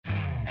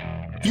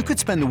You could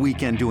spend the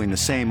weekend doing the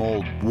same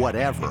old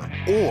whatever,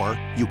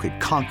 or you could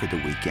conquer the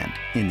weekend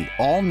in the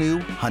all-new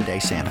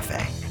Hyundai Santa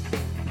Fe.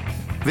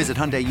 Visit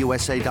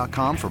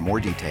HyundaiUSA.com for more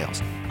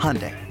details.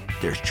 Hyundai,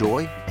 there's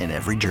joy in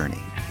every journey.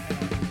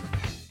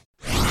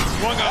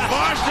 Swung a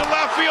launch to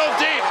left field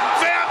deep.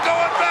 Pham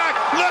going back,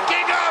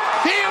 looking up.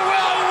 He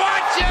will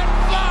watch it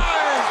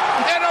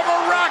fly. And a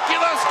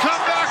miraculous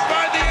comeback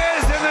by the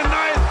A's in the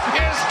ninth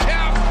is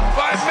capped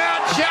by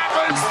Matt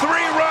Chapman's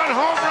 3-run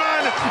home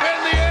run.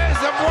 And the A's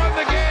have won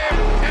the game.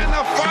 And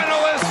the final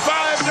is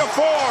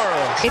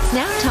 5-4. It's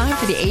now time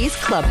for the A's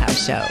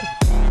Clubhouse Show.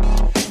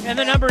 And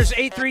the number is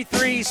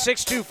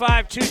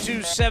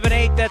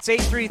 833-625-2278. That's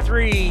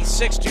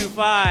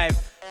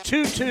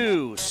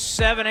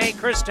 833-625-2278.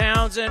 Chris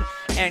Townsend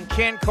and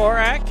Ken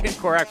Korach. Ken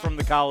Korach from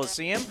the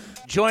Coliseum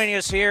joining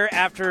us here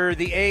after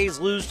the A's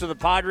lose to the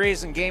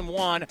Padres in Game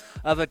 1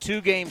 of a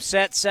 2-game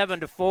set,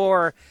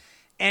 7-4.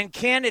 And,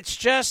 Ken, it's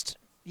just,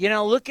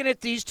 looking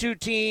at these two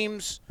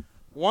teams,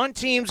 one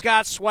team's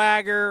got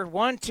swagger,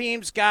 one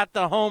team's got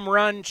the home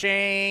run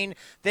chain.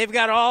 They've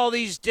got all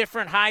these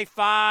different high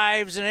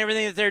fives and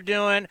everything that they're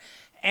doing.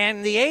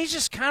 And the A's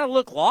just kind of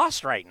look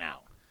lost right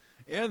now.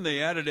 And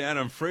they added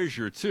Adam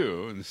Frazier,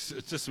 too. And it's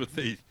just with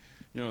the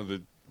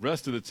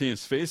rest of the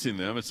teams facing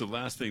them, it's the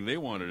last thing they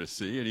wanted to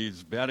see. And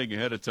he's batting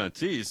ahead of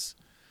Tatis,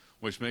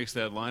 which makes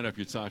that lineup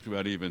you talked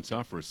about even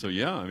tougher. So,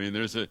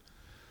 there's a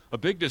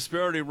big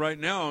disparity right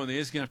now, and the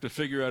A's going to have to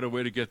figure out a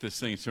way to get this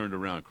thing turned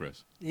around,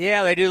 Chris.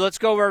 Yeah, they do. Let's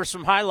go over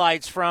some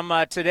highlights from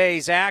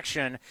today's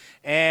action.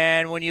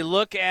 And when you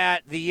look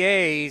at the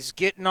A's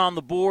getting on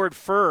the board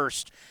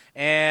first,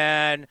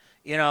 and,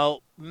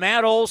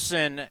 Matt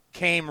Olson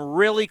came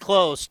really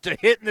close to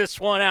hitting this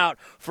one out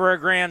for a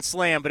grand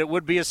slam, but it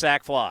would be a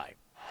sac fly.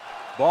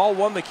 Ball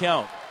won the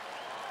count.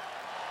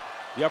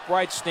 The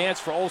upright stance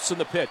for Olson,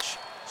 the pitch.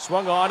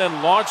 Swung on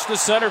and launched to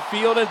center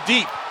field and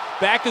deep.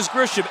 Back is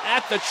Grisham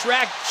at the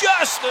track.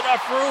 Just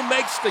enough room,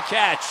 makes the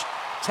catch.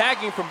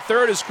 Tagging from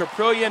third is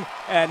Caprillion,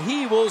 and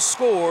he will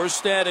score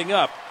standing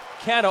up.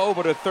 Canna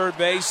over to third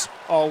base.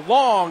 A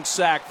long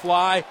sac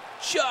fly,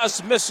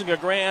 just missing a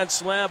grand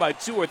slam by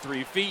 2 or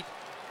 3 feet.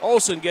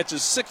 Olson gets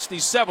his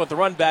 67th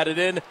run batted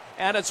in,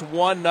 and it's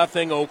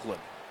 1-0 Oakland.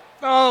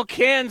 Oh,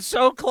 Ken,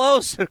 so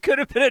close. It could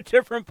have been a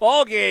different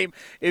ball game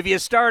if you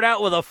start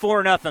out with a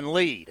 4-0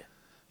 lead.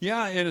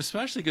 Yeah, and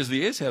especially because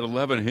the A's had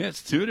 11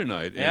 hits, too,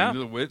 tonight. Yeah.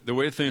 And the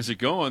way things are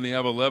going, they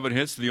have 11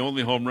 hits. The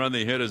only home run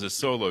they hit is a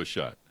solo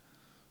shot.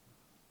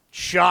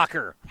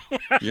 Shocker.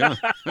 Yeah,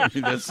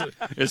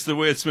 it's the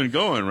way it's been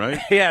going, right?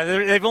 Yeah,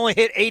 they've only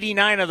hit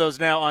 89 of those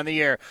now on the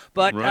air.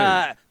 But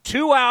right.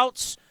 2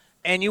 outs,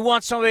 and you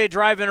want somebody to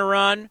drive in a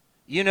run,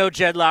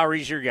 Jed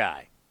Lowry's your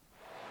guy.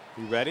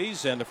 He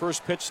readies, and the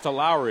first pitch to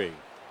Lowry.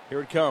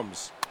 Here it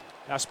comes.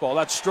 Fastball,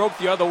 that's stroked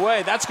the other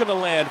way. That's going to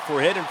land for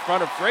a hit in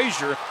front of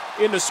Frazier.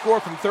 In to score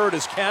from third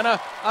is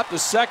Canna. Up to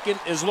second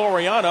is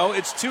Laureano.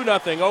 It's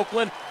 2-0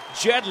 Oakland.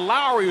 Jed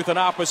Lowry with an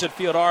opposite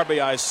field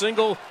RBI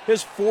single,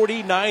 his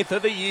 49th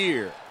of the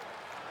year.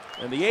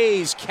 And the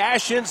A's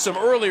cash in some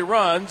early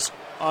runs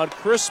on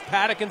Chris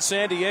Paddock in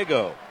San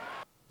Diego.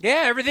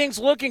 Yeah, everything's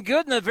looking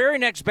good. In the very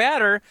next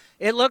batter,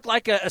 it looked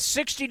like a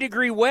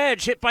 60-degree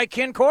wedge hit by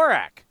Ken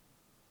Korach.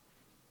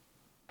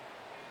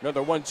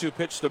 Another 1-2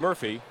 pitch to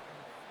Murphy.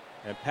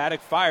 And Paddock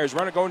fires.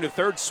 Runner going to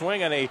third,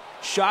 swing, and a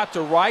shot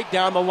to right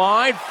down the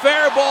line.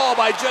 Fair ball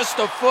by just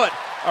a foot.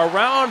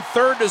 Around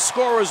third to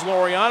score is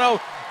Laureano.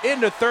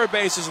 Into third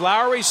base is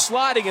Lowry.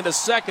 Sliding into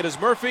second is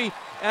Murphy.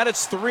 And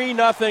it's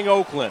 3-0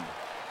 Oakland.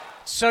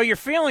 So you're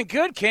feeling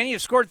good, Ken.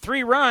 You've scored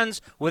 3 runs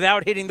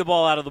without hitting the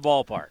ball out of the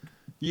ballpark.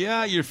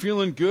 Yeah, you're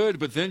feeling good,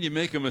 but then you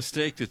make a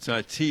mistake to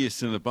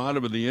Tatis in the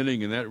bottom of the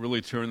inning, and that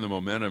really turned the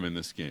momentum in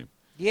this game.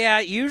 Yeah,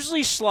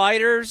 usually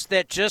sliders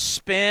that just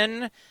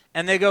spin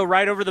and they go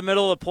right over the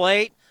middle of the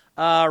plate.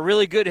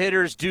 Really good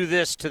hitters do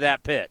this to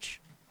that pitch.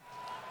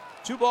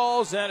 2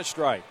 balls and a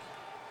strike.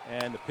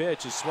 And the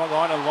pitch is swung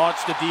on and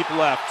launched to deep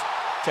left.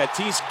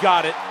 Tatis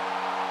got it.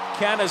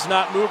 Canna's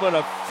not moving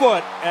a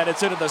foot, and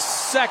it's into the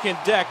second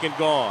deck and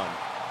gone.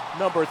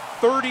 Number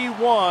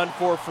 31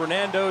 for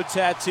Fernando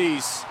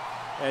Tatis.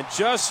 And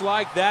just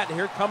like that,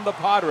 here come the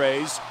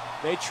Padres.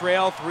 They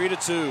trail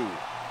 3-2.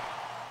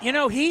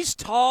 He's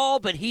tall,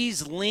 but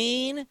he's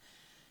lean.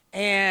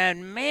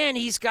 And, man,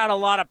 he's got a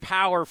lot of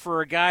power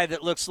for a guy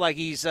that looks like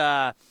he's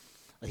a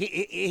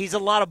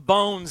lot of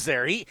bones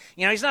there.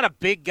 He's not a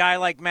big guy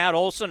like Matt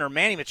Olson or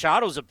Manny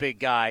Machado's a big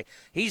guy.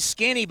 He's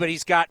skinny, but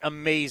he's got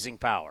amazing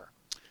power.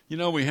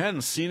 We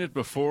hadn't seen it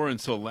before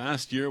until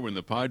last year when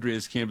the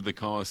Padres came to the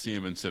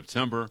Coliseum in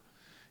September.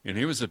 And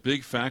he was a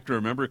big factor.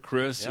 Remember,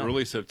 Chris,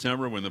 early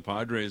September when the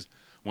Padres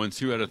won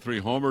 2 out of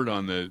 3 homered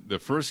on the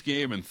first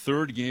game and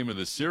third game of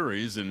the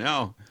series. And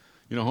now,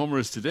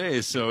 homers today,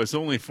 so it's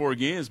only 4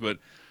 games. But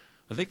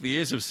I think the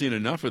A's have seen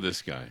enough of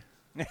this guy.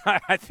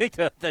 I think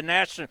the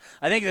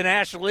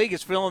National League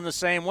is feeling the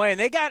same way. And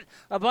they got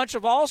a bunch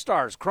of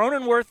all-stars.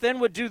 Cronenworth then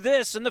would do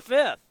this in the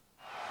 5th.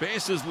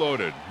 Bases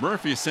loaded.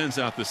 Murphy sends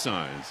out the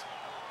signs.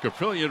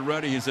 Caprillion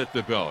ready. He's at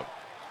the belt.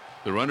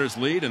 The runners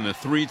lead, and the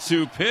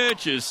 3-2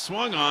 pitch is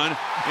swung on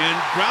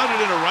and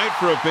grounded into right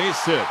for a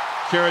base hit.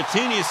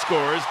 Caratini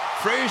scores.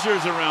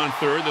 Frazier's around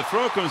third. The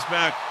throw comes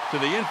back to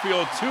the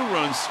infield.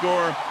 2-run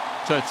score.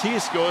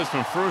 Tatis goes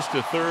from first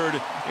to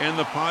third, and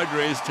the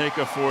Padres take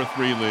a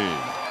 4-3 lead.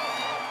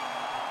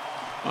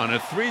 On a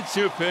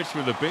 3-2 pitch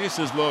with the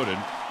bases loaded,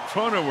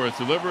 Cronenworth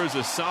delivers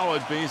a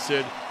solid base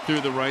hit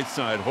through the right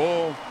side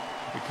hole.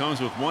 It comes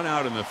with 1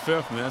 out in the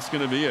 5th, and that's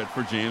going to be it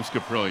for James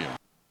Caprillion.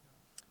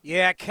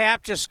 Yeah,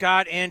 Cap just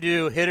got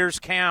into hitters'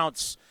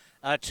 counts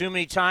too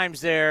many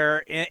times there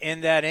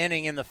in that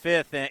inning in the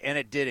 5th, and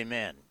it did him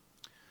in.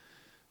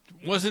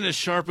 Wasn't as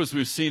sharp as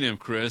we've seen him,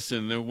 Chris,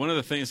 and one of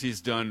the things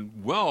he's done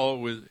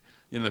well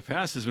in the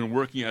past has been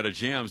working out of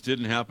jams.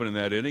 Didn't happen in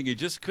that inning. He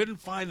just couldn't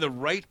find the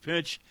right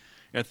pitch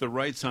at the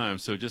right time,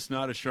 so just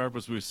not as sharp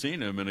as we've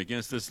seen him, and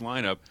against this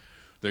lineup,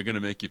 they're going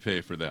to make you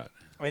pay for that.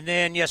 And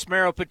then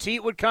Yasmero Petit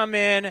would come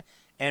in,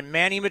 and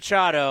Manny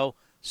Machado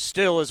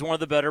still is one of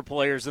the better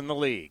players in the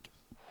league.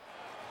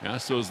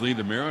 Astros lead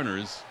the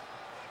Mariners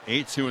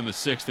 8-2 in the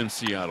 6th in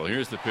Seattle.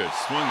 Here's the pitch.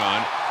 Swung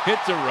on, hit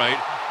to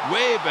right,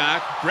 way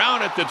back.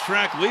 Brown at the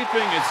track, leaping.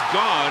 It's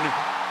gone.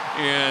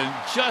 And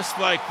just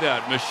like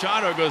that,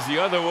 Machado goes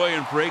the other way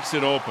and breaks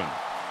it open.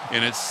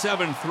 And it's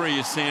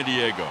 7-3 San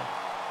Diego.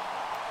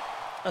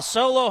 A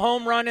solo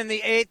home run in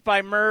the 8th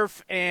by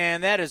Murph,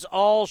 and that is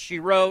all she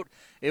wrote.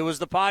 It was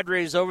the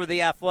Padres over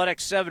the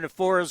Athletics 7-4.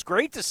 It was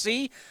great to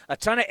see a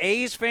ton of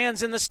A's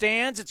fans in the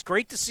stands. It's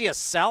great to see a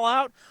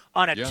sellout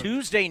on a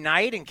Tuesday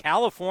night in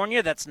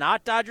California that's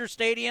not Dodger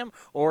Stadium,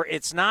 or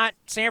it's not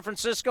San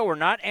Francisco, or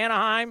not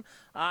Anaheim.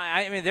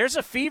 I mean, there's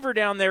a fever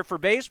down there for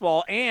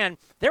baseball, and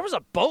there was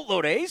a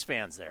boatload of A's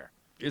fans there.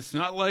 It's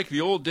not like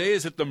the old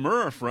days at the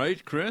Murph,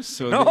 right, Chris?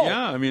 So no.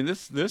 I mean,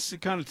 this is the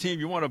kind of team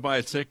you want to buy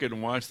a ticket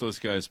and watch those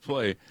guys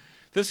play.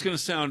 This is going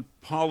to sound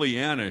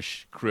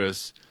Pollyannish,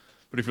 Chris,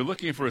 but if you're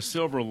looking for a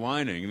silver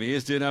lining, the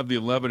A's did have the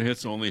 11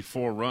 hits, only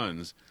 4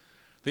 runs.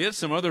 They hit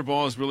some other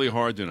balls really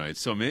hard tonight,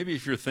 so maybe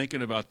if you're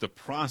thinking about the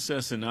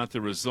process and not the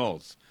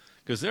results,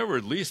 because there were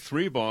at least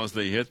 3 balls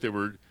they hit that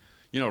were,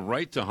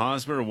 right to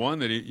Hosmer. One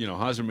that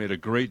Hosmer made a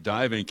great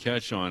diving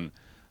catch on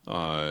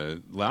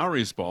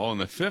Lowry's ball in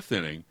the 5th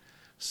inning.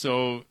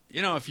 So,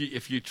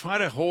 if you try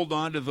to hold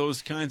on to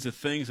those kinds of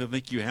things, I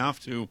think you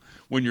have to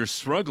when you're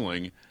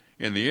struggling.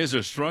 And the A's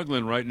are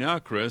struggling right now,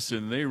 Chris,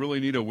 and they really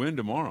need a win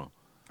tomorrow.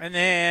 And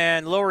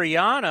then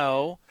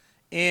Laureano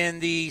in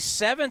the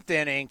 7th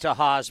inning to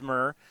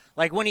Hosmer.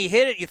 Like when he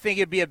hit it, you think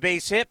it'd be a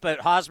base hit, but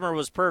Hosmer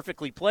was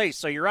perfectly placed.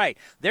 So you're right.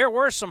 There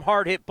were some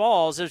hard hit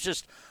balls. It was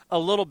just a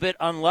little bit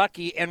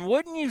unlucky. And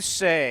wouldn't you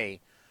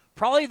say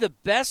probably the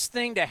best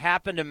thing to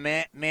happen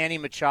to Manny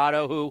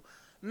Machado, who –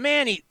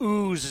 Manny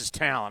oozes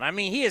talent. I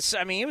mean, he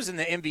was in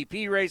the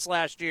MVP race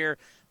last year.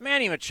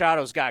 Manny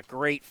Machado's got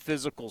great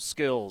physical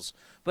skills.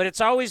 But it's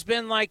always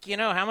been like,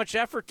 how much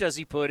effort does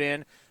he put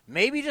in?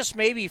 Maybe, just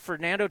maybe,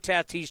 Fernando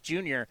Tatis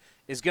Jr.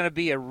 is going to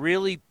be a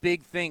really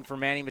big thing for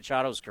Manny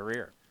Machado's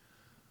career.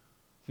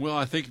 Well,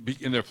 I think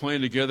and they're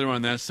playing together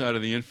on that side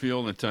of the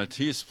infield, and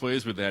Tatis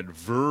plays with that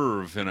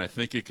verve, and I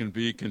think it can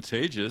be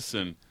contagious.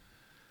 And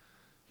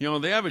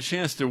they have a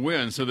chance to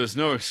win, so there's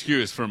no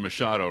excuse for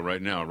Machado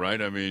right now,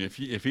 right? I mean, if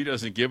he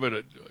doesn't give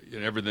it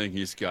everything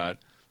he's got,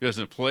 he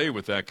doesn't play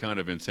with that kind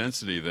of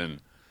intensity, then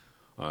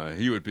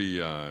he would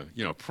be,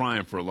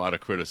 prime for a lot of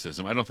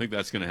criticism. I don't think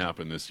that's going to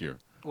happen this year.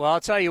 Well,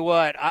 I'll tell you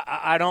what,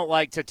 I don't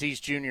like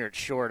Tatis Jr. at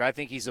short. I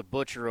think he's a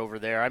butcher over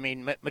there. I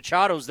mean,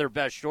 Machado's their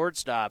best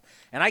shortstop,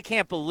 and I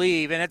can't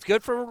believe, and it's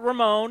good for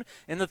Ramon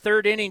in the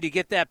 3rd inning to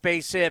get that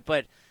base hit,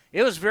 but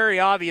it was very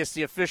obvious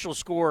the official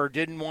scorer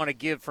didn't want to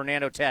give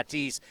Fernando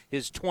Tatis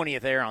his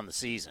 20th error on the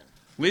season.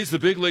 Leads the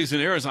big leagues in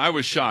errors. I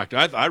was shocked.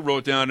 I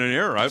wrote down an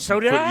error.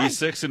 So did I. Put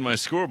E6 in my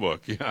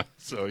scorebook. Yeah.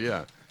 So,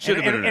 yeah. Should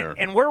have been an error.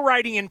 And we're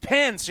writing in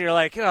pen, so you're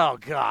like, oh,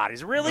 God,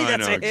 that's a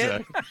hit?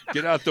 Exactly.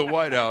 Get out the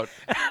whiteout.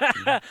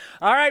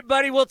 All right,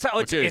 buddy.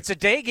 It's a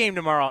day game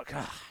tomorrow.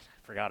 God, I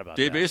forgot about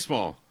that. Day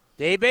baseball.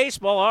 Day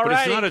baseball, all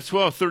right. But it's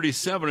not at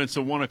 12:37. It's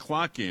a 1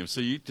 o'clock game.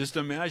 So you just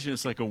imagine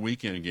it's like a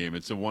weekend game.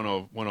 It's a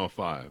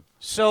 1:05.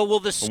 So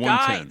will the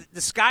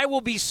sky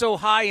will be so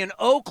high in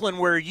Oakland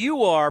where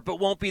you are,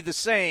 but won't be the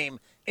same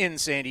in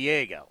San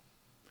Diego.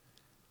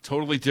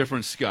 Totally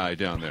different sky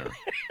down there.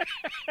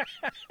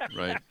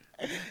 Right.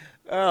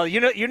 Oh,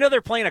 you know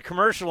they're playing a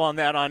commercial on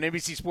that on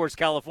NBC Sports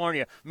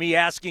California. Me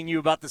asking you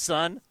about the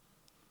sun.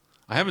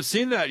 I haven't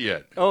seen that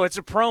yet. Oh, it's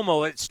a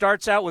promo. It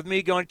starts out with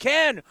me going,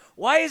 Ken,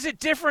 why is it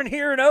different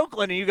here in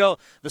Oakland? And you go,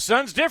 the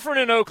sun's different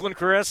in Oakland,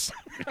 Chris.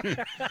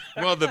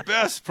 Well, the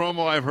best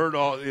promo I've heard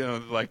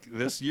like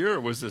this year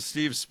was the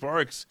Steve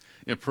Sparks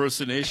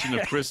impersonation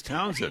of Chris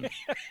Townsend.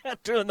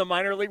 Doing the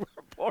minor league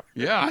report.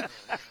 Yeah.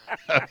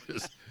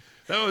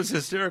 That was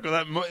hysterical.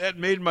 That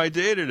made my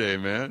day today,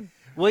 man.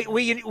 Well,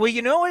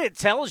 you know what it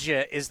tells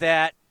you is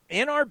that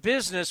in our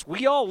business,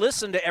 we all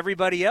listen to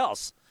everybody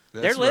else.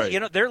 That's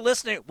right. They're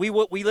listening. We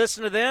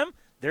listen to them.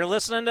 They're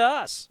listening to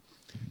us.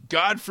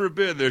 God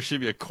forbid there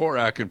should be a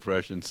Korach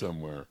impression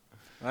somewhere.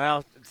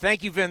 Well,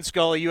 thank you, Vin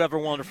Scully. You have a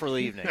wonderful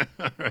evening.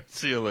 All right,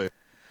 see you later.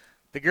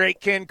 The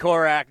great Ken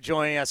Korach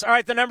joining us. All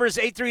right, the number is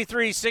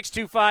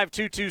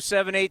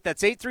 833-625-2278.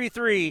 That's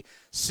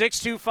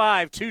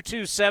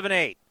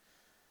 833-625-2278.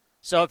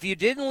 So if you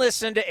didn't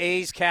listen to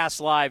A's Cast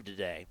Live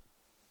today,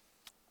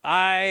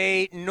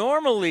 I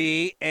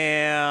normally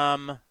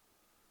am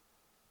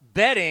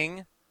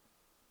betting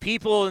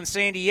people in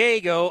San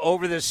Diego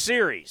over this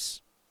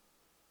series.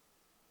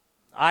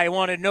 I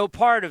wanted no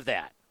part of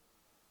that.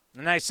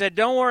 And I said,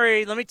 don't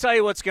worry, let me tell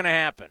you what's going to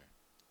happen.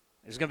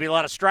 There's going to be a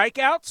lot of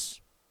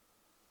strikeouts.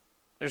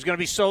 There's going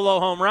to be solo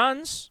home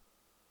runs.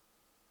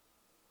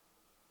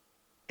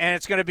 And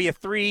it's going to be a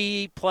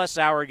 3+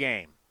 hour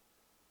game.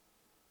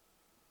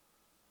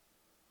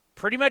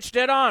 Pretty much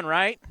dead on,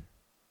 right?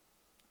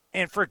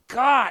 And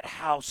forgot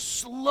how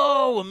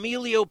slow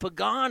Emilio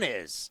Pagan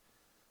is.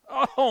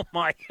 Oh,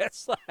 my,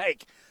 it's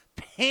like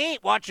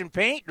paint, watching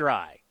paint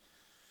dry.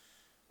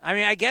 I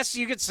mean, I guess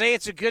you could say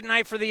it's a good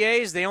night for the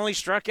A's. They only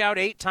struck out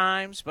 8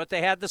 times, but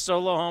they had the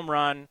solo home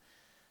run.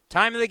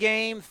 Time of the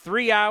game,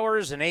 3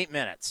 hours and 8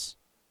 minutes.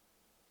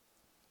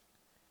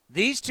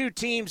 These two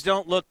teams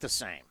don't look the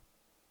same.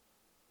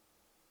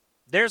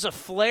 There's a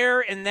flare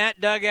in that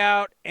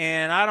dugout,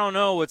 and I don't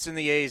know what's in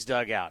the A's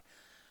dugout.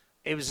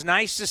 It was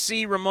nice to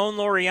see Ramon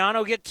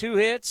Laureano get 2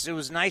 hits. It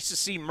was nice to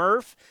see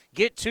Murph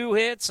get 2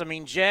 hits. I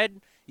mean,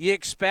 Jed, you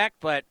expect,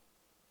 but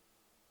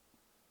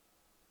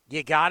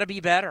you got to be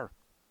better.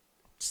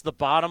 It's the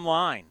bottom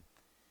line.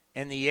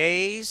 And the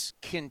A's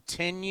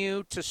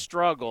continue to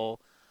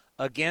struggle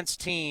against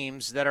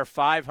teams that are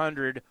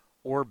 500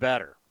 or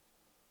better.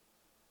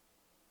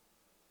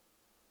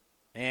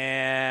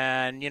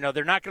 And, you know,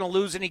 they're not going to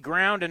lose any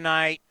ground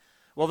tonight.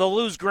 Well, they'll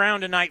lose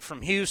ground tonight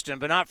from Houston,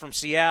 but not from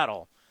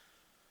Seattle.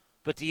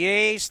 But the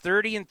A's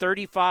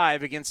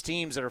 30-35 against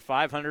teams that are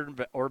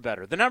 500 or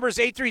better. The number is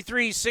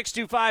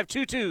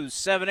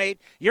 833-625-2278.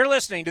 You're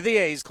listening to the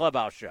A's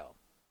Clubhouse Show.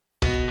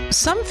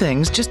 Some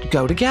things just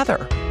go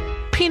together.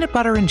 Peanut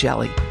butter and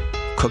jelly,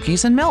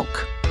 cookies and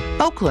milk,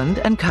 Oakland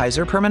and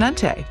Kaiser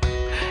Permanente.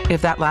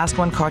 If that last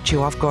one caught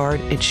you off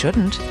guard, it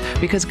shouldn't,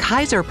 because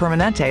Kaiser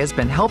Permanente has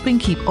been helping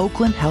keep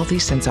Oakland healthy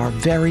since our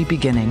very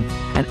beginning.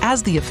 And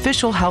as the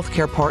official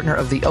healthcare partner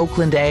of the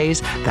Oakland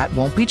A's, that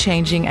won't be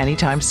changing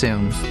anytime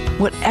soon.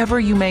 Whatever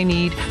you may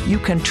need, you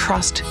can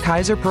trust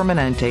Kaiser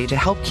Permanente to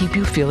help keep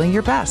you feeling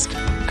your best.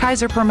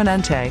 Kaiser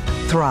Permanente.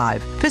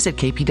 Thrive. Visit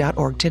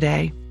kp.org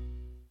today.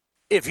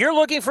 If you're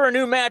looking for a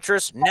new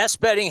mattress,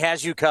 Nest Bedding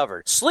has you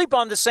covered. Sleep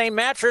on the same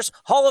mattress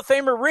Hall of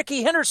Famer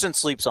Ricky Henderson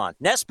sleeps on.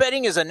 Nest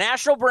Bedding is a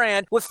national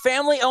brand with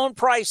family-owned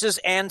prices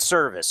and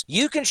service.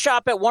 You can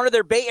shop at one of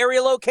their Bay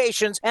Area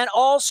locations, and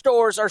all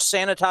stores are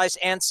sanitized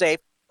and safe.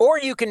 Or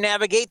you can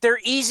navigate their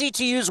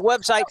easy-to-use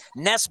website,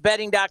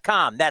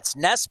 nestbedding.com. That's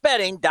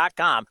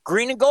nestbedding.com.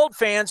 Green and gold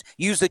fans,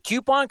 use the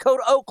coupon code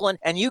Oakland,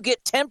 and you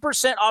get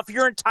 10% off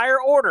your entire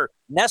order.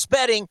 Nest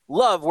Bedding,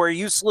 love where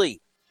you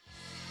sleep.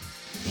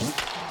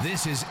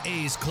 This is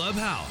A's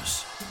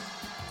Clubhouse.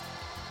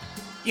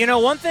 You know,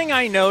 one thing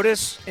I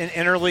notice in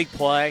interleague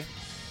play,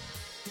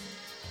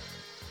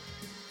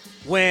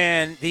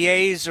 when the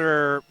A's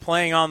are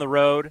playing on the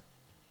road,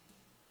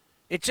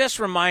 it just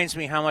reminds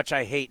me how much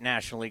I hate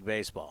National League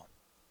Baseball.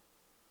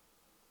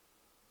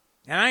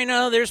 And I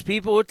know there's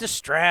people with the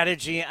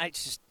strategy.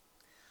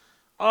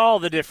 All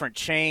the different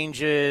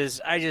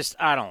changes, I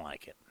don't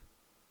like it.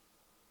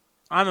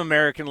 I'm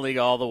American League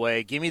all the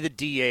way. Give me the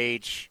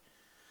DH.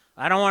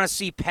 I don't want to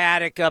see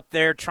Paddock up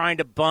there trying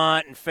to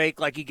bunt and fake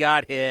like he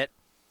got hit.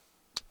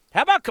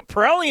 How about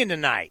Kaprelian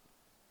tonight?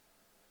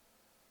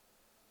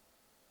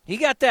 He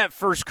got that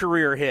first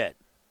career hit.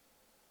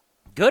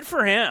 Good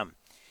for him.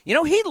 You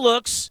know,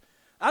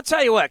 I'll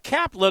tell you what,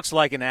 Cap looks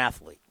like an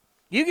athlete.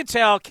 You can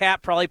tell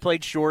Cap probably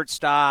played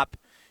shortstop.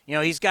 You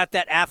know, he's got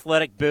that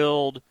athletic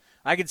build.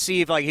 I could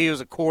see if he was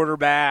a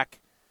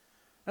quarterback.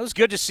 It was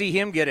good to see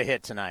him get a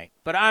hit tonight.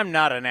 But I'm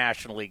not a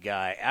National League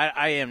guy.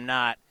 I am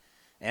not.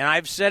 And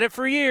I've said it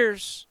for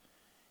years.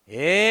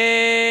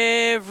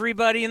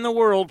 Everybody in the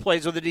world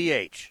plays with a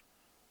DH.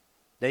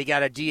 They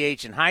got a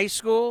DH in high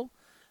school.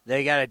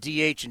 They got a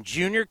DH in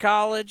junior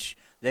college.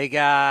 They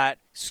got,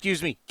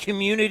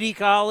 community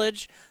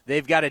college.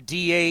 They've got a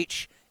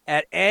DH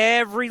at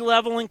every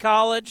level in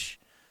college.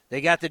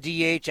 They got the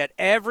DH at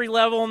every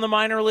level in the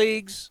minor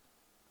leagues.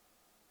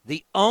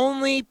 The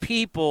only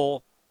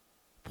people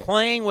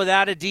playing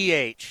without a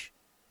DH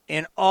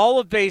in all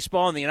of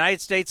baseball in the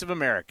United States of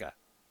America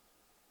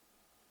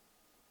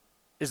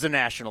is the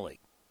National League.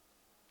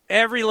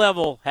 Every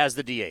level has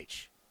the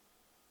DH.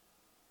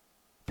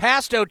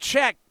 Pasto,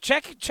 check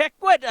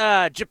what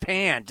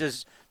Japan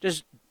does.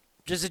 Does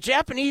the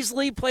Japanese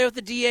league play with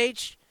the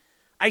DH?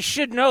 I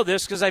should know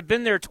this because I've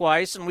been there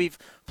twice and we've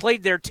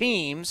played their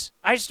teams.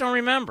 I just don't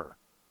remember.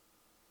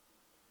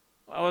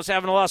 I was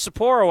having a lot of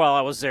Sapporo while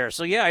I was there,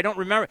 so yeah, I don't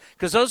remember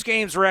because those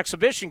games were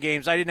exhibition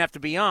games. I didn't have to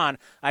be on.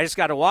 I just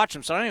got to watch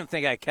them, so I don't even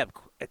think I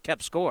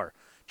kept score.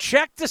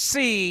 Check to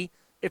see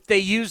if they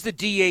use the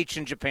DH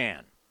in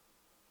Japan.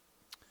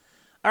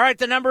 All right,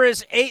 the number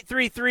is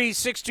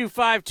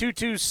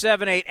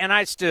 833-625-2278, and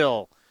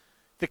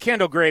the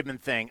Kendall Graveman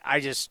thing,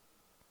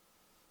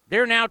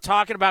 They're now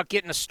talking about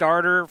getting a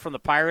starter from the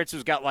Pirates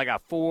who's got like a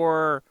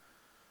 4.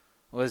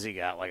 What has he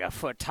got? Like a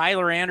foot.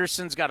 Tyler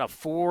Anderson's got a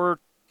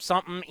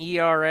 4-something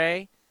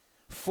ERA,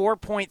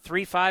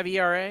 4.35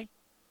 ERA.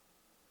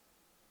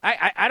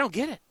 I don't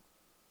get it.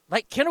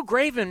 Like Kendall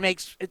Graveman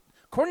makes,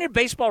 according to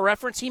Baseball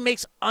Reference, he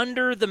makes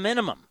under the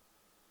minimum.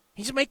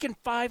 He's making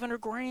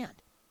 $500,000.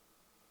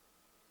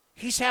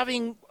 He's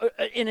having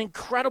an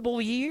incredible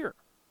year.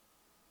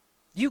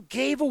 You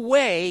gave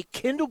away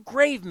Kendall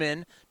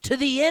Graveman to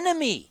the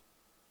enemy.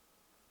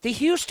 The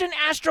Houston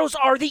Astros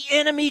are the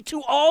enemy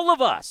to all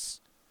of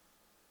us.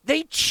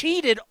 They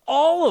cheated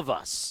all of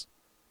us.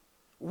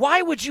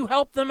 Why would you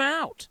help them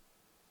out?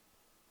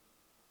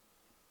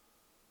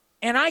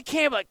 And I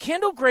can't, but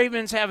Kendall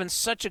Graveman's having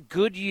such a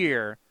good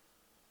year.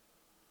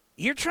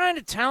 You're trying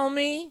to tell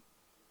me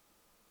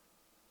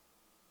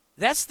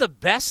that's the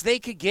best they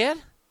could get?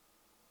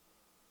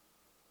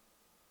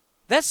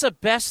 That's the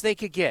best they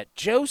could get.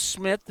 Joe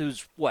Smith,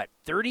 who's,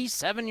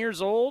 37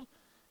 years old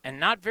and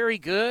not very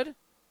good?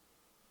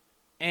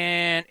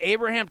 And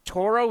Abraham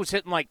Toro, who's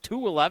hitting like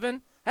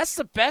 211? That's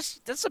the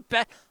best. That's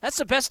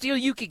the best deal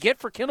you could get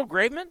for Kendall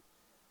Graveman?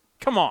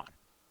 Come on.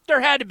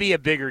 There had to be a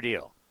bigger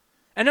deal.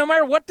 And no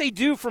matter what they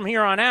do from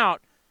here on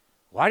out,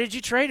 why did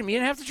you trade him? You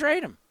didn't have to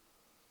trade him.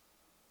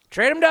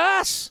 Trade him to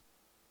us.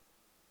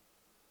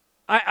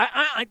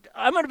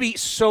 I'm going to be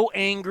so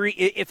angry.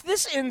 If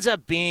this ends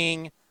up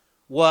being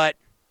what?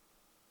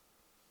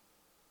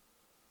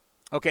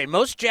 Okay,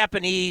 most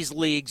Japanese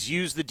leagues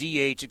use the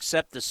DH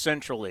except the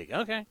Central League.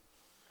 Okay.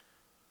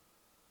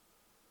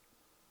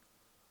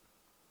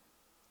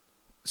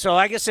 So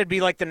I guess it'd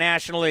be like the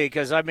National League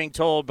because I'm being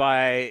told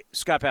by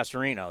Scott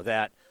Pastorino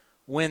that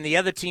when the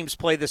other teams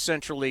play the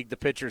Central League, the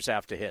pitchers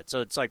have to hit.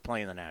 So it's like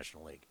playing the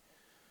National League.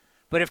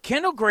 But if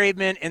Kendall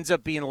Graveman ends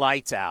up being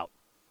lights out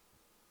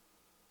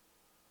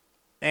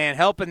and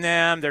helping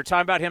them, they're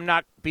talking about him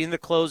not being the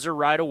closer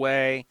right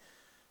away.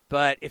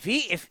 But if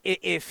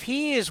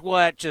he is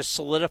what just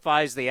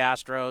solidifies the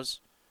Astros,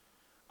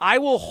 I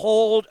will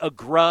hold a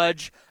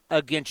grudge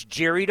against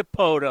Jerry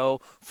DiPoto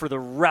for the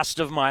rest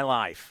of my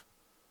life.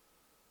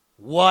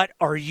 What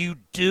are you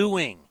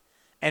doing?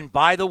 And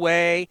by the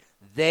way,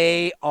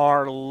 they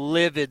are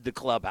livid, the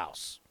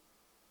clubhouse.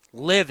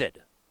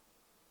 Livid.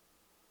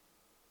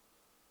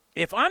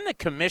 If I'm the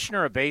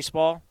commissioner of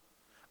baseball,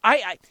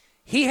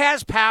 he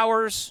has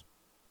powers.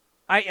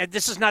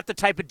 This is not the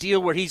type of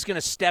deal where he's going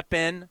to step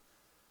in.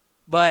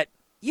 But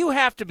you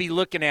have to be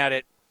looking at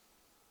it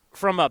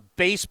from a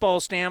baseball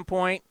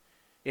standpoint.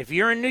 If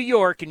you're in New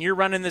York and you're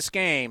running this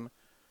game,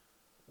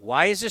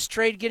 why is this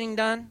trade getting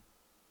done?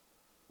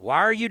 Why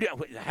are you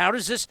doing? How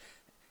does this?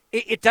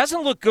 It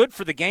doesn't look good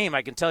for the game,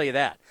 I can tell you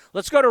that.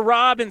 Let's go to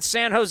Rob in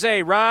San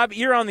Jose. Rob,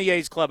 you're on the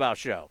A's Clubhouse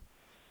show.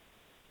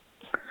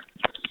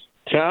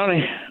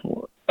 Tony,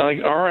 like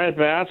our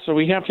at-bats, so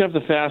we have to have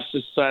the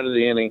fastest side of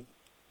the inning.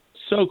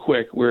 So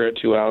quick, we're at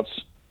 2 outs.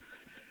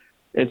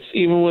 It's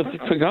even with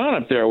Pagan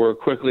up there, we're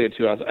quickly at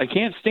 2 outs. I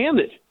can't stand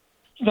it.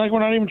 It's like we're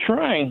not even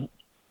trying.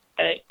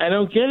 I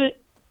don't get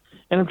it.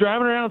 And I'm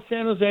driving around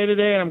San Jose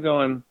today, and I'm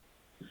going,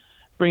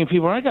 bringing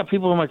people. I got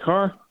people in my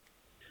car.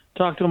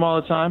 Talk to them all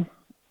the time.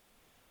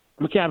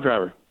 I'm a cab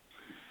driver.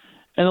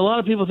 And a lot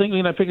of people think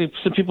I pick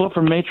some people up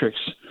from Matrix.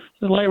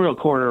 The light rail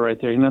corridor right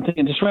there. I'm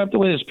thinking, just right up the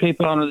way there's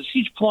PayPal and there's a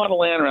huge plot of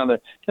land around there.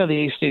 You know, the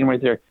A's Stadium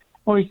right there.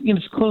 Or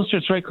it's closer.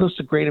 It's right close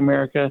to Great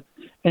America.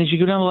 And as you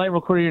go down the light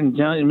rail corridor,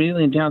 you're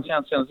immediately in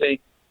downtown San Jose,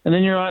 and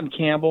then you're out in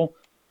Campbell.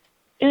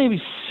 And it'd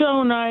be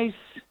so nice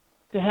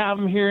to have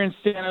them here in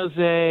San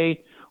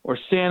Jose or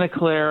Santa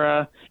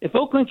Clara. If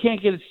Oakland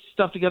can't get its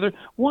stuff together,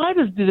 why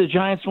do the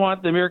Giants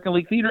want the American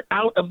League Theater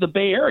out of the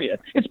Bay Area?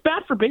 It's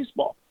bad for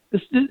baseball.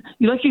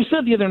 Like you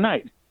said the other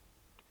night,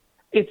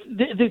 it's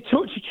the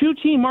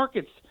two-team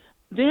markets.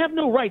 They have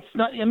no rights.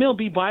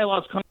 MLB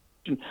bylaws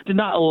did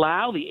not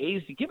allow the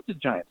A's to give it to the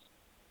Giants.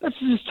 That's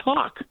just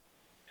talk.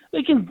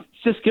 They can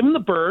just give them the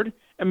bird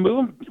and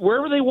move them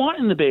wherever they want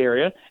in the Bay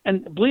Area.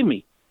 And believe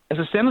me, as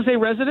a San Jose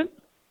resident,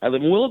 I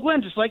live in Willow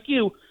Glen just like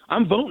you.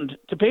 I'm voting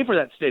to pay for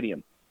that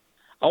stadium.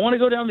 I want to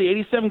go down the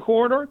 87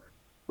 corridor,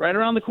 right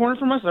around the corner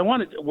from us. I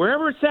want it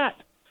wherever it's at,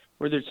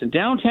 whether it's in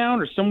downtown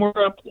or somewhere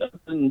up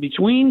in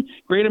between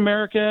Great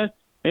America,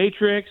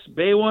 Matrix,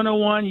 Bay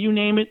 101, you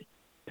name it,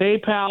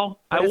 PayPal.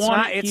 I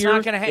want it here. It's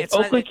not going to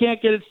Oakland can't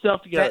get its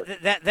stuff together.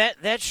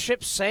 That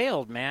ship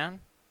sailed, man.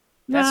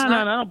 No,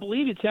 I don't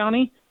believe you,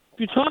 Townie. If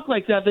you talk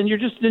like that, then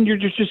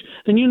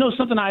you know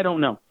something I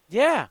don't know.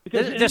 Yeah,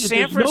 the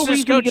San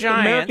Francisco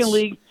Giants.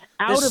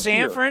 The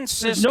San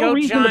Francisco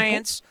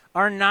Giants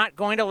are not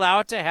going to allow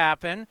it to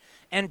happen,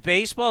 and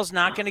baseball's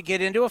not going to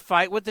get into a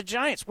fight with the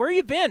Giants. Where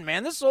you been,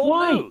 man? This is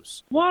old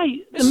news. Why?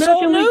 The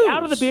American League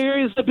out of the Bay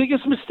Area is the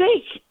biggest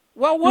mistake.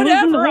 Well,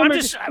 whatever. I'm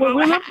just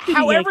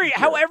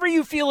however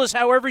you feel is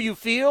however you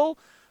feel.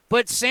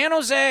 But San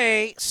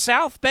Jose,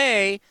 South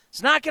Bay,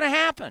 it's not going to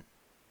happen.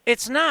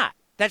 It's not.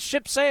 That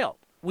ship sailed.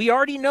 We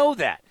already know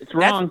that. It's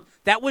wrong.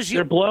 That was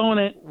They're blowing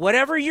it.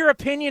 Whatever your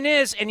opinion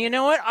is, and you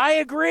know what? I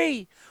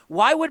agree.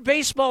 Why would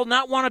baseball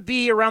not want to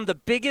be around the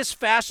biggest,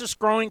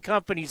 fastest-growing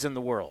companies in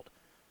the world?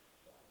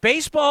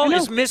 Baseball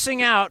is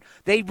missing out.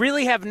 They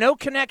really have no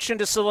connection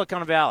to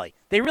Silicon Valley.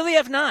 They really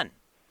have none.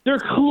 They're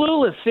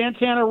clueless.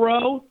 Santana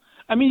Row.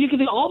 I mean, you can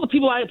think all the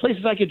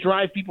places I could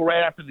drive people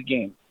right after the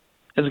game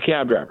as a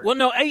cab driver. Well,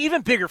 no,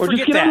 even bigger. Or forget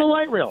just get that. on the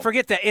light rail.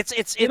 Forget that.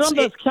 It's get on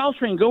the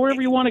Caltrain. Go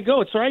wherever you want to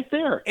go. It's right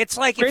there. It's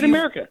like Great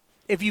America.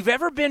 If you've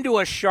ever been to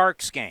a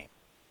Sharks game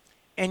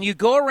and you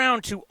go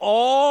around to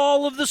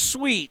all of the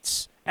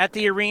suites at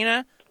the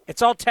arena,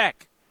 it's all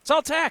tech. It's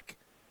all tech.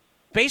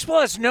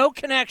 Baseball has no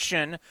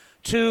connection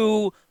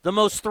to the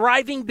most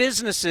thriving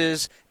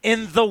businesses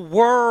in the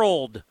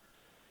world.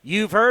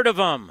 You've heard of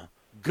them.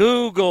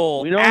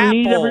 Google, we don't Apple.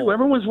 need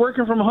everyone's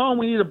working from home.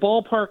 We need a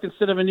ballpark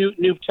instead of a new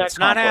tech. It's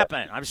not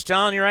happening. I'm just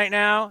telling you right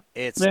now,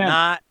 it's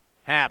not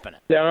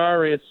happening.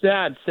 It's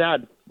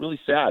sad, really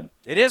sad.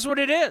 It is what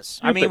it is.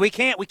 Stupid. I mean, we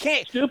can't,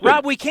 Stupid.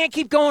 Rob, we can't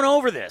keep going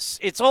over this.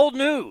 It's old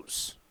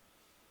news.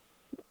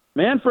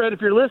 Manfred, if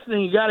you're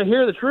listening, you got to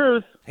hear the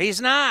truth. He's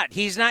not.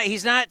 He's a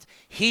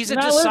disciple.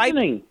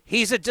 Listening.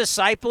 He's a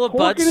disciple of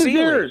Pork Bud in his Selig.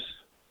 ears.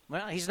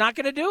 Well, he's not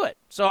going to do it.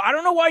 So I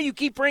don't know why you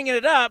keep bringing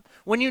it up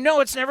when you know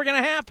it's never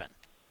going to happen.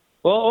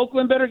 Well,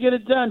 Oakland better get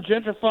it done.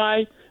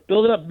 Gentrify,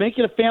 build it up, make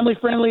it a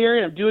family-friendly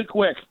area, and do it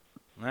quick.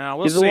 Well,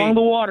 we'll Get see. along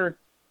the water.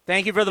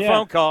 Thank you for the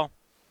phone call.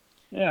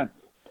 Yeah.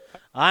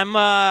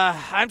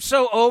 I'm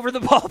so over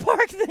the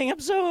ballpark thing. I'm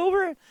so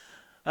over it.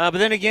 But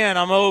then again,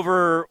 I'm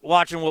over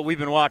watching what we've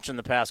been watching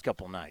the past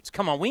couple nights.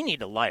 Come on, we need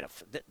to light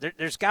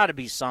there's got to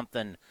be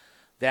something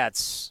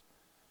that's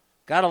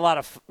got to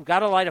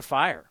light a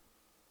fire.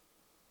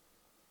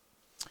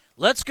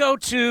 Let's go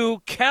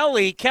to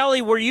Kelly.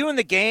 Kelly, were you in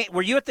the game?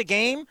 Were you at the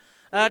game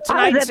tonight?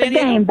 I was at the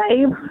game,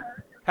 babe.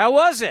 How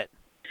was it?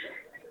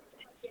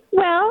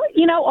 Well,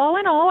 all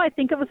in all, I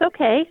think it was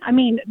okay. I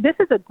mean, this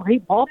is a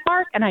great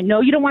ballpark, and I know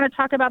you don't want to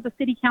talk about the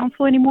city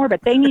council anymore,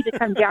 but they need to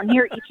come down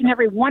here, each and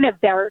every one of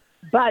their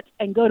butts,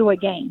 and go to a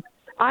game.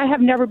 I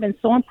have never been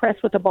so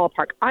impressed with the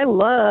ballpark. I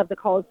love the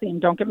Coliseum,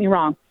 don't get me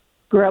wrong.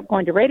 Grew up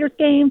going to Raiders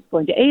games,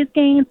 going to A's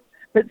games,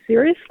 but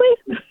seriously,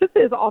 this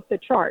is off the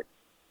charts.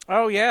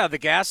 Oh, yeah, the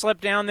gas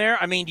lamp down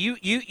there. I mean,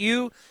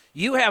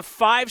 you have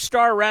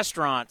five-star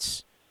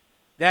restaurants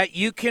that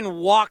you can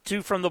walk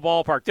to from the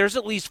ballpark. There's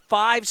at least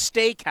 5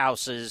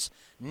 steakhouses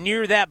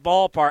near that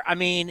ballpark. I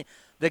mean,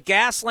 the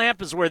gas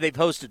lamp is where they've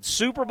hosted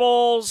Super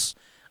Bowls,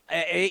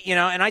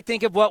 and I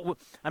think of all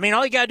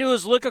you got to do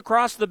is look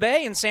across the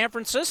bay in San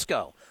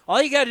Francisco.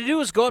 All you got to do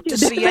is go up to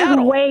Seattle.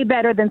 This is way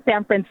better than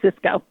San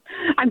Francisco.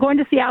 I'm going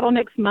to Seattle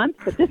next month,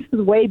 but this is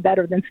way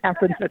better than San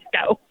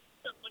Francisco.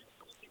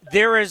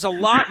 There is a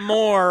lot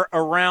more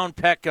around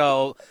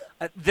Petco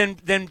than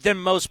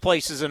most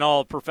places in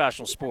all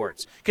professional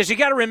sports. Because you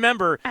got to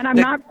remember, and I'm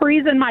not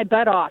freezing my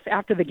butt off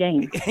after the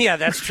game. Yeah,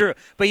 that's true.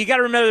 But you got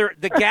to remember,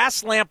 the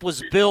gas lamp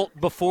was built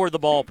before the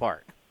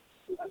ballpark,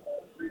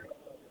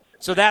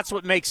 so that's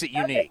what makes it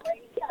unique.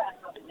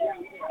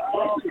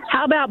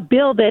 How about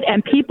build it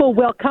and people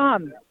will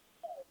come?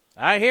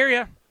 I hear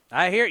you.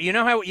 You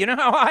know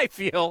how I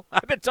feel.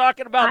 I've been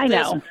talking about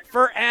this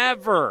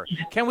forever.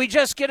 Can we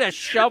just get a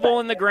shovel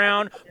in the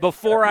ground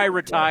before I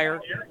retire?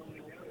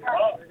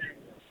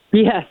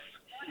 Yes.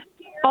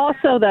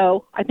 Also,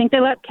 though, I think they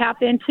let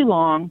Cap in too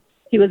long.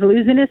 He was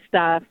losing his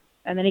stuff,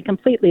 and then he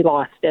completely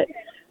lost it.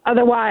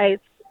 Otherwise,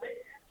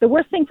 the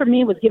worst thing for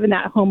me was giving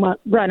that home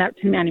run up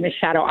to Manny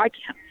Machado. I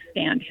can't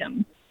stand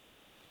him.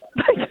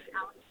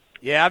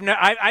 Yeah,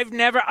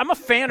 I'm a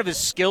fan of his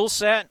skill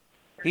set.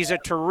 He's a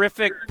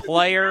terrific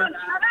player,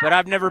 but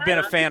I've never been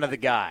a fan of the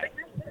guy.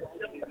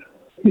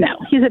 No,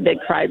 he's a big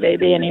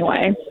crybaby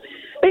anyway.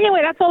 But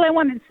anyway, that's all I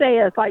wanted to say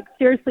is,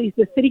 seriously,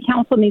 the city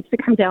council needs to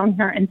come down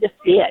here and just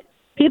see it.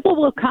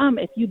 People will come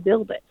if you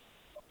build it.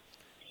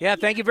 Yeah,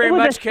 thank you very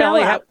much,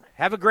 Kelly.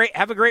 Have a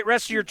great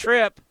rest of your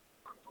trip.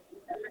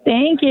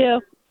 Thank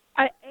you.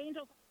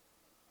 Angel.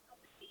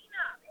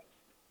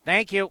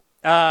 Thank you.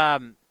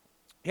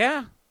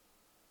 Yeah.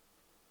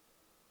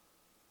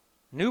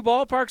 New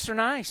ballparks are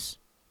nice.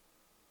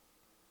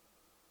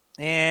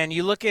 And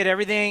you look at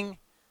everything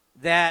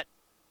that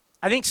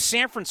I think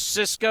San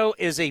Francisco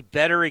is a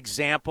better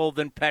example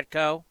than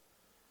Petco,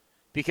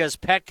 because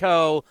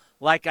Petco,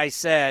 like I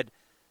said,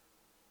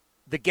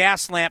 the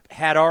gas lamp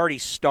had already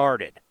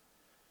started.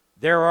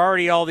 There are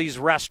already all these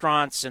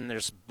restaurants and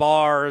there's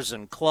bars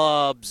and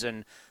clubs,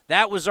 and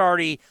that was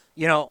already,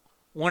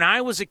 when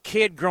I was a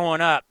kid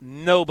growing up,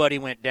 nobody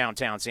went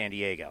downtown San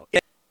Diego.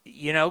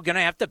 Going to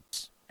have to,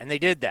 and they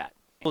did that.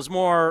 It was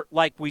more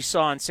like we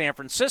saw in San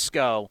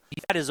Francisco.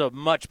 That is a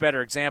much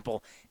better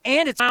example.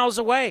 And it's miles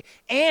away,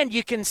 and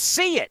you can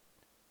see it.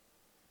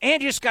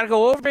 And you just got to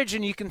go over the bridge,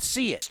 and you can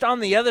see it. Just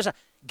on the other side.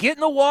 Get in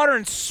the water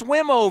and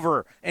swim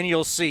over, and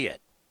you'll see it.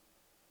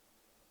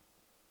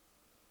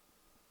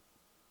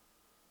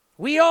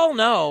 We all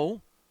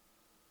know.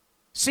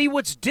 See,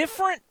 what's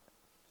different?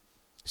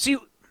 See,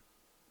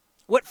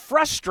 what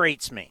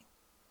frustrates me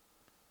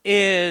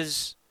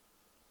is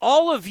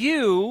all of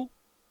you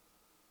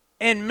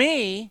and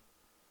me,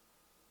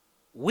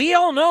 we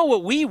all know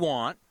what we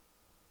want.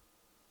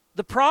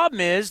 The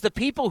problem is the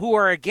people who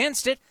are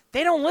against it,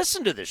 they don't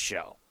listen to this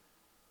show.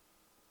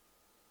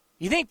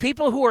 You think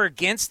people who are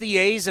against the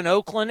A's in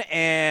Oakland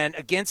and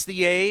against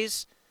the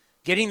A's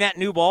getting that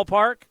new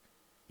ballpark,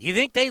 you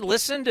think they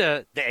listen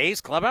to the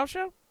A's Clubhouse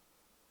show?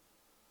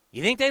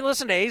 You think they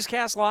listen to A's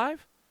Cast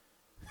Live?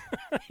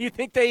 You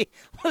think they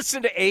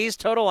listen to A's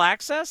Total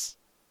Access?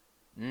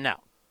 No.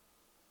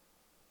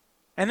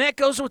 And that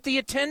goes with the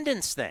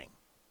attendance thing.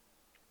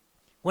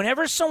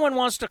 Whenever someone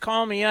wants to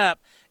call me up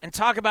and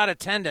talk about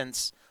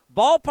attendance,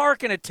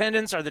 ballpark and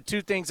attendance are the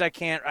two things I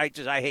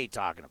hate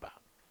talking about.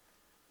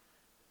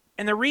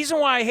 And the reason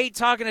why I hate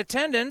talking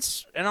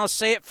attendance, and I'll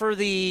say it for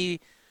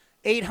the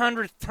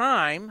 800th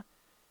time,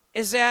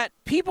 is that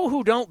people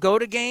who don't go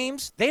to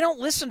games, they don't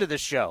listen to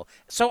this show.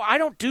 So I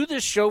don't do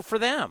this show for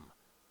them.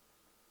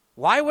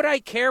 Why would I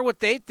care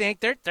what they think?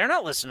 They're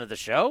not listening to the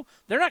show.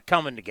 They're not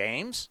coming to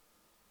games.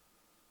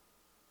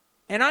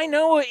 And I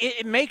know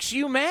it makes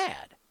you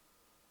mad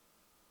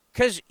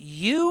because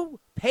you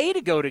pay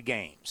to go to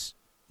games.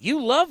 You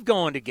love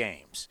going to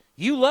games.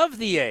 You love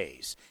the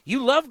A's.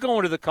 You love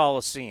going to the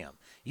Coliseum.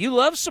 You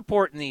love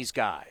supporting these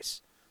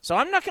guys. So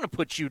I'm not going to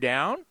put you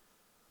down.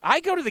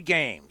 I go to the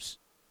games.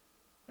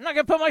 I'm not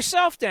going to put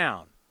myself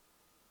down.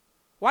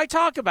 Why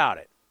talk about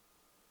it?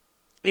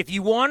 If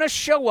you want to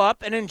show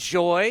up and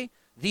enjoy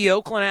the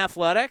Oakland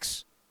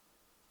Athletics,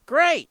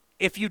 great.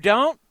 If you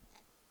don't,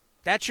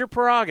 that's your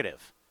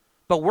prerogative.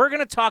 But we're going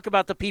to talk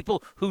about the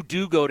people who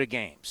do go to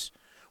games.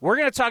 We're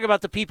going to talk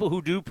about the people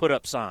who do put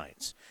up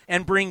signs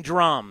and bring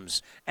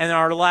drums and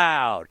are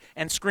loud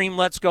and scream,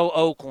 "Let's go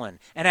Oakland,"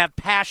 and have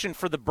passion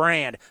for the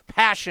brand,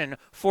 passion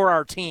for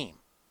our team.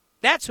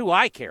 That's who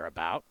I care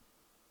about.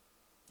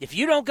 If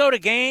you don't go to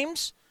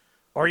games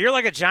or you're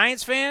like a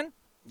Giants fan,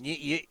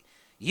 you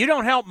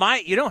don't help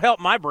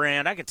my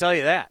brand, I can tell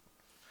you that.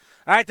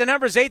 All right, the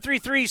number is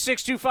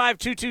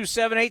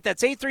 833-625-2278.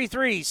 That's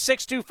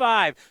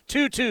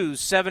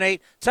 833-625-2278.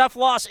 Tough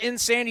loss in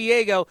San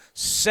Diego,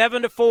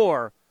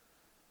 7-4.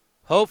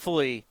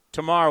 Hopefully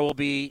tomorrow will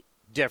be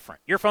different.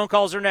 Your phone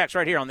calls are next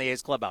right here on the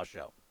A's Clubhouse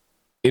Show.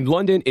 In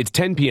London, it's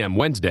 10 p.m.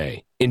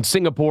 Wednesday. In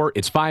Singapore,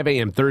 it's 5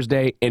 a.m.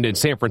 Thursday. And in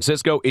San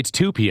Francisco, it's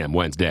 2 p.m.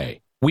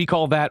 Wednesday. We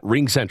call that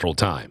Ring Central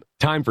Time.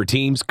 Time for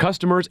teams,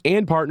 customers,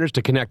 and partners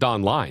to connect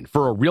online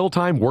for a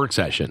real-time work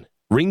session.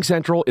 Ring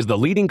Central is the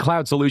leading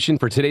cloud solution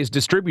for today's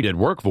distributed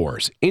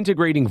workforce,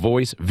 integrating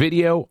voice,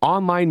 video,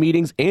 online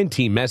meetings, and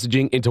team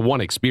messaging into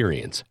one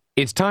experience.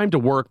 It's time to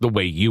work the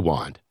way you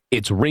want.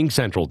 It's Ring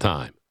Central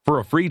Time. For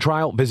a free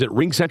trial, visit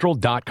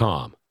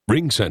ringcentral.com.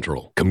 Ring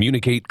Central.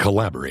 Communicate,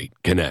 collaborate,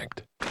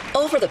 connect.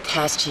 Over the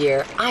past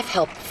year, I've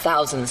helped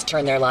thousands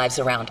turn their lives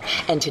around.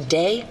 And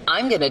today,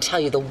 I'm going to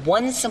tell you the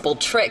one simple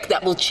trick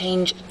that will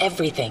change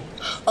everything.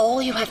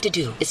 All you have to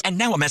do is... And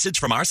now a message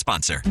from our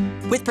sponsor.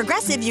 With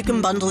Progressive, you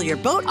can bundle your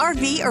boat,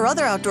 RV, or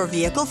other outdoor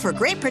vehicle for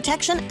great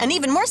protection and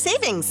even more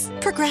savings.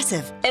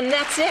 Progressive. And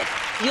that's it.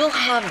 You'll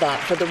have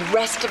that for the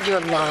rest of your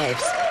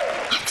lives.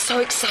 I'm so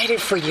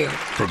excited for you.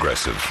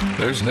 Progressive.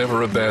 There's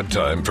never a bad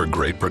time for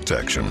great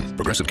protection.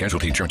 Progressive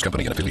Casualty Insurance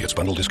Company and affiliates.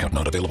 Bundle discount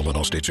not available in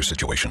all states or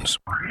situations.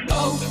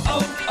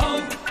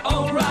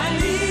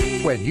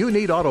 O'Reilly. When you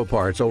need auto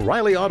parts,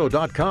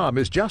 O'ReillyAuto.com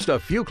is just a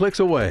few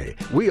clicks away.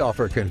 We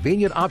offer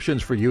convenient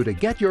options for you to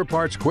get your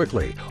parts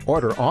quickly.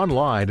 Order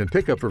online and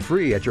pick up for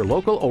free at your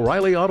local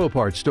O'Reilly Auto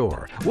Parts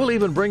store. We'll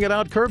even bring it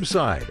out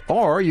curbside.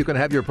 Or you can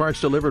have your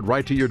parts delivered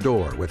right to your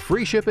door with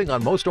free shipping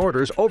on most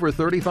orders over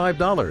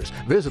 $35.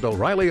 Visit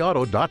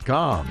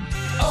O'ReillyAuto.com.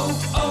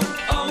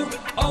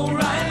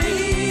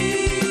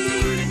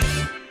 O'Reilly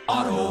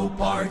Auto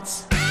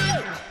Parts.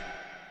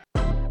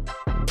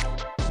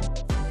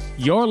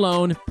 Your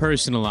loan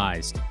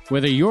personalized.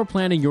 Whether you're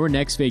planning your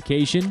next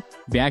vacation,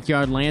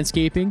 backyard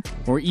landscaping,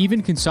 or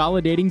even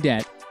consolidating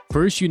debt,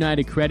 First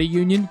United Credit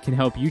Union can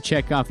help you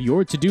check off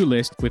your to-do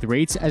list with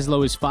rates as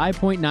low as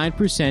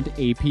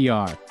 5.9%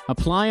 APR.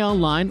 Apply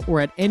online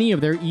or at any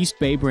of their East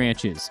Bay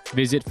branches.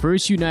 Visit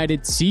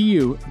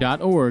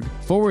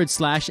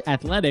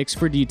firstunitedcu.org/athletics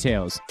for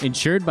details.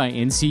 Insured by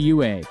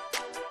NCUA.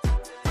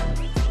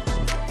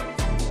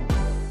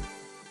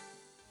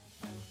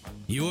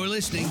 You're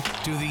listening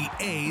to the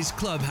A's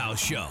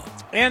Clubhouse Show.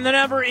 And the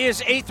number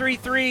is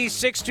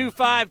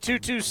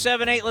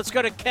 833-625-2278. Let's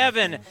go to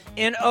Kevin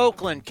in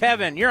Oakland.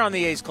 Kevin, you're on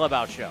the A's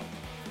Clubhouse Show.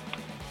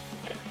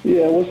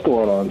 Yeah, what's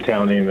going on,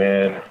 Townie,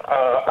 man?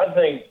 I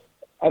think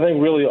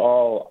really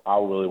all I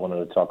really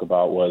wanted to talk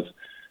about was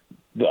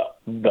the.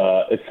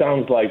 It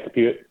sounds like the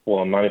people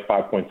on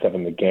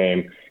 95.7 The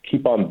Game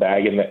keep on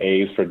bagging the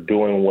A's for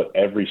doing what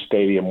every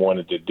stadium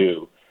wanted to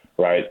do.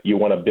 Right, you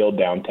want to build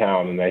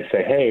downtown, and they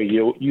say, "Hey,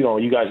 you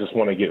guys just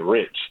want to get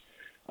rich."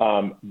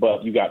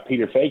 But you got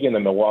Peter Fagan, the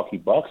Milwaukee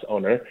Bucks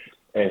owner,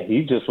 and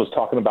he just was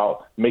talking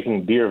about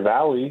making Deer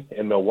Valley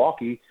in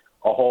Milwaukee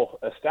a whole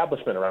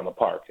establishment around the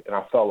park. And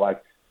I felt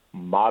like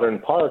modern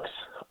parks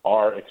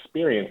are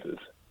experiences.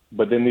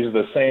 But then these are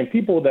the same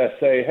people that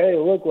say, "Hey,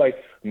 look,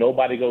 like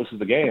nobody goes to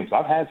the games."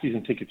 I've had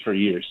season tickets for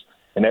years,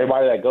 and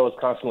everybody that goes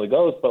constantly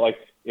goes. But like,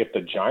 if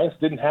the Giants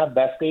didn't have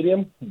that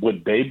stadium,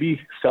 would they be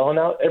selling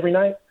out every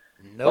night?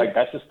 Nope. Like,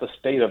 that's just the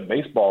state of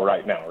baseball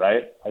right now,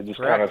 right? It just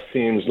kind of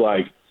seems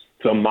like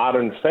to a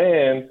modern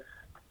fan,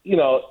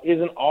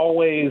 isn't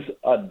always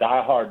a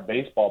diehard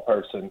baseball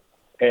person.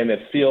 And it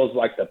feels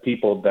like the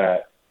people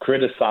that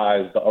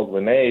criticize the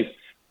Oakland A's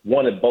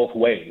want it both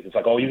ways. It's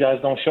like, oh, you guys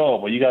don't show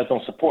up, or you guys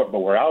don't support, but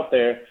we're out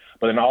there.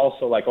 But then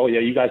also like, oh, yeah,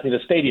 you guys need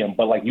a stadium,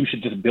 but like you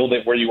should just build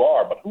it where you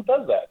are. But who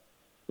does that?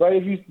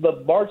 Right?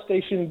 The BART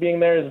station being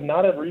there is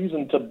not a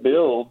reason to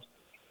build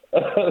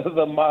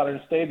the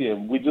modern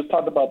stadium. We just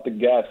talked about the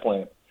gas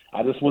plant.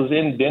 I just was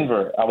in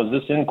Denver. I was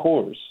just in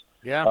Coors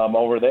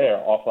over there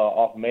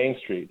off Main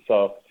Street.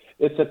 So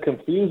it's a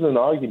confusing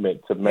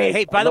argument to make.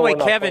 Hey, by the way,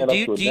 Kevin,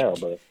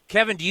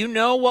 Kevin, do you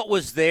know what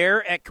was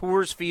there at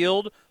Coors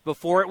Field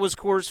before it was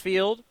Coors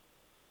Field?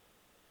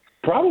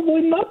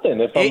 Probably nothing.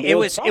 It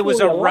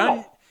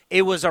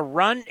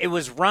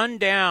was run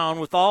down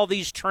with all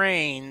these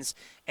trains,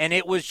 and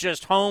it was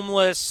just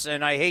homeless,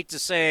 and I hate to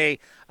say,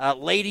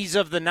 ladies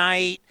of the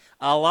night,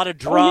 a lot of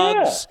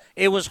drugs. Oh,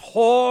 yeah. It was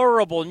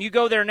horrible. And you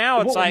go there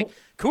now, it's like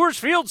Coors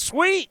Field's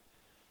sweet.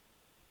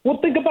 Well,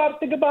 think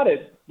about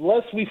it.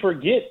 Lest we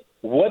forget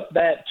what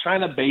that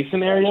China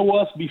Basin area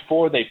was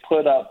before they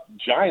put up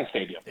Giant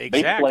Stadium.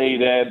 Exactly. They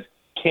played at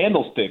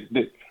Candlestick.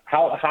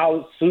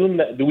 How soon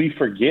do we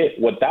forget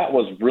what that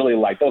was really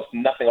like? There was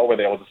nothing over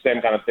there. It was the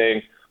same kind of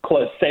thing.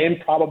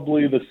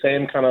 Probably the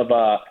same kind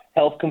of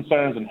health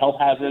concerns and health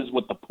hazards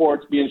with the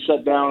ports being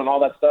shut down and all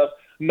that stuff.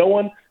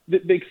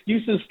 The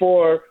excuses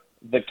for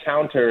the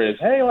counter is,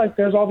 hey, like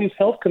there's all these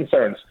health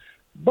concerns.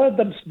 But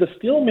the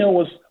steel mill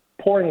was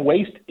pouring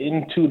waste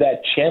into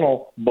that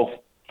channel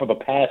for the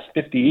past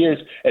 50 years,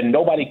 and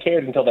nobody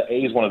cared until the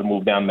A's wanted to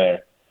move down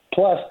there.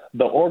 Plus,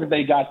 the org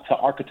they got to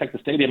architect the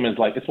stadium is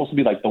like, it's supposed to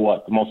be like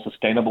the most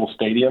sustainable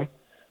stadium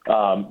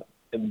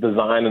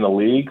design in the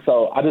league.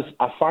 So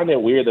I find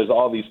it weird. There's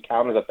all these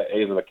counters that the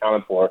A's have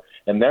accounted for,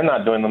 and they're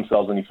not doing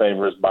themselves any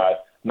favors by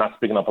not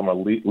speaking up from a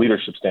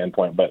leadership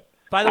standpoint. But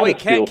by the way,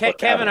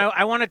 Kevin,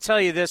 I want to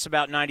tell you this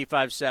about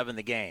 95.7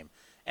 The Game.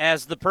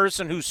 As the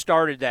person who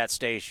started that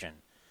station,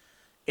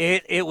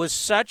 it was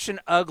such an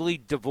ugly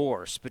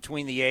divorce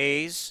between the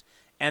A's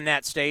and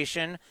that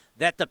station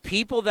that the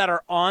people that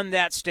are on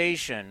that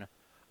station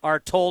are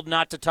told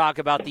not to talk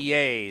about the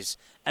A's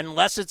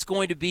unless it's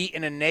going to be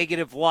in a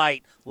negative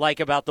light, like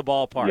about the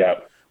ballpark.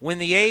 Yep. When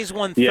the A's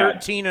won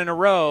 13 in a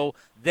row,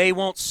 they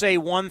won't say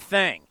one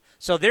thing.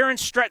 So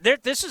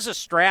this is a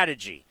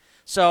strategy.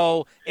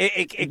 So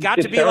it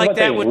got to be like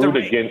that with the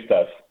against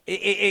us.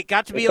 It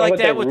got to be like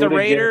that with the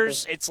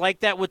Raiders. It's like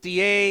that with the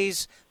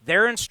A's.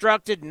 They're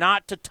instructed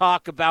not to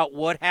talk about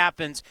what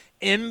happens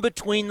in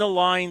between the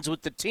lines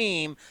with the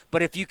team,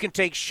 but if you can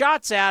take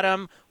shots at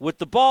them with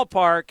the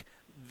ballpark,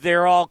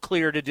 they're all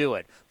clear to do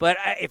it. But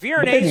if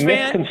you're an A's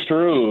fan,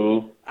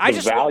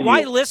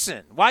 why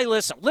listen? Why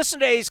listen? Listen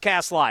to A's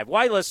Cast Live.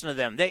 Why listen to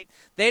them?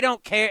 They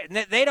don't care.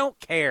 They don't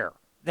care.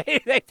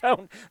 They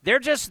don't. They're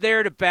just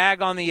there to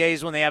bag on the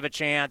A's when they have a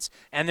chance,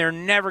 and they're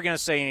never going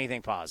to say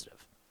anything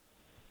positive.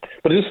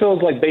 But it just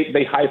feels like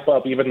they hype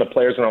up even the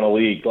players around the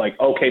league. Like,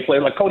 okay,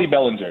 players like Cody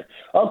Bellinger.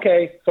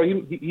 Okay, so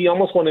he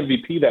almost won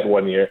MVP that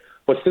one year.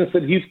 But since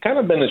then, he's kind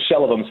of been a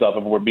shell of himself,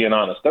 if we're being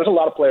honest. There's a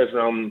lot of players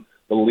around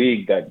the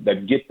league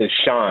that get the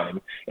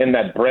shine, and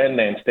that brand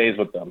name stays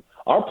with them.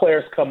 Our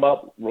players come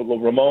up,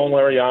 Ramon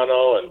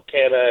Laureano and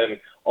Canna and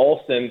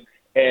Olsen,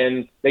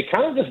 and they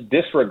kind of just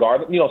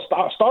disregard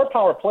star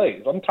power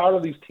plays. I'm tired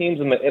of these teams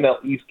in the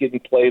NL East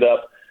getting played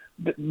up.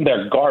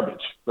 They're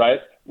garbage, right?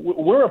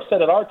 We're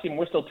upset at our team.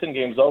 We're still 10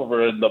 games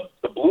over, and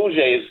the Blue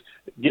Jays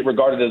get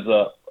regarded as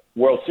a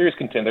World Series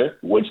contender,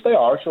 which they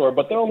are, sure,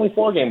 but they're only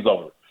 4 games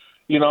over,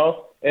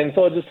 And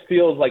so it just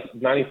feels like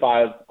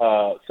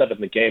 95-7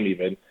 The Game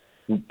even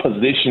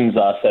positions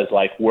us as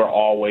like we're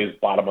always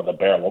bottom of the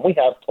barrel. When we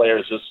have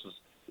players just as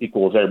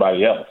equal as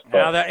everybody else.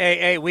 Now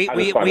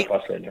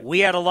we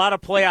had a lot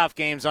of playoff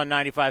games on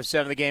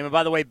 95.7 The Game, and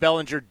by the way,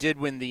 Bellinger did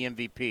win the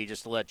MVP.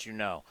 Just to let you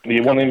know,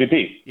 he won the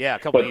MVP. Yeah, a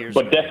couple of years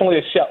ago. Definitely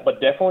a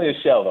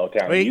shell though,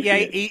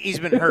 Townie. He's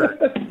been hurt.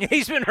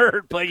 He's been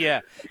hurt, but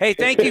yeah. Hey,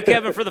 thank you,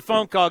 Kevin, for the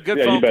phone call.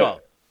 Good phone call.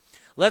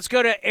 Let's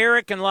go to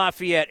Eric in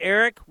Lafayette.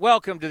 Eric,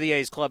 welcome to the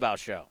A's Clubhouse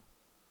Show.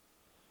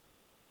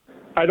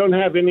 I don't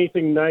have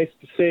anything nice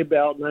to say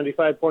about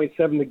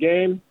 95.7 The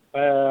Game.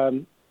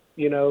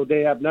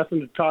 They have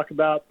nothing to talk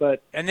about.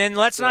 And then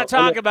let's not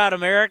talk about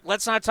them, Eric.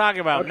 Let's not talk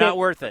about them. Not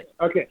worth it.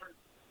 Okay.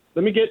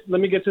 Let me get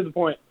to the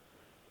point.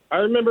 I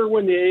remember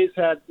when the A's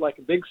had like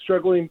a big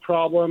struggling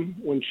problem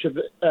when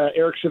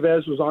Eric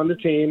Chavez was on the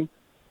team,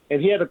 and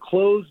he had a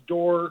closed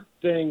door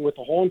thing with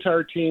the whole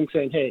entire team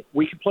saying, "Hey,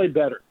 we can play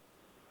better,"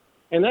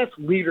 and that's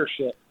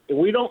leadership. And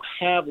we don't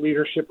have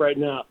leadership right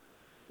now.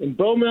 And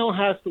Bo Mel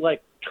has to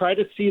try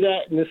to see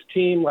that in this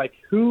team,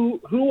 who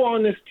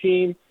on this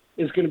team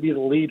is going to be the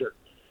leader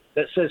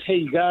that says, hey,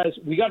 you guys,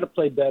 we got to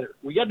play better.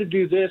 We got to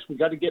do this. We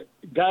got to get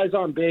guys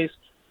on base.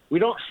 We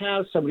don't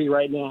have somebody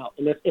right now.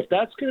 And if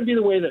that's going to be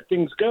the way that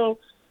things go,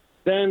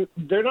 then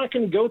they're not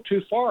going to go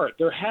too far.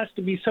 There has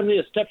to be somebody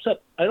that steps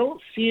up. I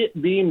don't see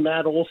it being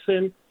Matt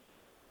Olson.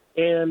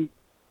 And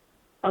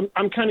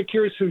I'm kind of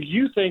curious who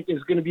you think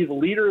is going to be the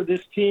leader of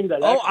this team.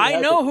 I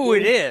know who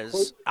it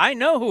is. I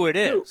know who it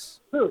is.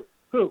 Who?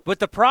 But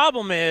the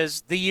problem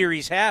is the year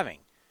he's having.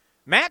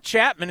 Matt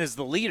Chapman is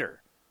the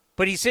leader,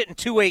 but he's hitting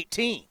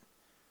 .218.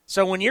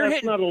 So when you're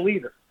That's not a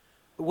leader.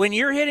 When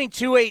you're hitting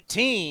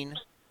 .218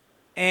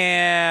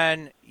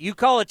 and you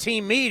call a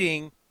team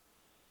meeting,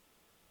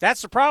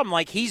 that's the problem.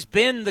 Like, he's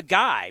been the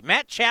guy.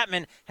 Matt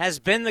Chapman has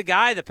been the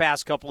guy the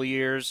past couple of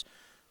years,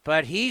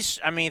 but 3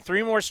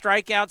 more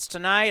strikeouts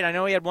tonight. I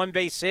know he had 1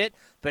 base hit,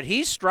 but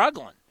he's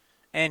struggling,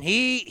 and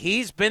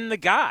he's been the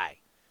guy.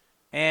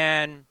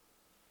 And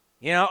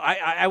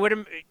I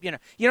would,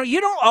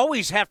 you don't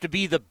always have to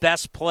be the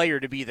best player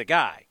to be the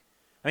guy.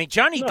 I mean,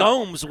 Johnny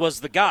Gomes was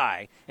the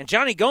guy, and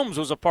Johnny Gomes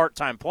was a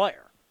part-time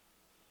player.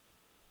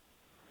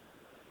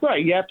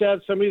 Right. You have to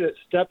have somebody that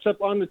steps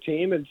up on the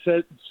team and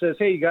says,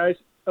 hey, you guys,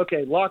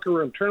 okay, locker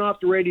room, turn off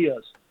the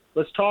radios.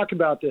 Let's talk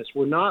about this.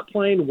 We're not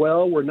playing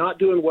well. We're not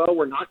doing well.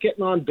 We're not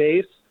getting on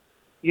base,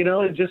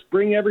 and just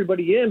bring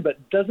everybody in. But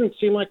it doesn't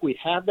seem like we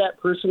have that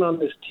person on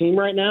this team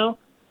right now.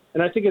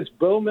 And I think it's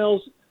Bo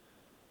Mills.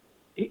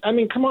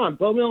 Come on,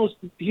 Bo Mills,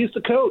 he's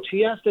the coach.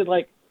 He has to,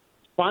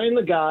 find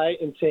the guy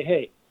and say,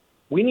 hey,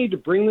 we need to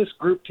bring this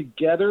group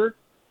together,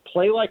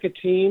 play like a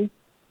team,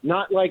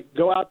 not,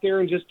 go out there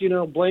and just,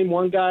 blame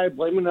one guy,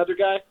 blame another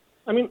guy.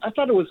 I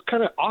thought it was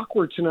kind of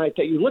awkward tonight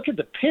that you look at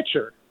the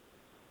pitcher,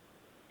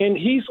 and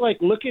he's,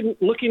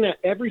 looking at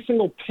every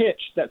single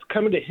pitch that's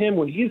coming to him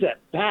when he's at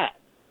bat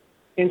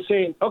and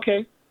saying,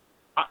 okay,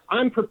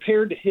 I'm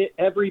prepared to hit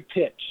every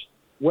pitch.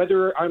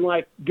 Whether I'm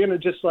going to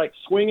just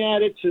swing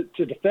at it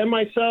to defend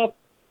myself,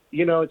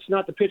 it's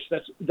not the pitch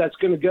that's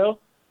going to go.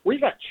 Where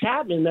you got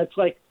Chapman that's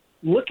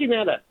looking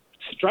at a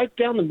strike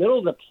down the middle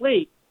of the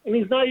plate, and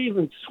he's not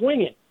even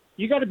swinging.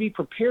 You got to be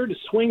prepared to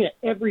swing at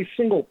every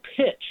single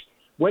pitch,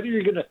 whether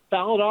you're going to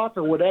foul it off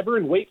or whatever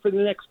and wait for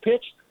the next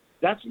pitch.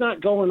 That's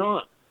not going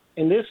on.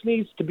 And this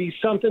needs to be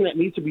something that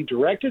needs to be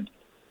directed.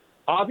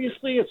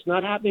 Obviously, it's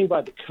not happening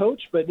by the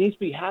coach, but it needs to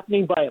be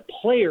happening by a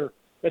player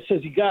that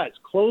says, you guys,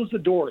 close the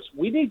doors.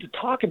 We need to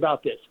talk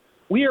about this.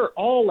 We are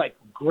all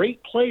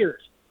great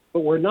players,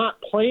 but we're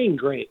not playing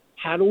great.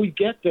 How do we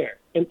get there?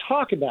 And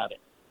talk about it.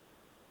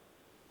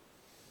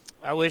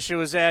 I wish it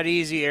was that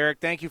easy, Eric.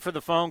 Thank you for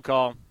the phone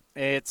call.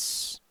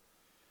 It's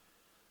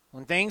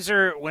when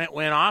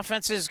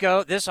offenses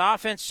go, this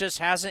offense just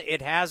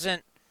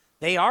hasn't,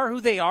 they are who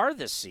they are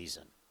this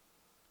season.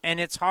 And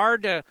it's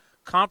hard to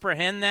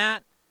comprehend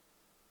that.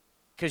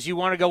 Because you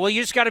want to go, well,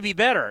 you just got to be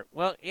better.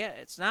 Well, yeah,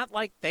 it's not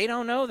like they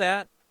don't know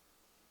that.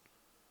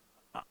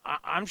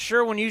 I'm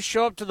sure when you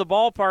show up to the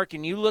ballpark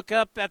and you look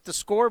up at the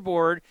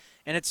scoreboard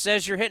and it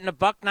says you're hitting a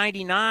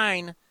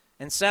 $199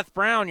 and Seth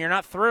Brown, you're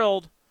not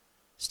thrilled.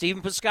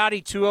 Stephen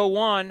Piscotty,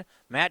 201.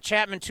 Matt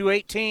Chapman,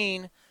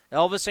 218.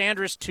 Elvis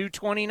Andrus,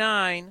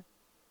 229.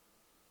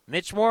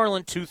 Mitch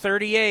Moreland,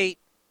 238.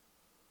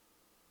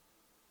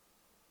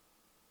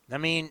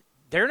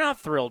 They're not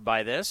thrilled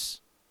by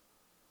this.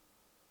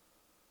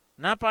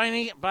 Not by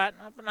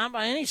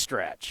any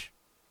stretch.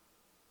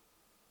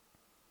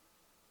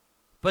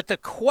 But the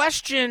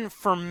question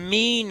for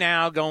me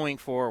now going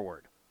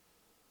forward,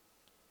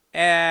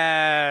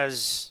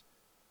 as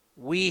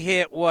we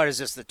hit, what is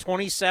this, the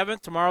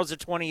 27th? Tomorrow's the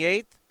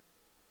 28th.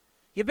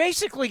 You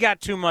basically got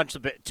 2 months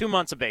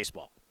of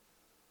baseball.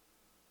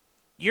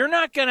 You're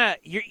not gonna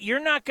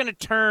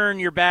turn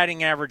your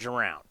batting average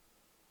around.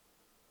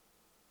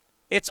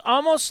 It's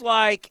almost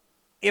like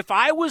if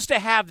I was to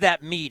have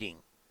that meeting,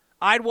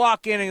 I'd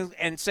walk in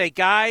and say,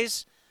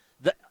 guys,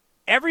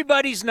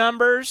 everybody's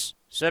numbers,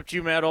 except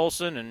you, Matt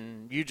Olson,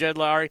 and you, Jed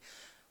Lowry,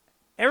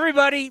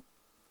 everybody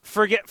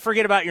forget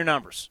about your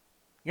numbers.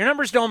 Your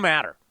numbers don't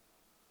matter.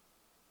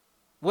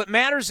 What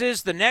matters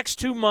is the next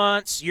 2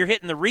 months, you're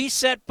hitting the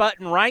reset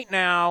button right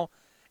now,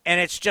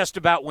 and it's just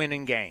about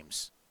winning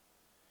games.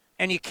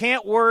 And you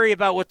can't worry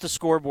about what the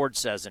scoreboard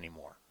says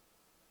anymore.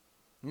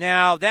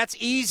 Now, that's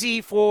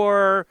easy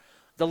for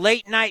the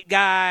late-night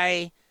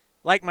guy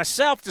like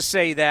myself to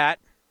say that,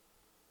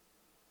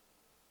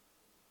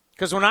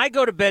 because when I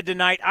go to bed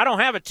tonight, I don't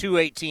have a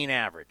 218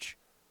 average.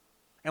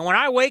 And when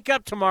I wake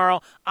up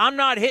tomorrow, I'm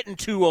not hitting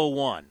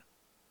 201.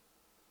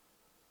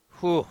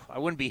 Whew, I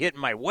wouldn't be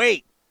hitting my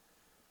weight.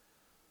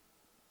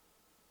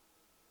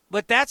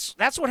 But that's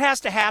what has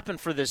to happen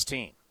for this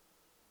team.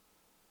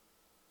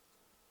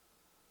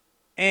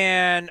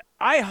 And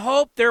I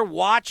hope they're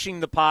watching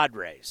the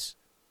Padres,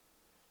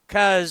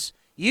 because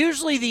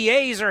usually the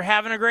A's are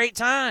having a great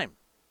time.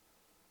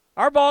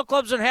 Our ball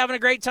club's been having a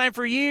great time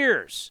for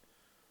years.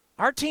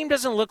 Our team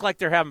doesn't look like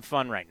they're having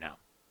fun right now.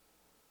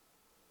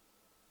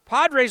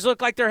 Padres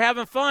look like they're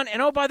having fun.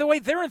 And, oh, by the way,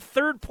 they're in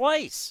third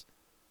place.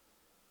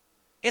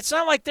 It's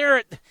not like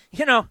they're,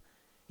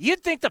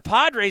 you'd think the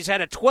Padres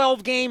had a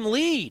 12-game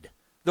lead.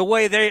 The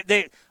way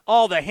they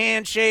all the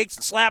handshakes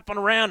and slapping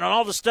around and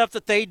all the stuff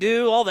that they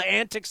do, all the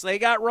antics they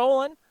got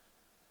rolling.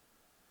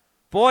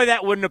 Boy,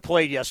 that wouldn't have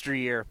played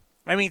yesteryear.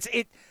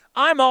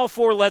 I'm all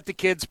for let the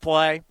kids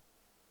play.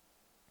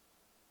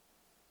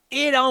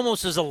 it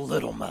almost is a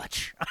little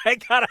much.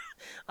 But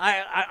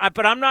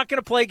I'm not going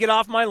to play get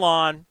off my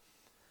lawn.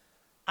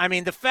 I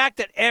mean, the fact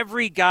that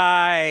every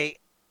guy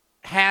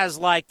has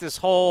like this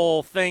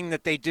whole thing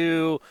that they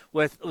do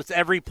with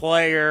every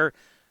player,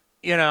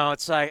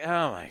 it's like,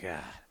 oh my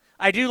God.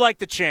 I do like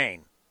the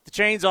chain. The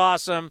chain's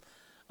awesome.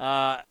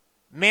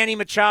 Manny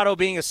Machado,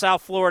 being a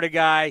South Florida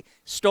guy,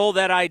 stole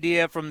that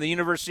idea from the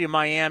University of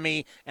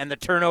Miami and the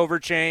turnover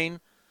chain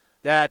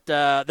that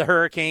the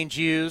Hurricanes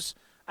use.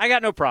 I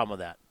got no problem with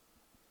that.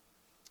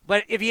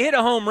 But if you hit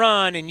a home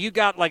run and you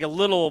got like a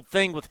little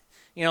thing with,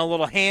 a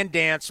little hand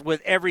dance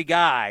with every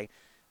guy,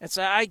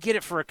 I get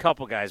it for a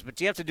couple guys, but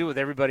do you have to do it with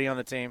everybody on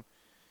the team?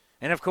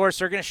 And, of course,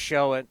 they're going to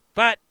show it.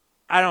 But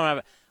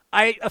I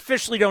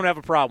officially don't have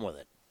a problem with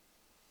it.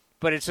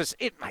 But it's just,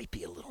 it might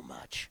be a little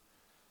much.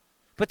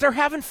 But they're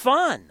having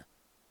fun.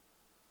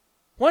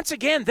 Once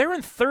again, they're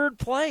in third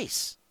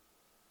place.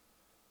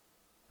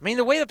 I mean,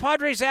 the way the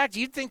Padres act,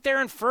 you'd think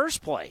they're in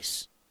first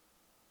place.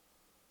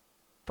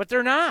 But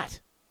they're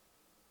not.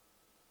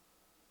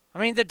 I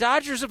mean, the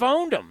Dodgers have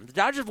owned them. The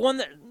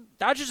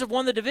Dodgers have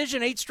won the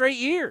division 8 straight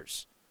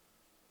years.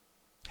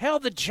 Hell,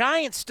 the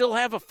Giants still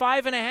have a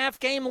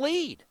 5.5-game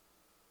lead.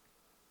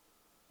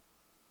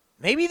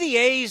 Maybe the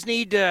A's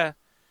need to,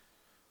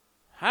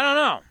 I don't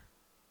know.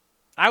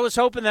 I was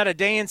hoping that a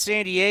day in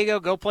San Diego,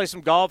 go play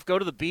some golf, go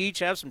to the beach,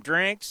 have some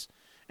drinks,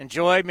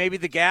 enjoy maybe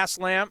the gas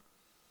lamp.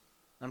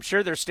 I'm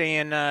sure they're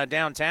staying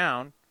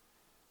downtown.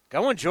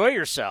 Go enjoy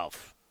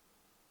yourself.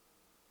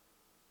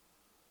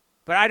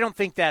 But I don't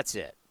think that's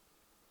it.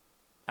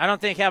 I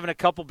don't think having a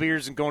couple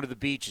beers and going to the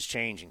beach is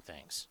changing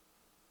things.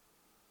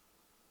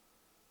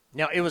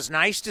 Now, it was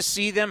nice to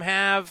see them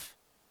have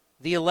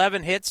the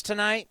 11 hits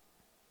tonight.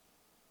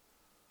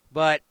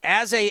 But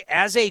as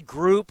a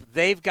group,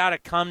 they've got to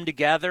come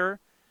together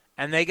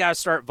and they got to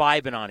start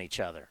vibing on each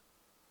other.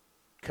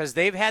 Because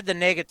they've had the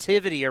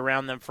negativity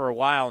around them for a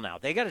while now.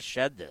 They got to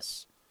shed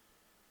this.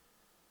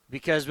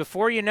 Because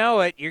before you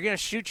know it, you're going to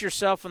shoot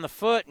yourself in the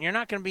foot and you're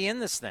not going to be in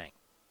this thing.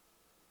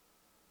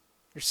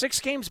 You're 6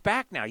 games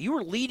back now. You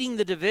were leading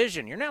the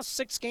division. You're now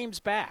 6 games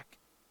back.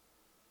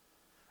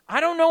 I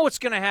don't know what's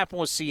going to happen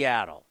with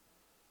Seattle.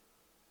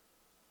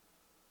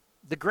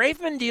 The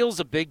Graveman deal's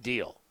a big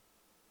deal.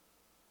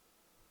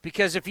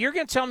 Because if you're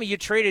going to tell me you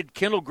traded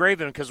Kendall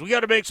Graveman because we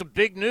got to make some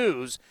big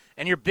news,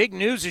 and your big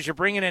news is you're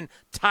bringing in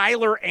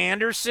Tyler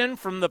Anderson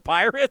from the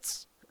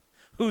Pirates,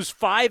 who's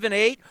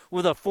 5-8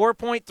 with a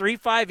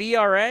 4.35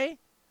 ERA,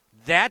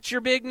 that's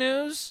your big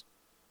news?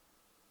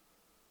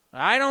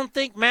 I don't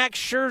think Max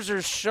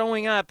Scherzer's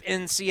showing up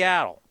in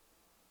Seattle.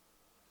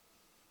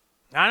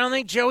 I don't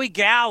think Joey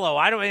Gallo.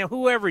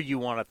 Whoever you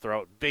want to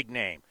throw, big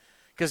name.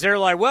 Because they're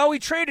like, well, we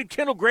traded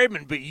Kendall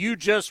Graveman, but you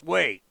just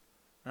wait.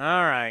 All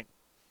right.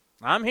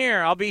 I'm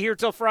here. I'll be here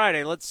till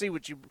Friday. Let's see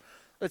what you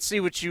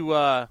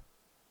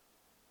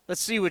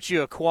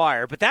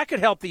acquire. But that could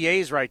help the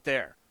A's right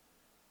there.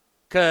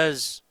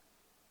 Because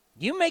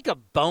you make a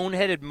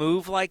boneheaded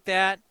move like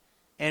that,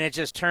 and it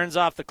just turns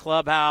off the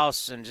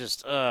clubhouse and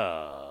just,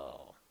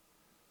 what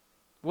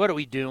are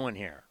we doing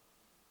here?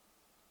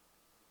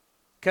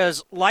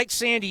 Because like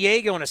San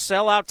Diego in a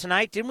sellout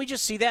tonight, didn't we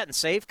just see that in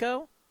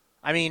Safeco?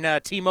 I mean,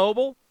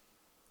 T-Mobile,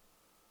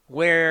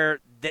 where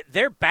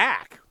they're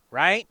back,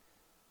 right?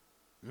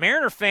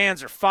 Mariner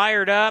fans are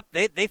fired up.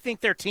 They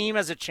think their team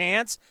has a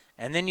chance,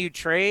 and then you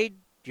trade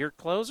your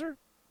closer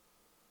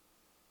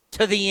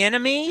to the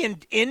enemy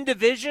in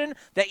division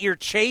that you're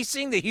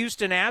chasing, the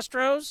Houston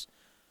Astros.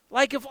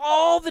 Like, if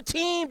all the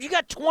teams, you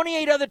got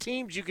 28 other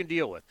teams you can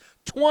deal with.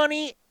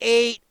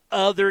 28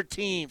 other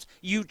teams.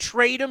 You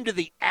trade them to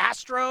the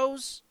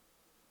Astros?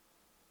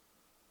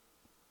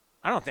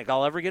 I don't think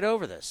I'll ever get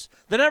over this.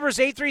 The number is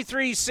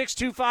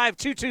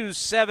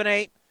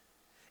 833-625-2278.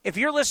 If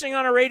you're listening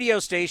on a radio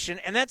station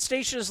and that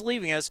station is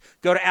leaving us,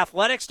 go to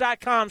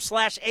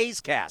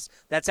athletics.com/A'sCast.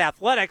 That's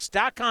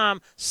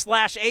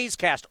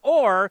athletics.com/A'sCast.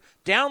 Or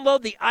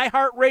download the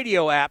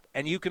iHeartRadio app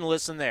and you can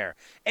listen there.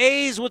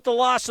 A's with the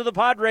loss of the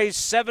Padres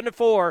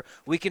 7-4.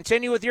 We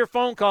continue with your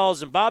phone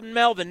calls and Bob and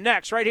Melvin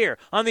next right here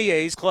on the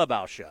A's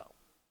Clubhouse Show.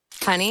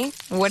 Honey,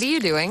 what are you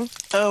doing?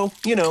 Oh,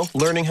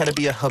 learning how to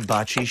be a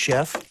hibachi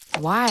chef.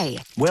 Why?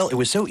 Well, it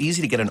was so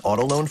easy to get an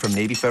auto loan from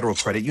Navy Federal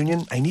Credit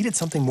Union, I needed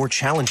something more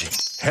challenging.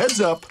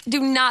 Heads up! Do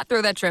not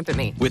throw that shrimp at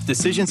me. With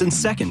decisions in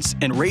seconds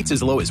and rates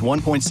as low as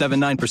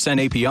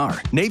 1.79%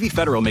 APR, Navy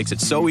Federal makes it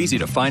so easy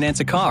to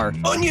finance a car.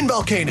 Onion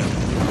volcano!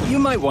 You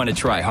might want to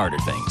try harder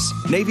things.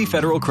 Navy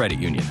Federal Credit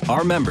Union.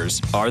 Our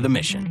members are the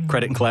mission.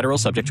 Credit and collateral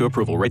subject to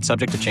approval. Rates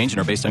subject to change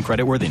and are based on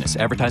credit worthiness.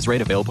 Advertised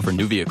rate available for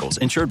new vehicles.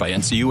 Insured by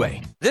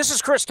NCUA. This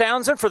is Chris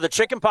Townsend for the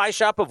Chicken Pie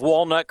Shop of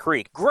Walnut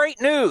Creek.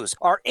 Great news!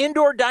 Our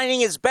indoor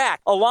dining is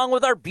back, along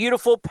with our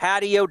beautiful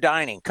patio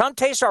dining. Come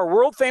taste our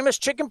world-famous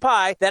chicken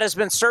pie that has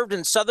been served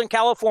in Southern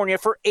California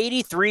for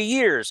 83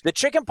 years. The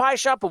Chicken Pie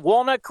Shop of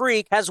Walnut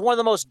Creek has one of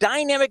the most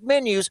dynamic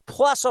menus,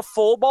 plus a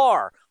full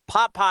bar.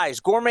 pot pies,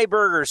 gourmet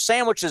burgers,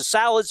 sandwiches,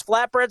 salads,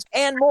 flatbreads,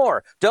 and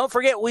more. Don't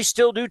forget, we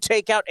still do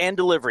takeout and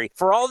delivery.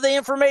 For all the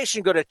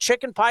information, go to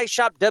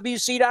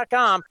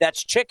chickenpieshopwc.com.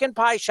 That's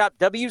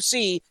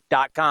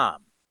chickenpieshopwc.com.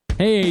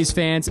 Hey A's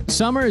fans,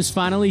 summer is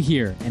finally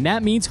here, and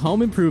that means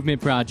home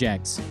improvement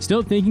projects.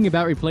 Still thinking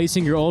about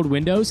replacing your old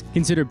windows?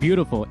 Consider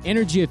beautiful,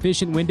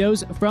 energy-efficient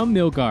windows from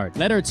Milgard.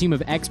 Let our team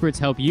of experts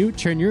help you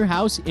turn your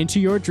house into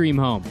your dream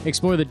home.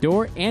 Explore the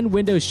door and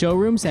window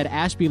showrooms at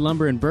Ashby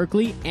Lumber in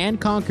Berkeley and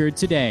Concord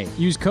today.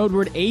 Use code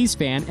word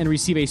A'sFan and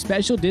receive a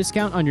special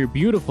discount on your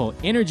beautiful,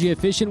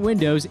 energy-efficient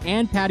windows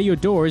and patio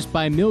doors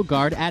by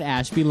Milgard at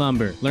Ashby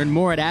Lumber. Learn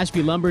more at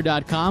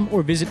ashbylumber.com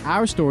or visit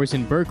our stores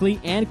in Berkeley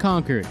and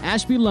Concord.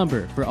 Ashby Lumber,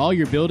 for all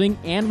your building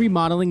and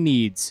remodeling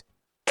needs.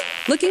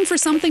 Looking for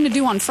something to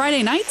do on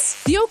Friday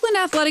nights? The Oakland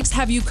Athletics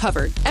have you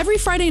covered. Every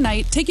Friday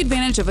night, take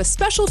advantage of a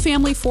special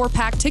family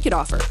 4-pack ticket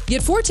offer.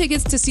 Get 4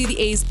 tickets to see the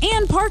A's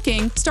and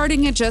parking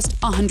starting at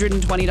just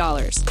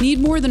 $120. Need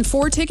more than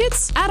 4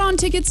 tickets? Add-on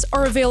tickets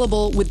are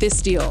available with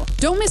this deal.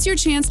 Don't miss your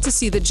chance to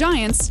see the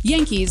Giants,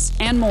 Yankees,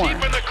 and more.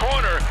 Deep in the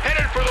corner,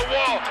 headed for the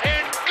wall,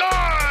 and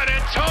gone!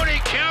 And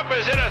Tony Kemp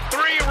is in a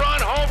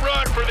 3-run home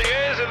run for the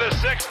A's in the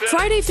 6th inning.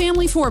 Friday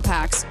family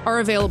 4-packs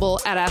are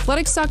available at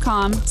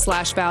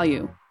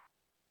athletics.com/value.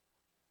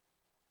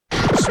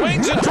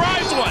 Swings and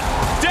drives one.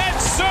 Dead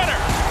center.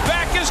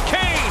 Back is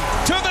Kane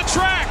to the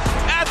track.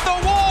 At the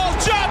wall.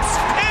 Jumps.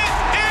 It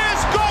is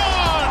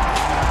gone.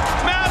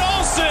 Matt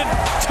Olson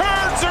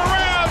turns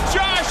around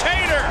Josh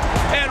Hader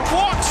and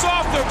walks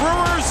off the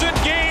Brewers in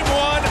Game 1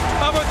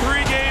 of a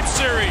 3-game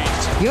series.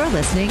 You're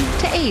listening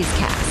to A's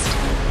Cast.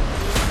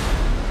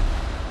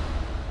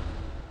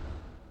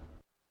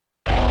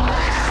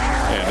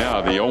 And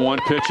now the 0-1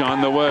 pitch on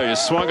the way is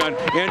swung on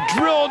and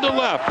drilled to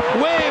left,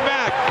 way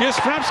back.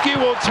 Yastrzemski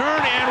will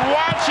turn and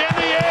watch, and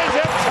the A's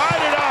have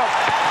tied it up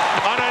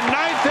on a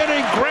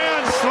 9th-inning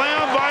grand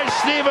slam by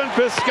Stephen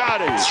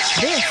Piscotty.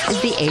 This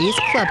is the A's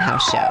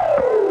Clubhouse Show.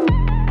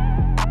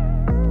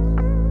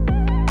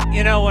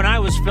 You know, when I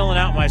was filling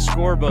out my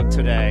scorebook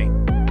today,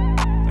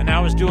 and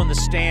I was doing the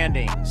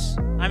standings,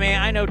 I mean,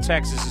 I know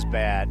Texas is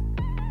bad.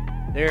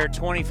 They're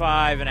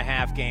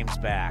 25.5 games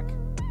back.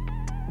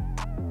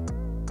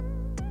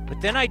 But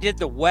then I did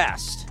the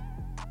West.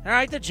 All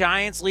right, the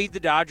Giants lead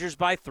the Dodgers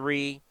by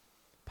 3.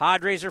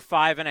 Padres are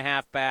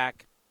 5.5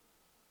 back.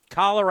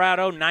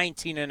 Colorado,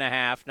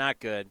 19.5. Not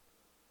good.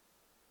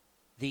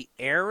 The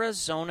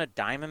Arizona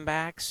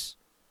Diamondbacks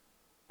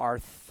are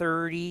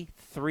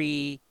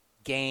 33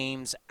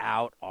 games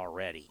out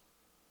already.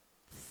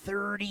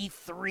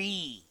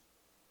 33.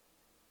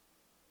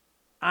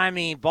 I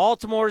mean,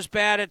 Baltimore's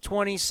bad at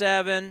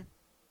 27.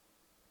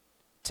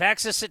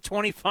 Texas at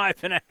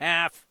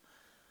 25.5.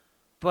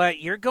 But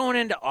you're going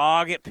into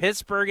August,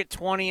 Pittsburgh at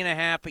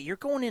 20.5, but you're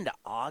going into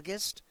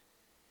August,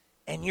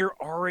 and you're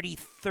already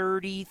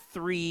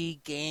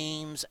 33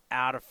 games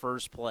out of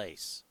first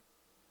place.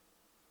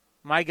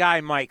 My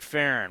guy Mike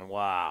Farron,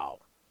 wow.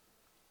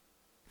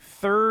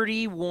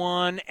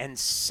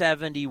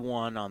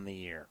 31-71 on the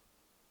year.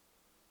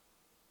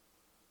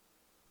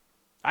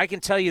 I can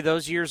tell you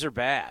those years are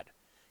bad,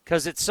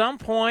 because at some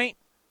point,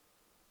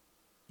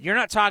 you're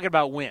not talking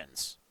about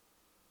wins.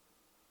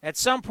 At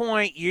some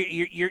point,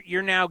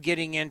 you're now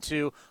getting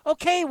into,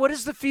 okay, what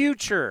is the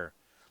future?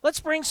 Let's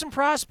bring some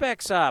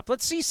prospects up.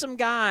 Let's see some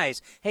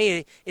guys.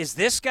 Hey, is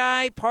this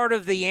guy part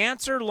of the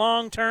answer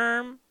long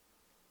term?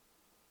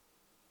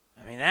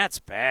 I mean, that's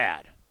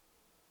bad.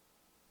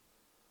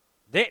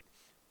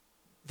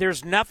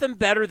 There's nothing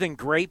better than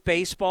great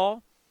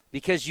baseball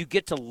because you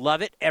get to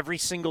love it every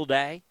single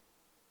day.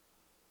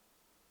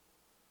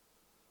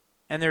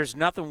 And there's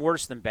nothing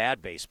worse than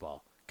bad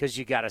baseball because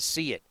you got to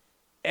see it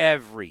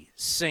every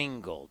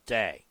single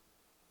day.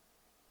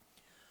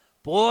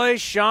 Boy,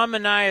 Sean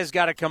Manaea's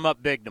got to come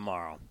up big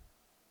tomorrow.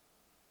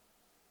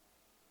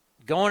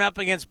 Going up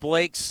against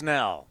Blake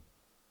Snell.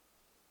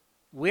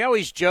 We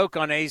always joke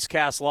on A's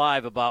Cast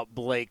Live about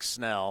Blake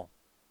Snell.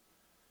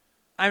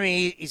 I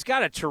mean, he's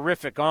got a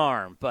terrific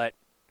arm, but,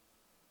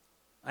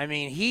 I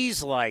mean,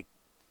 he's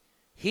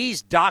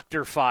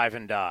Dr. Five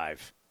and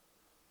Dive.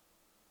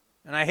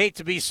 And I hate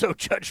to be so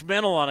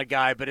judgmental on a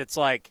guy, but it's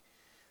like,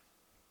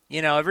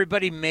 you know,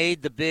 everybody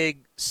made the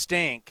big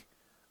stink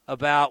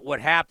about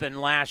what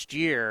happened last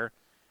year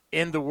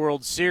in the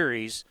World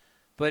Series,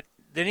 but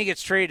then he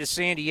gets traded to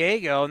San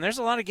Diego, and there's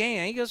a lot of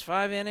games. He goes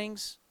 5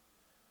 innings.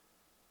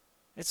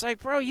 It's like,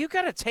 bro, you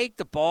got to take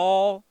the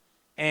ball,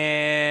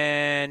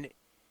 and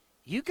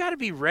you got to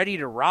be ready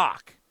to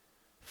rock.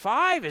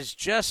 5 is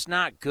just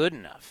not good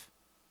enough.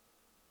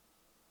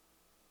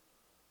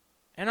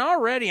 And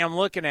already I'm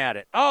looking at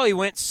it. Oh, he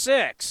went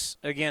 6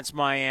 against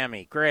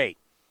Miami. Great.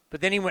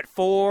 But then he went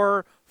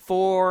 4,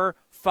 4,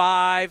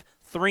 5,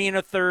 3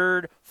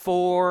 1/3,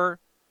 4.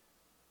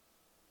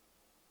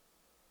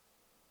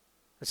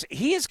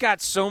 He has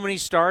got so many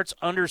starts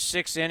under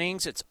 6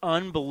 innings. It's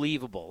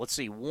unbelievable. Let's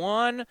see.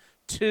 1,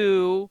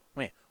 2,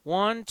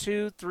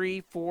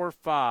 3, 4,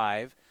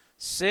 5,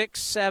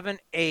 6, 7,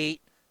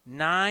 8,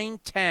 9,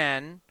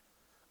 10,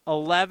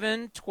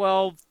 11,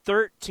 12,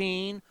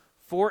 13,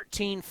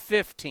 14,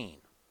 15.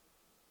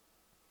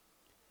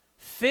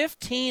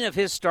 15 of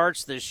his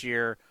starts this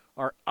year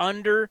are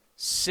under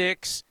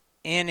 6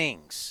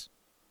 innings.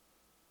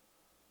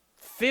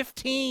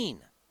 15.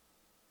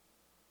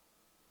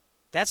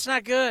 That's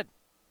not good.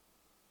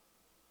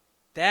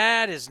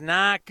 That is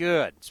not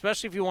good,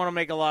 especially if you want to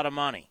make a lot of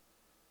money.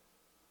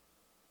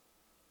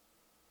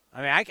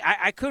 I mean,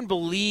 I couldn't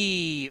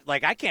believe,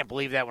 I can't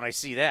believe that when I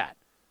see that.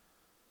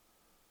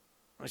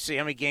 Let's see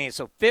how many games.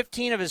 So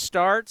 15 of his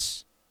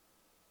starts.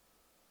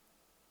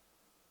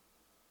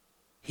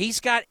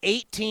 He's got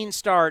 18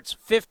 starts.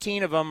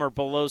 15 of them are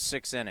below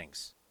 6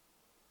 innings.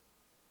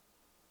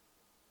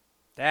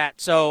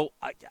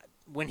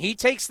 When he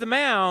takes the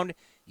mound,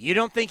 you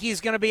don't think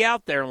he's going to be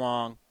out there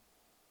long.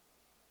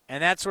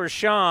 And that's where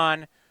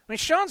Sean's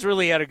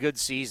really had a good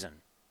season.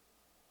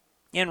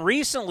 And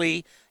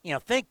recently,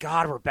 thank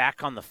God we're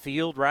back on the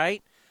field,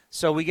 right?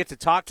 So we get to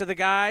talk to the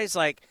guys.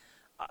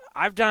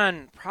 I've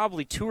done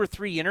probably 2 or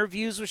 3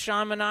 interviews with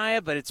Sean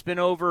Manaea, but it's been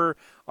over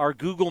our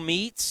Google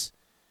Meets.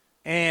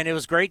 And it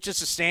was great just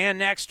to stand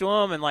next to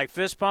him and,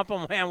 fist pump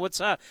him. Man,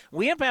 what's up?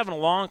 We ended up having a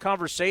long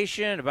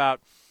conversation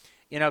about,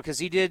 because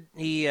during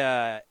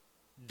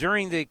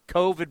the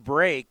COVID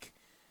break,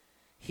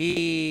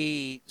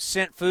 he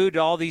sent food to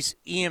all these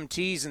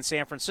EMTs in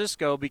San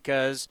Francisco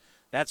because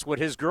that's what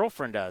his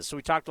girlfriend does. So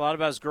we talked a lot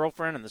about his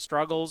girlfriend and the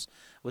struggles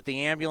with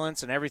the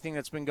ambulance and everything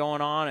that's been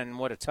going on and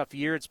what a tough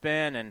year it's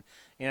been. And,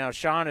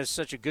 Sean is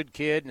such a good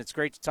kid, and it's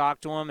great to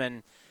talk to him.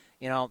 And,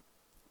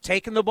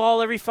 taking the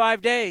ball every 5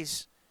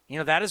 days,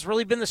 that has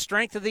really been the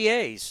strength of the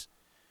A's,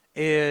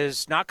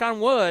 is knock on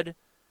wood,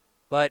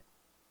 but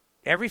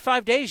every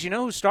 5 days you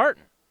know who's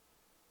starting.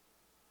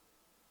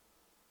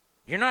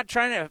 You're not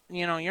trying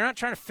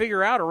to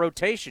figure out a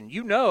rotation.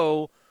 You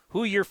know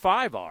who your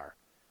 5 are.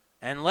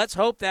 And let's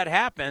hope that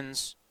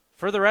happens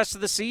for the rest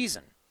of the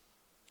season.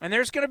 And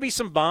there's going to be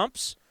some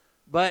bumps,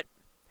 but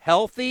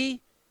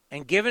healthy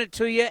and giving it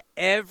to you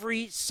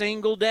every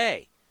single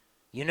day.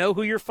 You know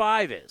who your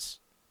 5 is.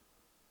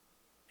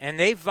 And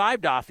they've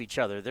vibed off each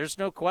other. There's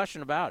no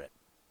question about it.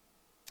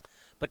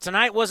 But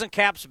tonight wasn't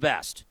Cap's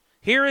best.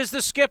 Here is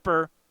the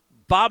skipper,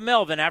 Bob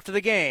Melvin, after the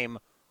game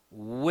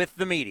with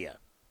the media.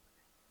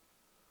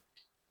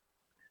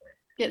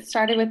 Get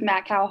started with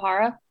Matt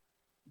Kawahara.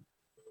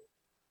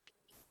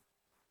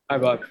 Hi,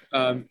 Bob.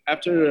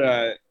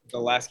 After the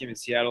last game in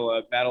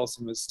Seattle, Matt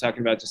Olson was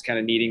talking about just kind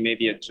of needing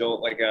maybe a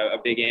jolt, like a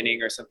big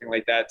inning or something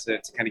like that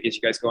to kind of get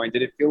you guys going.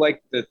 Did it feel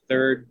like the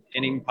third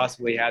inning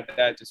possibly had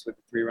that just with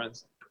the 3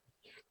 runs?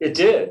 It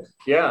did,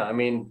 yeah. I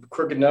mean,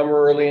 crooked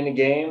number early in the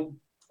game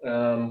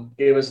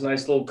gave us a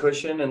nice little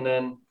cushion, and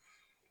then,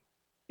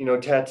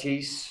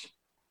 Tatis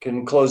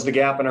can close the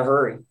gap in a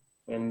hurry,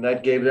 and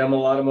that gave them a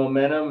lot of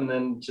momentum. And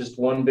then just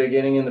one big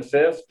inning in the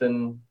 5th,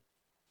 and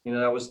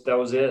that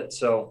was it.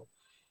 So,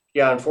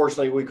 yeah,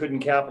 unfortunately, we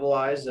couldn't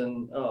capitalize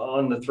on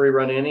the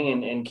 3-run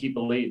inning and keep a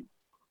lead.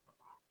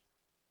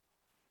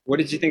 What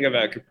did you think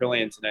about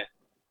Caprillion tonight?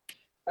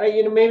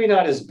 Maybe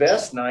not his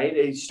best night.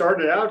 He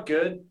started out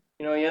good.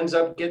 He ends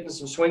up getting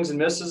some swings and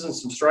misses and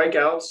some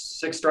strikeouts,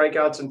 6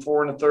 strikeouts and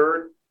 4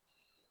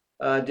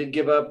 1/3. Did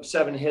give up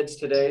 7 hits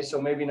today,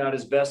 so maybe not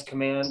his best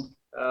command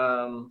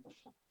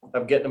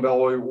of getting the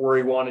ball where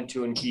he wanted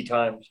to in key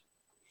times.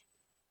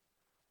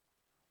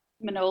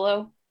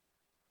 Manolo.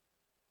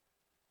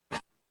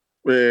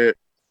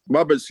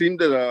 Bob, it seemed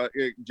that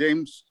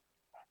James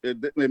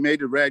they made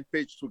the right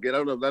pitch to get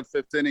out of that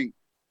 5th inning,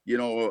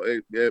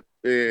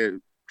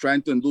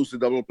 trying to induce a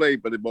double play,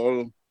 but the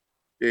ball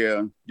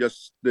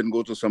just didn't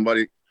go to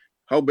somebody.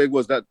 How big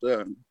was that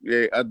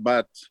at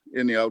bat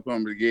in the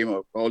outcome of the game,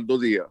 although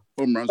the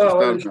home runs?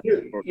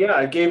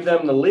 It gave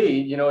them the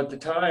lead, at the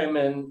time.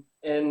 And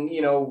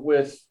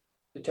with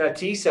the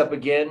Tatis up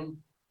again,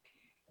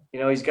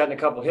 he's gotten a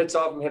couple hits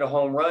off him, hit a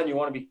home run. You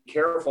want to be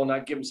careful,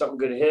 not give him something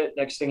good to hit.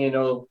 Next thing you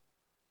know,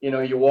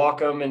 you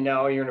walk him, and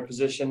now you're in a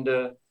position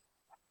to,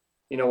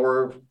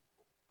 where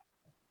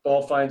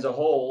ball finds a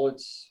hole,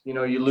 it's,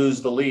 you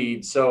lose the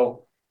lead.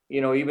 So,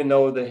 even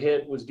though the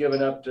hit was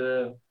given up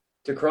to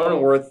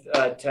Cronenworth,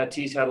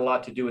 Tatis had a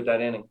lot to do with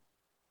that inning.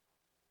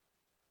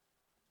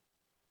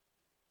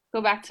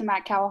 Go back to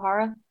Matt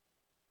Kawahara.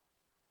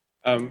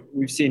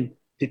 We've seen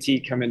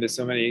Petit come into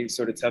so many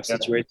sort of tough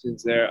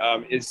situations there.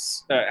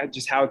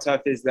 Just how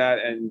tough is that?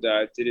 And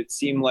did it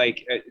seem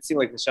like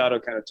Machado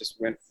kind of just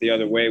went the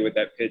other way with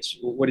that pitch?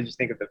 What did you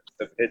think of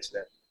the pitch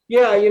there?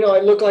 Yeah,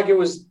 it looked like it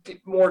was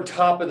more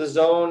top of the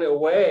zone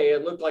away.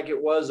 It looked like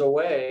it was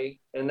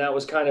away, and that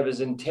was kind of his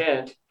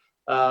intent.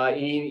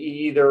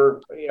 He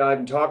either, I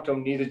haven't talked to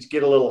him, needed to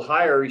get a little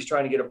higher. He's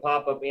trying to get a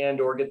pop-up and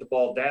or get the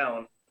ball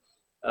down.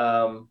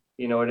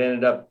 It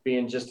ended up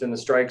being just in the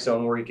strike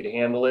zone where he could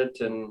handle it.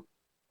 And,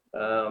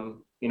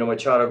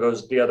 Machado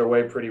goes the other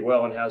way pretty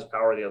well and has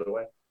power the other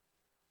way.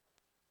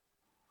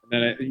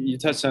 And then you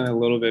touched on it a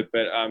little bit,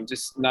 but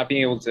just not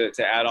being able to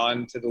add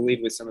on to the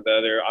lead with some of the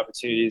other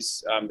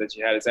opportunities that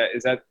you had.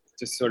 Is that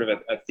just sort of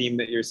a theme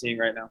that you're seeing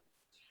right now?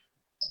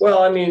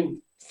 Well, I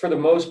mean, for the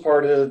most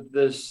part of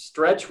the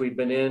stretch we've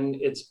been in,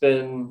 it's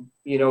been,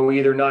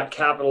 either not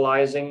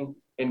capitalizing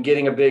and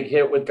getting a big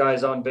hit with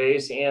guys on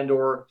base and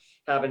or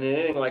having an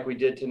inning like we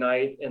did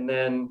tonight, and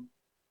then,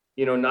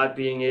 not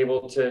being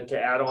able to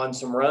add on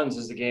some runs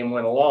as the game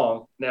went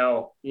along.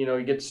 Now,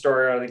 you get the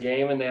start out of the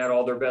game and they had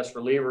all their best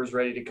relievers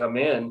ready to come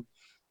in.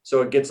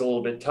 So it gets a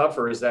little bit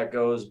tougher as that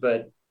goes.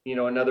 But,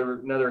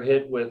 another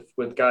hit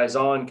with guys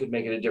on could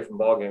make it a different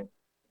ballgame.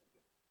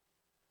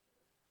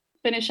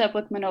 Finish up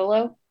with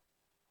Manolo.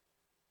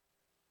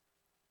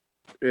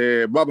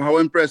 Bob, how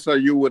impressed are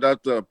you with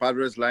that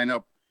Padres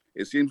lineup?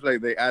 It seems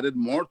like they added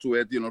more to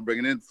it,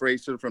 bringing in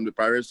Fraser from the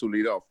Pirates to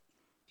lead off.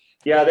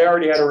 Yeah, they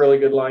already had a really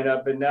good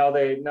lineup, and now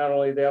they not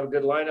only they have a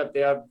good lineup,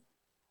 they have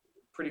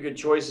pretty good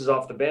choices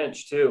off the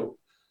bench too.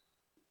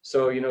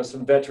 So,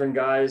 some veteran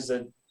guys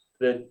that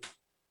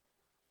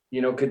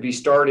could be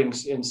starting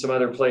in some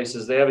other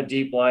places. They have a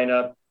deep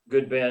lineup,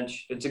 good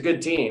bench. It's a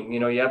good team.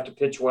 You have to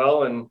pitch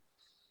well and,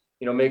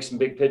 make some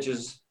big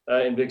pitches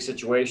in big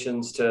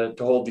situations to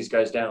hold these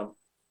guys down.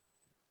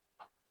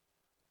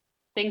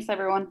 Thanks,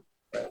 everyone.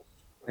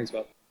 Thanks,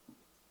 Bob.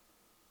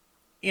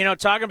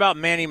 Talking about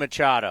Manny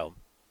Machado,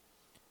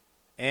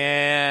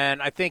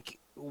 and I think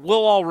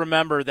we'll all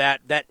remember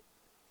that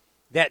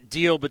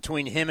deal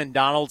between him and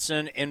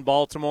Donaldson in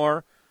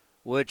Baltimore,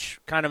 which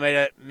kind of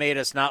made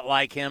us not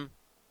like him.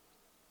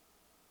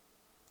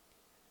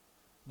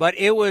 But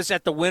it was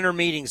at the winter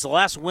meetings. The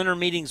last winter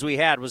meetings we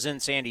had was in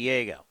San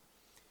Diego.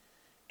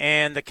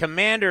 And the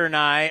commander and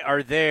I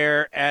are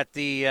there at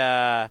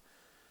the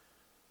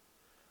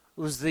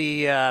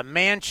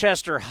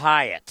Manchester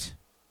Hyatt.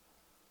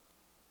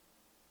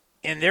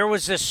 And there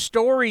was this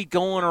story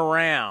going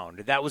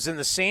around that was in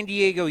the San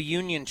Diego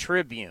Union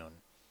Tribune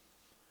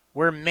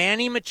where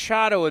Manny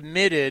Machado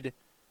admitted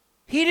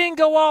he didn't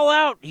go all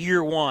out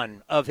year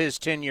one of his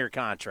 10-year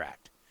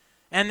contract.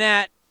 And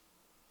that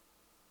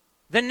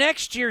the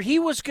next year he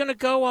was going to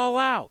go all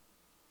out.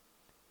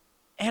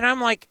 And I'm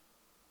like,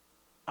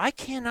 I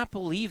cannot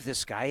believe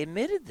this guy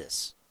admitted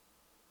this.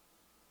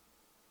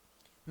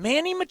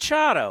 Manny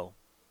Machado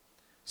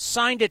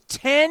signed a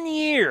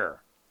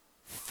 10-year,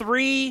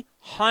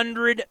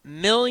 $300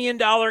 million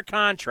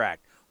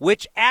contract,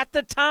 which at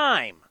the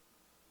time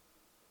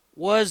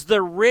was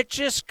the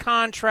richest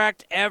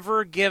contract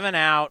ever given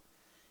out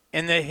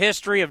in the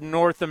history of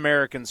North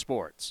American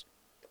sports.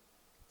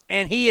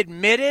 And he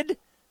admitted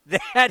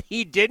that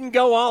he didn't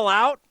go all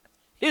out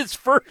his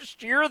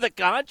first year of the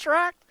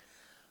contract?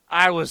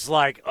 I was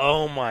like,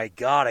 oh, my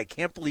God, I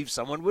can't believe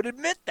someone would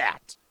admit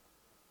that.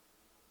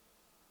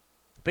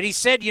 But he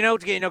said,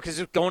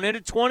 because going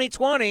into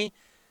 2020,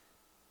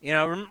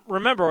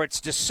 remember, it's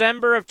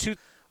December of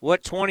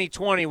what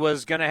 2020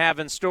 was going to have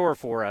in store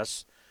for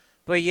us.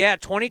 But, yeah,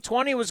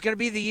 2020 was going to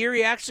be the year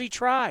he actually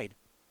tried.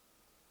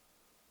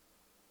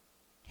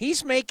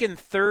 He's making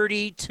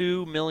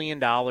 $32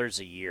 million a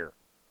year.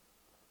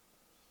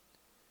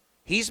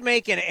 He's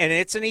making, and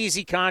it's an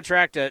easy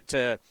contract it's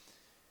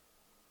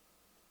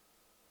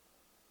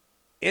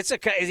an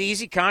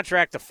easy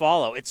contract to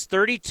follow. It's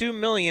 $32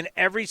 million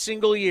every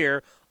single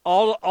year,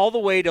 all the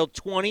way till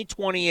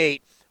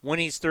 2028 when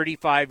he's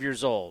 35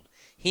 years old.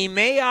 He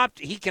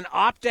can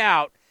opt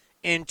out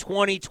in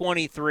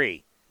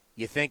 2023.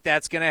 You think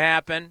that's going to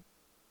happen?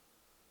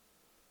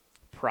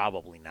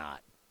 Probably not.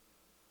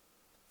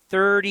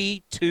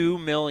 $32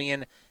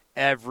 million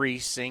every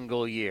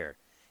single year.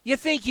 You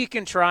think you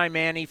can try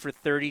Manny for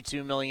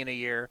 $32 million a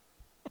year?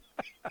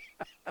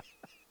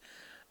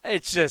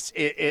 It's just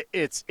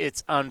it's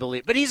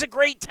unbelievable. But he's a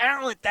great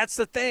talent. That's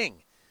the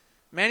thing.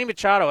 Manny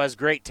Machado has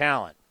great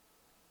talent.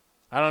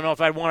 I don't know if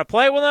I'd want to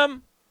play with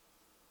him.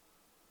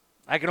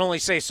 I can only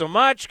say so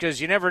much because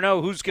you never know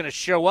who's going to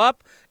show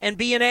up and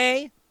be an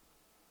A.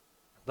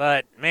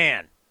 But,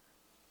 man,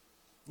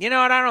 you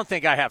know what? I don't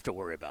think I have to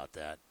worry about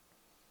that.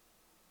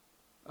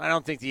 I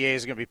don't think the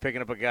A's are going to be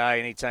picking up a guy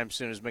anytime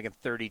soon who's making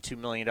 $32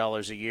 million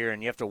a year,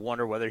 and you have to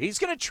wonder whether he's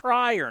going to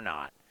try or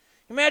not.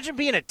 Imagine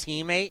being a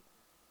teammate,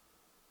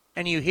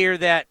 and you hear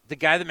that the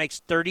guy that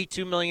makes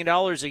 $32 million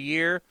a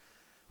year,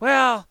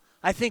 well,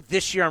 I think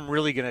this year I'm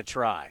really going to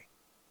try.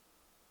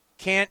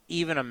 Can't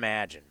even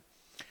imagine.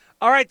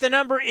 All right, the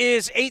number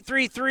is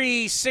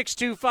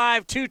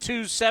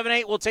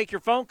 833-625-2278. We'll take your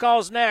phone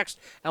calls next,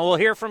 and we'll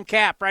hear from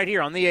Cap right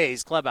here on the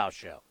A's Clubhouse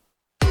Show.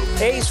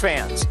 A's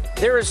fans,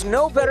 there is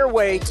no better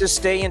way to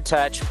stay in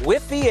touch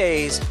with the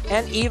A's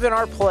and even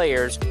our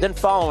players than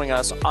following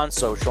us on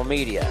social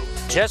media.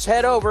 Just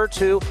head over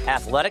to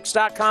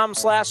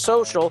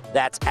athletics.com/social.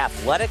 That's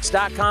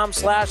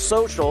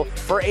athletics.com/social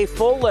for a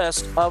full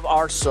list of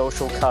our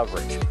social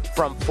coverage,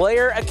 from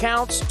player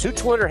accounts to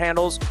Twitter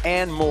handles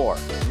and more.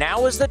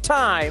 Now is the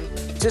time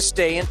to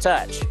stay in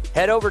touch.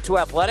 Head over to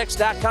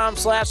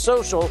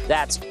athletics.com/social.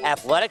 That's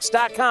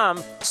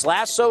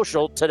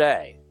athletics.com/social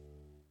today.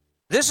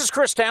 This is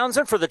Chris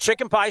Townsend for the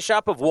Chicken Pie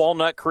Shop of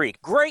Walnut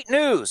Creek. Great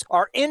news!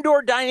 Our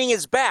indoor dining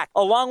is back,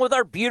 along with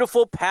our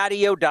beautiful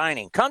patio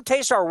dining. Come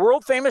taste our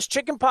world-famous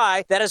chicken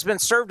pie that has been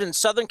served in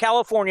Southern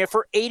California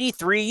for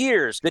 83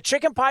 years. The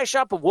Chicken Pie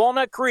Shop of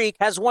Walnut Creek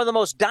has one of the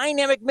most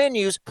dynamic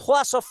menus,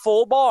 plus a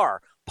full bar.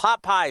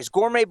 Pot pies,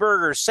 gourmet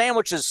burgers,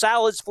 sandwiches,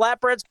 salads,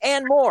 flatbreads,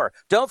 and more.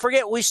 Don't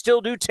forget, we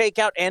still do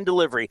takeout and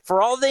delivery.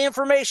 For all the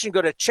information,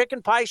 go to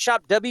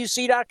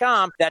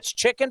chickenpieshopwc.com. That's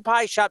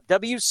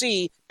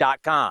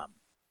chickenpieshopwc.com.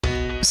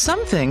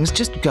 Some things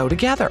just go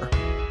together.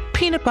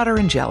 Peanut butter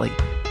and jelly,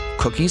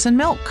 cookies and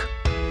milk,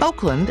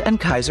 Oakland and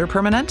Kaiser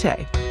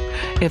Permanente.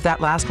 If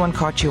that last one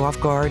caught you off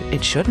guard,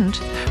 it shouldn't,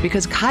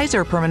 because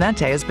Kaiser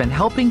Permanente has been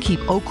helping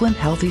keep Oakland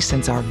healthy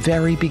since our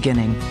very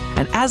beginning.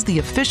 And as the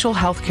official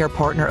healthcare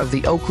partner of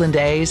the Oakland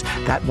A's,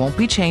 that won't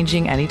be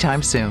changing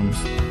anytime soon.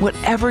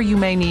 Whatever you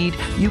may need,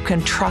 you can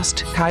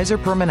trust Kaiser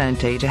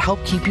Permanente to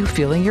help keep you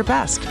feeling your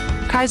best.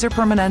 Kaiser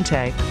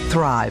Permanente.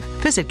 Thrive.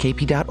 Visit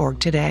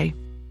kp.org today.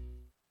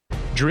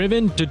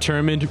 Driven,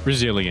 determined,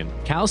 resilient.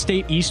 Cal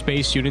State East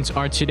Bay students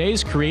are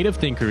today's creative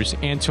thinkers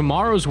and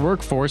tomorrow's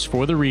workforce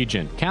for the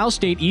region. Cal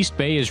State East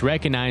Bay is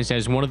recognized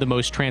as one of the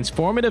most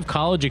transformative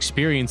college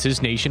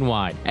experiences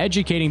nationwide,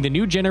 educating the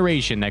new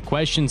generation that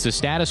questions the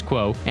status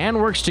quo and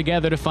works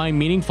together to find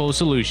meaningful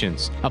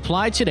solutions.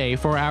 Apply today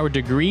for our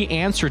degree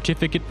and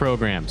certificate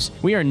programs.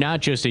 We are not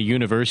just a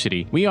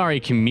university, we are a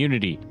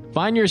community.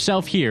 Find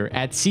yourself here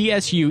at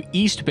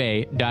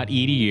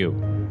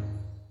csueastbay.edu.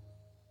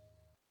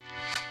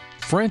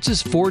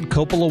 Francis Ford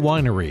Coppola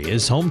Winery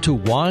is home to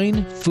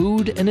wine,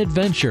 food, and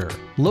adventure.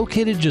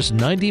 Located just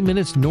 90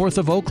 minutes north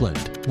of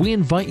Oakland, we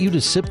invite you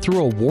to sip through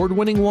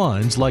award-winning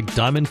wines like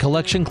Diamond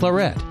Collection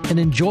Claret and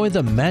enjoy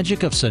the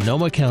magic of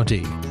Sonoma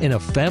County in a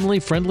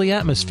family-friendly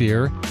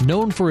atmosphere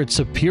known for its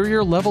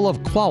superior level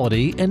of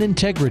quality and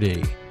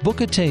integrity.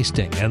 Book a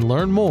tasting and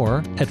learn more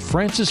at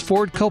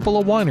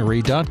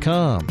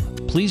francisfordcoppolawinery.com.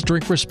 Please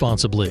drink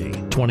responsibly.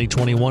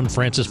 2021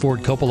 Francis Ford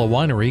Coppola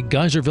Winery,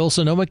 Geyserville,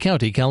 Sonoma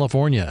County,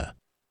 California.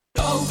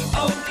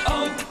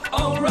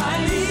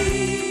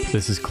 O'Reilly.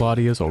 This is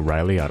Claudia's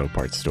O'Reilly Auto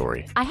Parts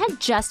story. I had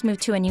just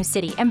moved to a new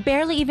city and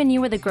barely even knew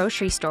where the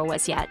grocery store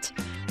was yet.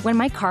 When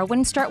my car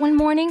wouldn't start one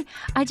morning,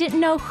 I didn't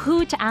know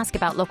who to ask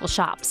about local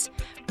shops.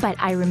 But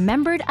I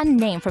remembered a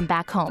name from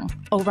back home,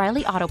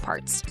 O'Reilly Auto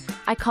Parts.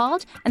 I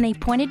called and they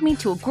pointed me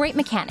to a great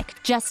mechanic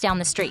just down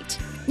the street.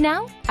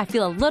 Now, I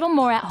feel a little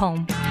more at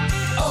home.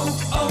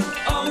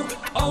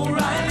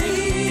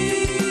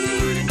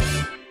 O'Reilly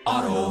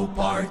Auto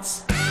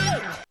Parts.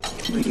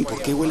 ¿Por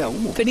qué huele a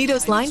humo?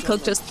 Benito's line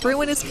cook just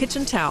threw in his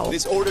kitchen towel.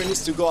 This order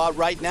needs to go out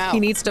right now. He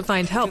needs to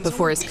find help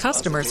before his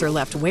customers are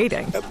left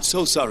waiting.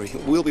 So sorry.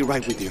 We'll be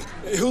right with you.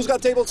 Who's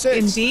got table 6?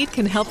 Indeed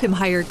can help him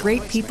hire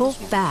great people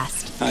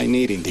fast. I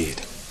need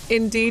Indeed.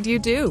 Indeed you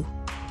do.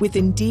 With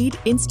Indeed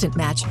Instant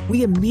Match,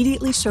 we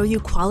immediately show you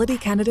quality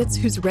candidates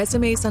whose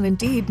resumes on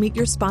Indeed meet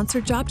your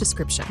sponsored job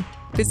description.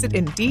 Visit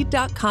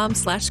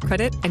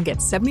Indeed.com/credit and get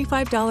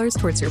 $75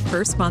 towards your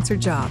first sponsored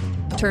job.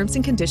 Terms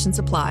and conditions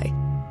apply.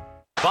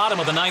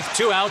 Bottom of the ninth,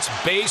 2 outs,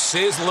 base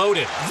is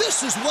loaded.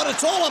 This is what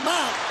it's all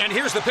about. And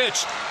here's the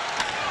pitch.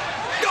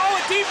 Oh,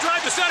 a deep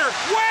drive to center,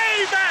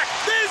 way back.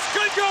 This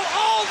could go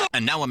all the...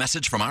 And now a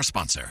message from our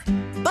sponsor.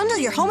 Bundle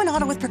your home and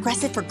auto with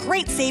Progressive for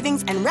great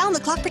savings and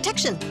round-the-clock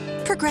protection.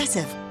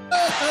 Progressive.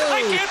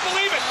 I can't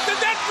believe it. Did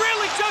that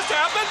really just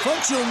happen?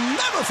 Folks, you'll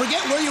never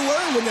forget where you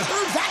were when you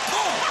heard that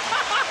call.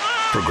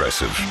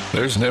 Progressive.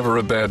 There's never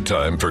a bad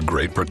time for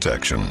great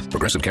protection.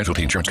 Progressive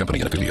Casualty Insurance Company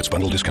and affiliates.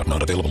 Bundle discount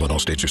not available in all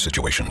states or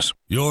situations.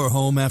 You're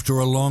home after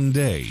a long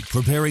day,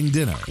 preparing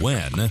dinner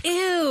when...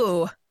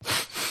 Ew!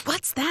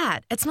 What's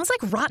that? It smells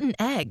like rotten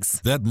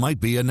eggs. That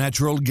might be a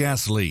natural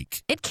gas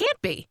leak. It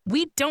can't be.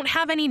 We don't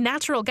have any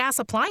natural gas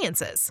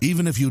appliances.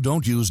 Even if you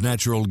don't use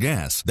natural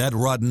gas, that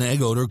rotten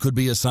egg odor could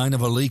be a sign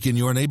of a leak in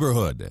your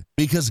neighborhood.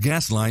 Because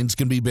gas lines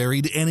can be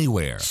buried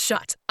anywhere.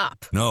 Shut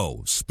up.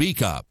 No,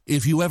 speak up.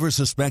 If you ever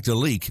suspect a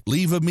leak,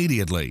 leave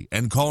immediately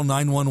and call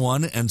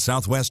 911 and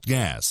Southwest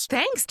Gas.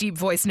 Thanks, deep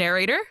voice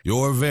narrator.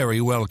 You're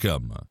very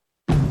welcome.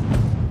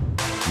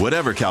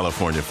 Whatever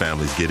California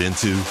families get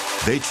into,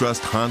 they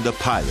trust Honda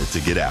Pilot to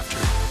get after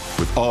it.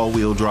 With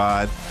all-wheel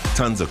drive,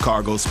 tons of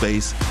cargo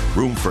space,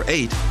 room for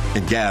 8,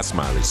 and gas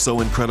mileage so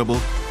incredible,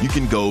 you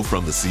can go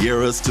from the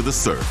Sierras to the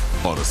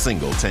surf on a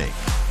single tank.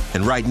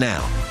 And right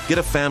now, get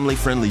a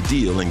family-friendly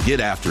deal and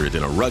get after it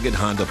in a rugged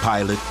Honda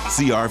Pilot,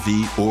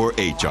 CR-V, or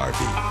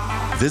HR-V.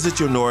 Visit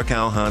your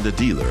NorCal Honda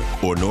dealer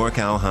or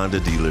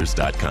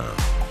NorCalHondaDealers.com.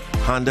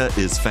 Honda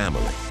is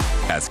family.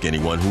 Ask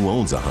anyone who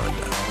owns a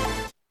Honda.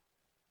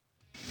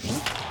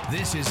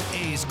 This is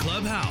A's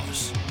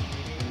Clubhouse.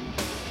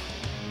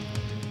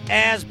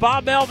 As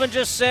Bob Melvin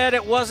just said,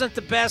 it wasn't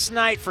the best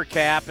night for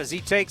Cap. As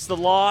he takes the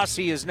loss,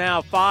 he is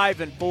now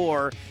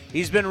 5-4.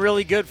 He's been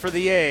really good for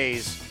the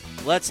A's.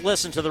 Let's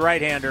listen to the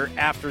right-hander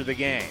after the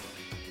game.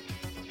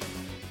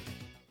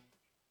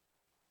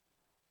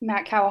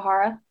 Matt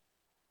Kawahara.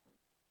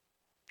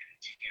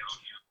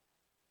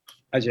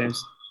 Hi,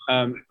 James.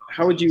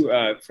 How would you,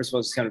 first of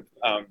all, just kind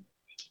of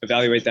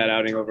evaluate that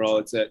outing overall?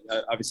 It's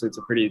obviously it's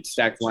a pretty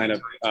stacked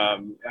lineup.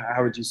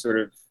 How would you sort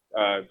of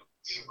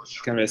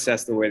kind of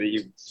assess the way that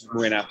you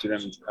went after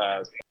them?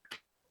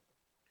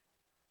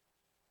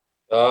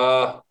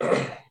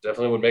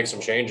 Definitely would make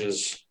some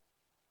changes.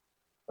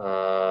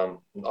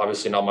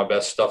 Obviously not my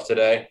best stuff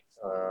today.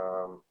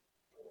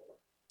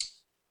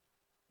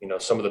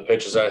 Some of the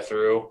pitches I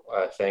threw,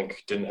 I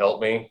think didn't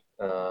help me.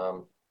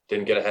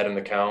 Didn't get ahead in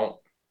the count.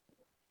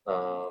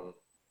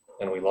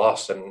 And we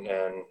lost and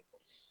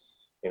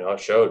it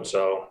showed.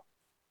 So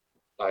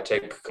I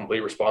take complete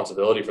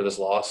responsibility for this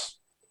loss.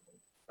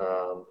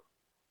 I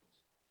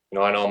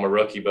know I'm a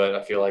rookie, but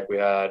I feel like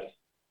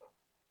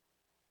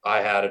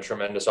I had a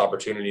tremendous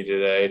opportunity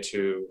today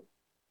to,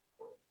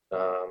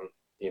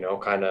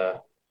 kind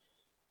of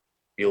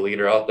be a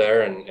leader out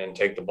there and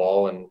take the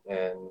ball and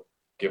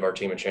give our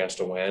team a chance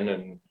to win.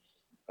 And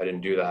I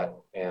didn't do that.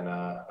 And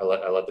I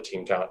let the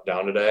team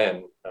down today.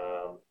 And,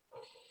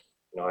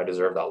 I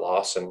deserve that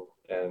loss and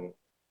I'm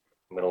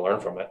going to learn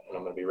from it and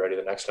I'm going to be ready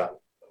the next time.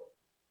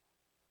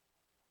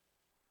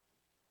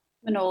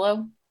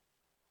 Manolo.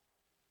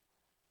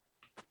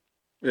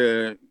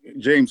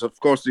 James, of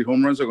course, the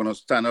home runs are going to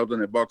stand out in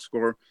the box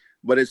score,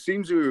 but it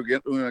seems you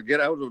get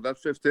out of that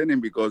fifth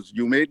inning because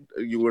you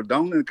were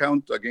down in the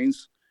count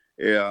against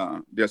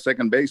their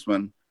second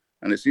baseman,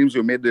 and it seems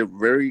you made the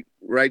very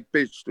right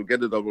pitch to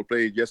get the double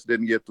play. It just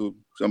didn't get to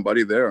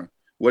somebody there.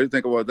 What do you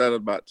think about that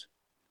at bat?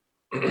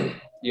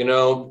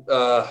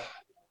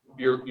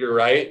 You're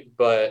right,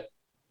 but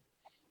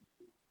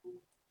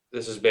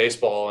this is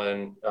baseball,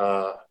 and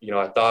I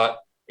thought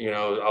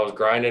I was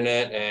grinding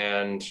it,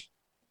 and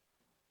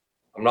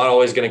I'm not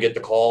always going to get the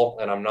call,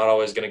 and I'm not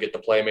always going to get the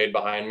play made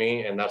behind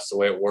me, and that's the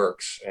way it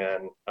works.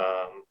 And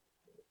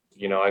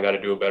I got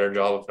to do a better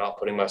job of not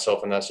putting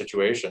myself in that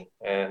situation.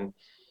 And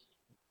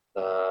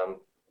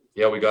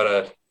we got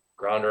a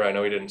grounder. I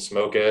know he didn't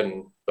smoke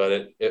it,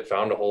 but it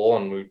found a hole,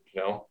 and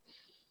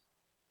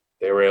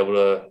they were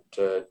able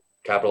to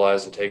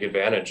capitalize and take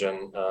advantage.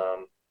 And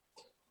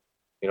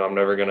I'm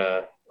never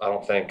gonna. I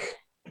don't think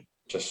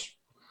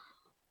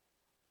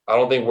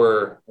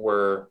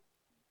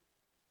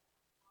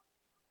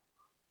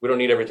we don't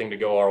need everything to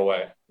go our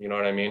way. You know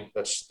what I mean?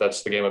 That's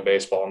the game of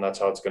baseball, and that's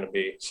how it's going to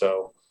be.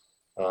 So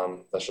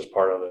that's just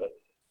part of it.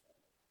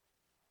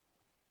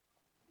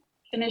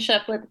 Finish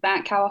up with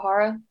Matt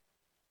Kawahara.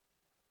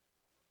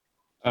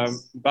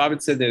 Bob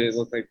had said that it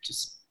looked like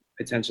just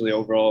potentially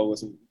overall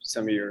wasn't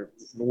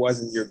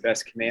your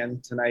best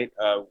command tonight.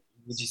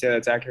 Would you say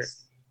that's accurate?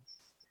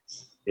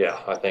 Yeah,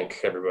 I think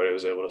everybody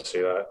was able to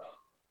see that.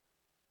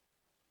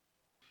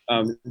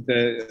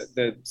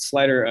 The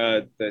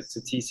slider, the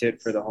Tatis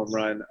hit for the home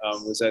run,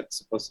 was that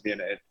supposed to be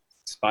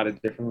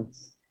spotted differently?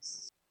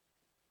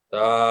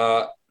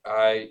 I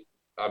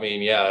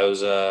mean, yeah,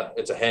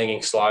 it's a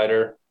hanging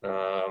slider.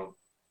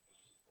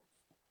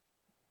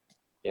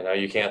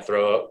 You can't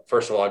throw it.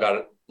 First of all, I got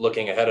it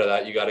looking ahead of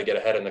that. You got to get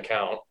ahead in the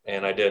count,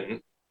 and I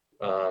didn't.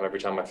 Every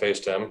time I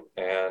faced him,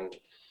 and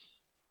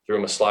threw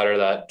him a slider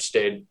that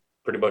stayed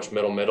pretty much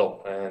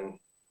middle, and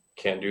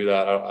can't do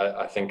that.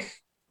 I think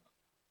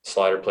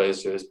slider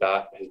plays to his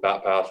bat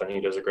path, and he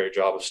does a great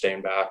job of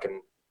staying back,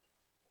 and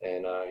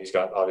he's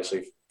got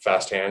obviously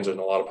fast hands and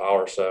a lot of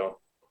power. So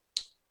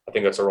I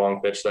think that's a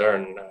wrong pitch there,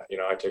 and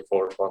I take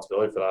full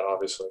responsibility for that,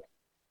 obviously.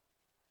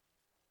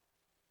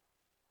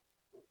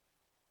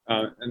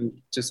 And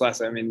just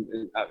lastly, I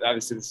mean,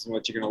 obviously this is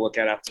what you're going to look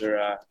at after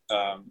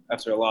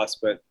a loss,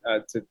 but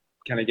to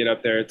kind of get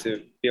up there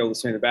to be able to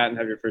swing the bat and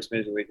have your first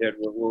major league hit,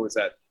 what was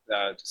that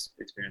just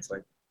experience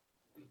like?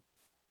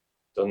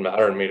 Doesn't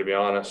matter to me, to be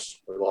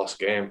honest. We lost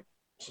a game,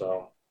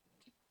 so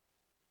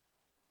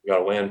we got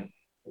to win.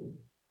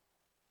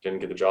 Didn't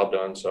get the job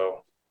done,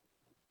 so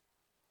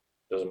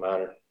it doesn't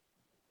matter.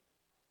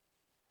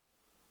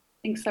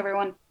 Thanks,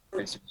 everyone.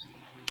 Thanks.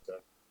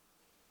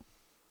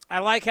 I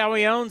like how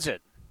he owns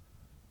it.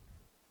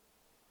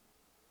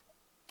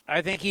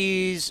 I think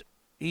he's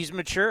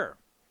mature,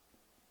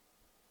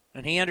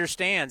 and he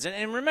understands.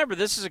 And remember,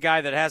 this is a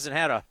guy that hasn't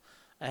had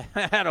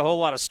a whole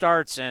lot of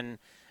starts and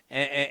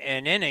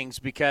innings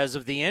because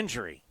of the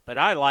injury. But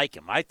I like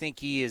him. I think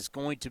he is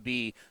going to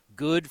be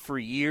good for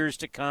years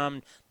to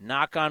come.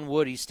 Knock on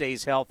wood, he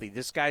stays healthy.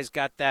 This guy's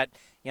got that,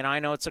 I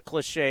know it's a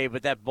cliche,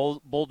 but that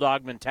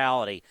bulldog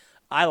mentality.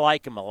 I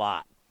like him a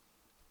lot.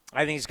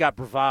 I think he's got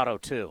bravado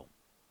too.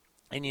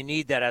 And you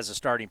need that as a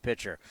starting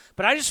pitcher.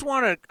 But I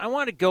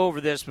want to go over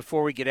this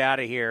before we get out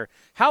of here.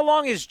 How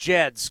long is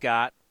Jed,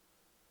 Scott?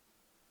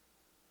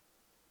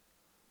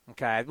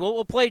 Okay,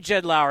 we'll play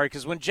Jed Lowry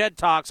because when Jed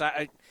talks,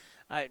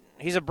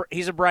 he's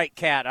a bright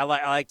cat. I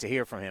like to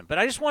hear from him. But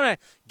I just want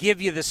to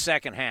give you the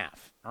second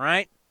half. All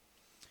right,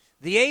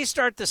 the A's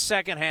start the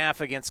second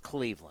half against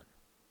Cleveland.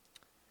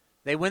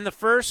 They win the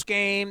first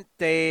game.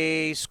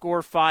 They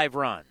score 5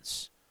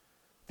 runs.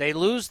 They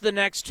lose the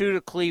next 2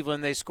 to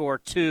Cleveland. They score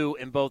 2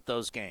 in both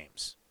those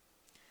games.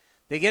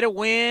 They get a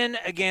win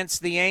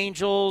against the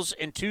Angels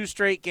in 2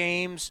 straight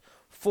games,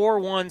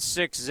 4-1,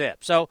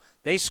 6-zip. So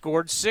they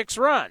scored 6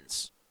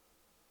 runs.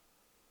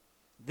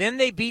 Then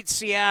they beat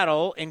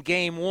Seattle in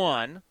game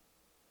 1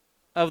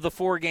 of the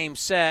 4-game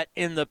set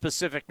in the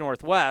Pacific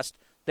Northwest.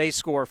 They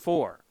score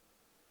 4.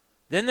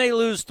 Then they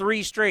lose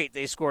 3 straight.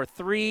 They score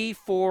 3,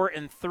 4,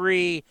 and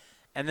 3,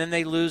 and then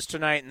they lose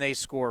tonight and they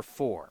score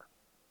 4.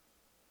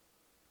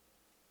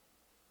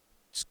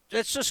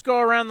 Let's just go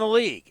around the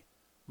league.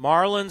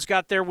 Marlins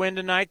got their win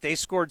tonight. They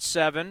scored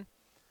 7.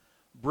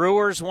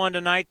 Brewers won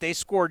tonight. They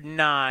scored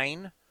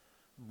 9.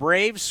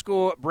 Braves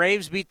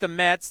beat the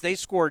Mets. They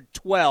scored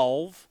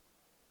 12.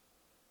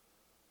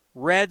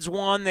 Reds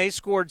won. They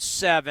scored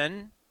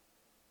 7.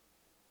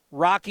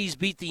 Rockies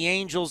beat the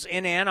Angels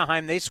in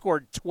Anaheim. They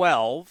scored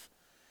 12.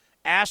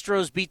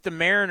 Astros beat the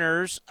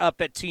Mariners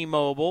up at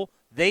T-Mobile.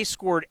 They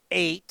scored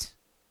 8.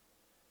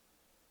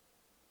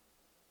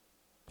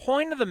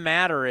 Point of the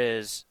matter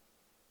is,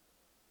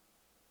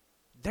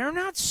 they're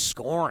not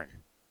scoring.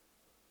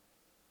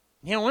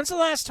 You know, when's the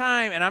last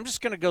time, and I'm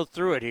just going to go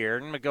through it here.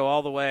 I'm going to go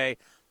all the way.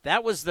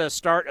 That was the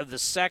start of the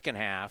second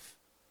half.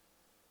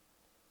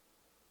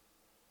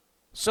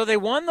 So they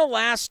won the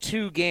last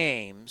 2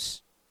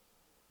 games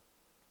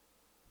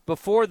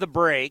before the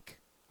break.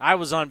 I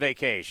was on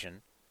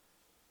vacation.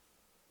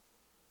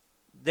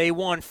 They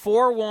won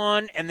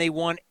 4-1 and they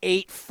won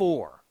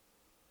 8-4.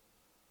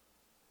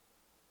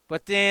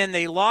 But then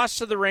they lost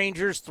to the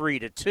Rangers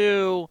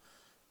 3-2,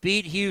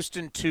 beat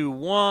Houston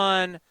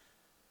 2-1. I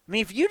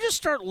mean, if you just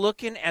start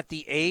looking at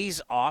the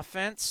A's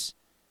offense,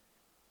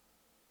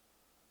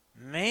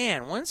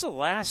 man, when's the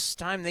last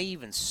time they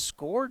even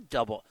scored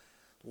double?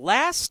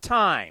 Last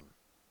time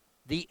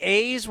the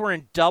A's were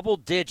in double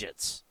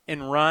digits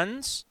in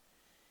runs,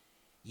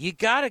 you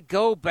got to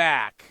go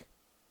back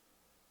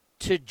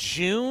to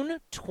June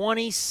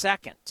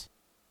 22nd,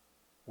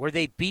 where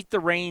they beat the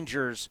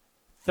Rangers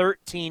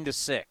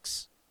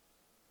 13-6.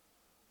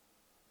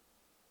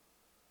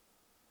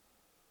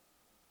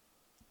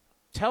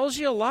 Tells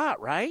you a lot,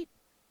 right?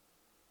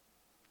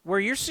 Where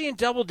you're seeing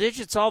double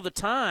digits all the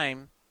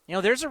time, you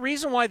know, there's a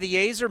reason why the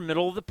A's are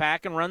middle of the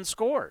pack in runs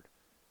scored.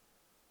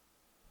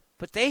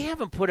 But they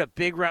haven't put a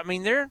big run. I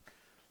mean, they're,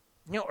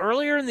 you know,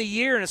 earlier in the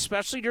year, and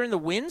especially during the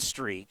win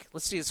streak.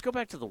 Let's go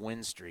back to the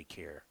win streak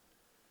here.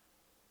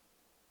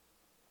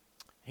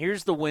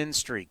 Here's the win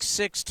streak: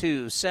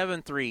 6-2,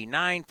 7-3,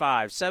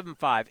 9-5,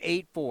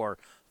 7-5, 8-4,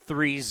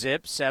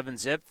 3-zip,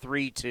 7-zip,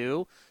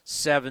 3-2,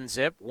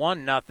 7-zip,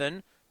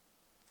 1-0,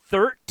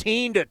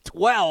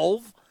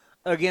 13-12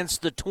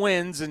 against the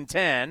Twins in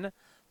 10,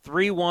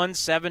 3-1,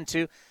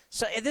 7-2.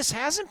 So this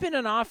hasn't been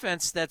an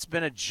offense that's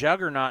been a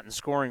juggernaut in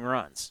scoring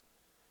runs.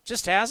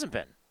 Just hasn't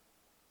been.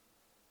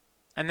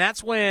 And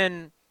that's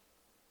when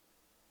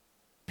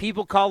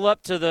people call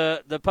up to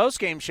the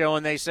post-game show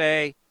and they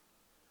say,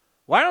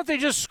 why don't they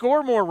just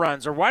score more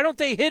runs, or why don't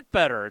they hit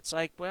better? It's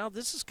like, well,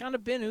 this has kind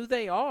of been who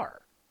they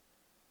are.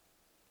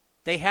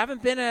 They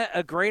haven't been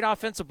a great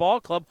offensive ball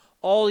club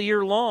all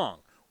year long.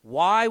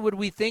 Why would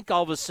we think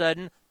all of a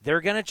sudden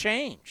they're going to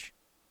change?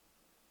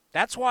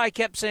 That's why I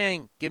kept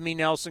saying, give me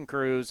Nelson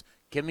Cruz,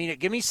 give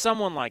me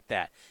someone like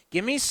that.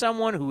 Give me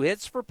someone who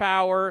hits for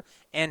power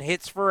and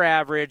hits for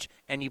average,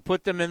 and you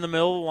put them in the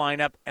middle of the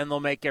lineup, and they'll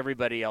make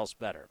everybody else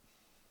better.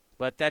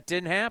 But that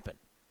didn't happen.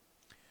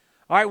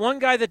 All right, one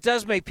guy that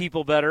does make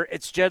people better,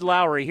 it's Jed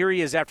Lowry. Here he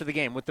is after the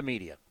game with the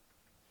media.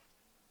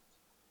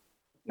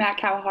 Matt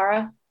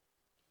Kawahara.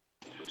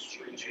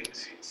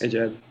 Hey,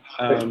 Jed.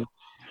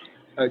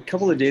 A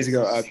couple of days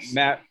ago,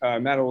 Matt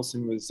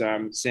Olson was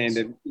saying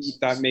that he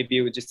thought maybe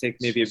it would just take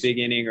maybe a big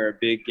inning or a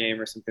big game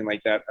or something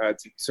like that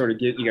to sort of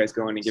get you guys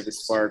going and give a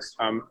spark.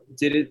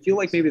 Did it feel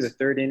like maybe the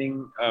third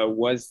inning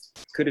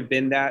could have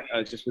been that,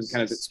 just with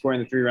kind of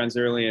scoring the 3 runs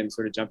early and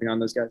sort of jumping on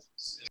those guys?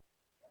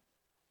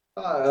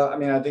 I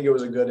mean, I think it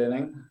was a good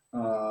inning,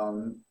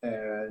 and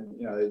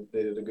you know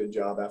they did a good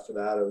job after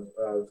that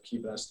of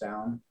keeping us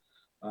down.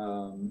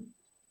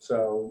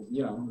 So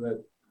you know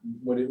that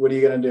what are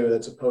you going to do?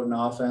 That's a potent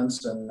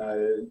offense, and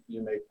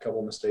you make a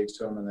couple mistakes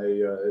to them, and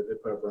they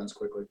put up runs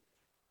quickly.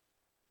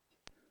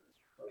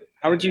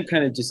 How would you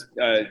kind of just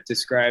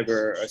describe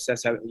or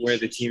assess where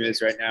the team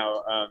is right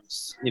now?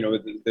 You know,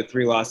 with the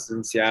 3 losses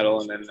in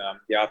Seattle and then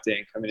the off day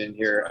and coming in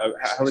here.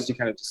 How would you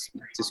kind of just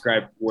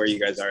describe where you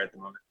guys are at the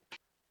moment?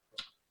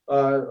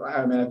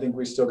 I mean, I think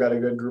we still got a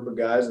good group of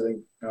guys. I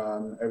think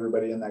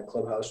everybody in that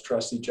clubhouse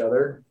trusts each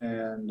other,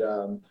 and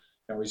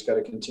we just got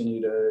to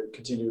continue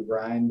to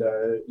grind,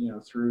 you know,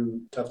 through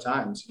tough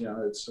times. You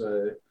know,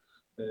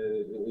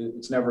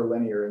 it's never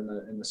linear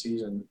in the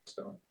season.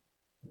 So,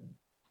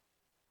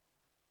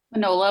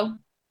 Manolo.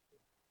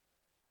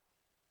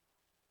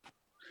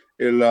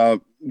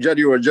 Jed,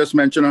 you were just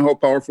mentioning how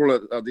powerful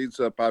are these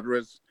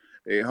Padres.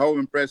 How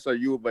impressed are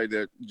you by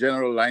the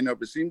general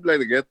lineup? It seems like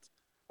they get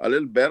a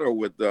little better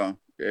with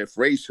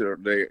Frazier.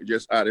 They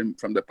just added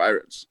from the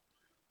Pirates.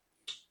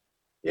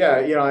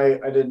 Yeah, you know,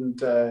 I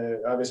didn't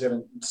obviously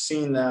haven't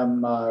seen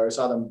them or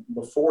saw them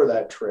before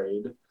that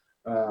trade,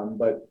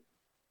 but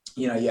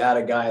you know, you add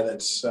a guy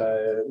that's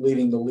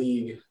leading the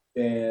league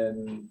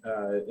in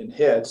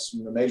hits,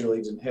 in the major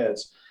leagues in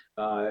hits.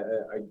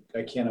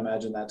 I can't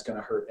imagine that's going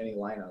to hurt any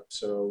lineup.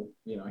 So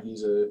you know,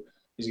 he's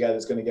he's a guy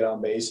that's going to get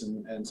on base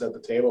and set the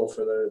table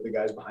for the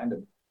guys behind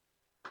him.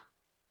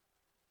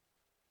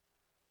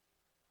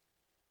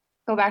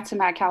 Go back to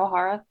Matt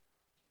Kawahara.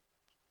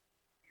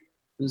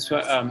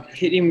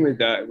 Hitting with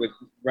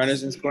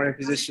runners in scoring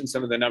position,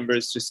 some of the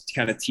numbers just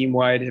kind of team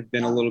wide have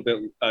been a little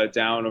bit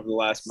down over the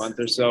last month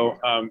or so.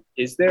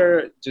 Is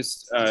there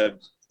just I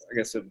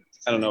guess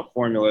I don't know if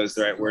formula is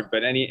the right word,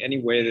 but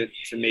any way to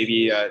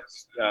maybe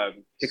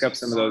pick up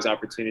some of those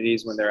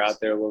opportunities when they're out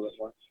there a little bit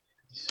more?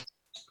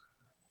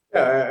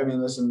 Yeah, I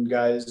mean, listen,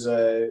 guys,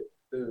 the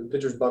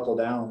pitchers buckle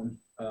down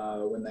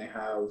when they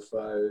have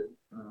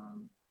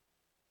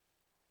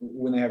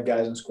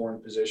guys in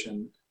scoring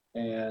position.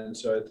 And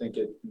so I think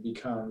it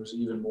becomes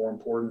even more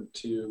important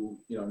to,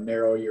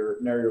 narrow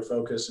your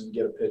focus and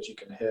get a pitch you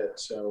can hit.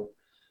 So,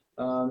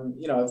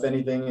 if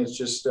anything, it's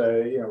just,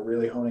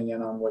 really honing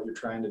in on what you're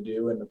trying to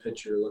do and the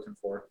pitch you're looking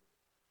for.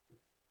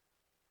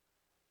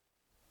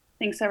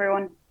 Thanks,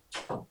 everyone.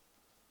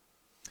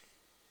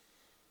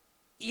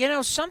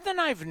 Something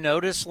I've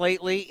noticed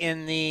lately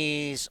in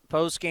these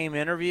post-game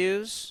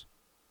interviews,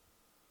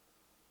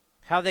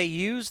 how they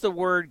use the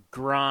word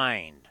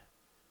grind.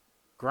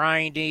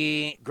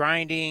 Grinding,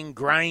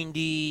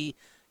 grindy.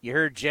 You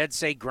heard Jed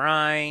say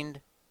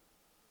grind.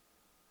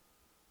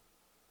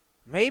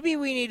 Maybe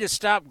we need to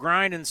stop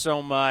grinding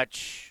so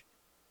much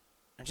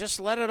and just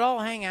let it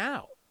all hang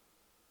out.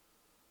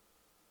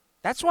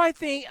 That's why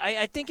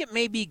I think it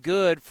may be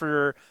good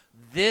for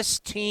this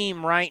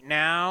team right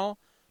now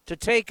to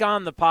take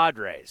on the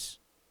Padres.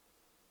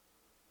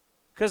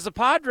 Because the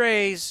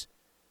Padres,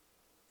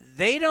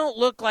 they don't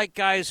look like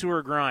guys who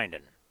are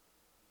grinding.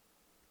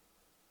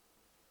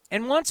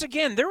 And once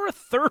again, they're a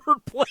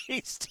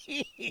third-place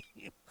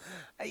team,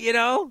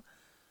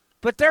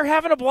 but they're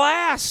having a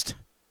blast.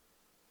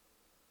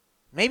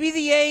 Maybe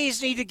the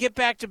A's need to get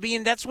back to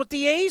being, that's what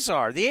the A's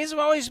are. The A's have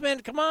always been,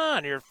 come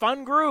on, you're a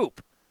fun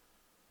group.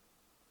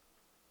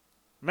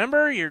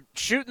 Remember, you're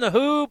shooting the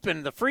hoop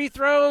and the free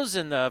throws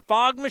and the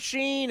fog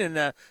machine and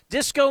the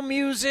disco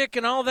music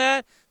and all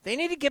that. They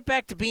need to get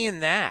back to being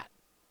that.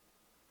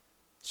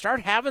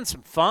 Start having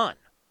some fun.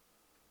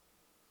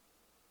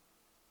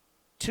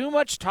 Too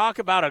much talk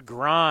about a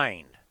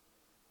grind.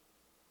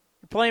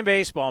 You're playing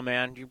baseball,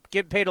 man. You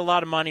get paid a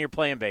lot of money, you're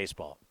playing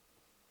baseball.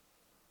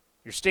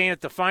 You're staying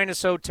at the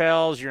finest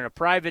hotels, you're in a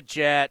private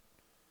jet.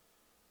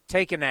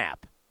 Take a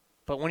nap.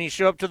 But when you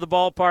show up to the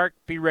ballpark,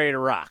 be ready to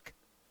rock.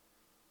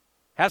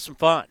 Have some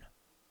fun.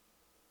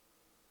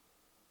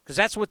 Because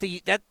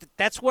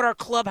that's what our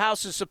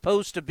clubhouse is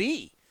supposed to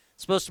be.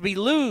 It's supposed to be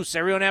loose,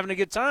 everyone having a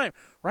good time.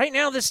 Right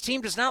now, this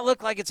team does not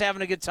look like it's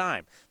having a good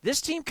time.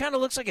 This team kind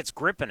of looks like it's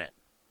gripping it.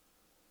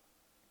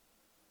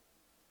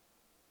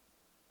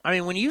 I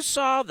mean, when you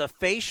saw the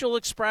facial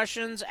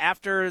expressions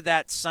after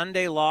that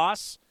Sunday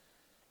loss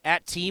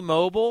at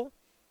T-Mobile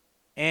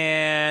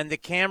and the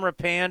camera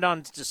panned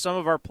on to some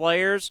of our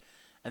players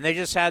and they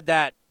just had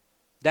that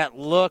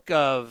look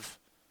of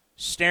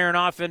staring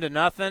off into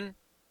nothing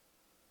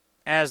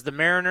as the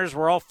Mariners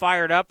were all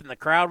fired up and the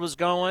crowd was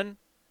going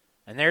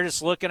and they're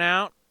just looking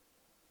out.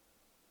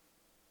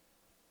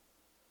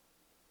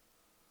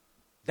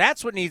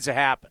 That's what needs to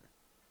happen.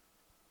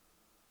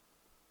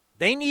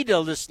 They need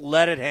to just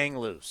let it hang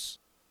loose.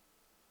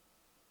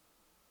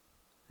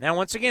 Now,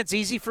 once again, it's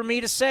easy for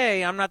me to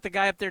say. I'm not the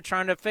guy up there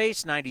trying to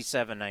face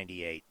 97,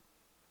 98.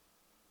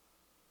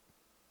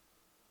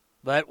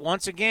 But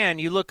once again,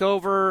 you look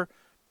over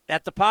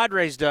at the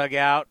Padres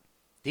dugout,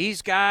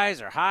 these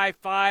guys are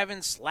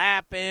high-fiving,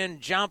 slapping,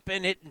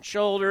 jumping, hitting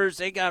shoulders.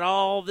 They got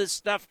all this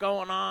stuff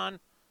going on.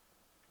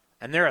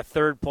 And they're a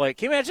third place.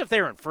 Can you imagine if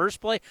they were in first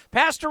place?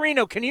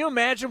 Pastorino, can you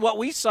imagine what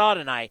we saw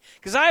tonight?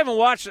 Because I haven't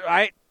watched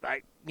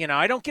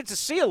I don't get to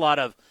see a lot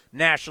of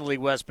National League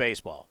West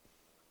baseball.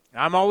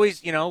 I'm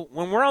always,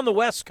 when we're on the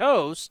West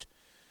Coast,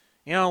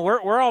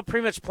 we're all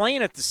pretty much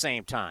playing at the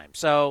same time.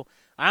 So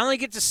I only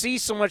get to see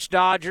so much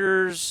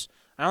Dodgers.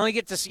 I only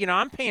get to see,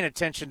 I'm paying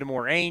attention to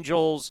more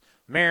Angels,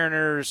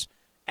 Mariners,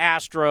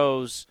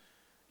 Astros.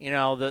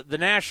 The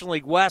National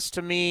League West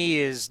to me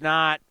is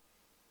not,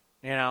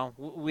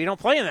 we don't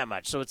play in that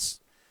much. So it's,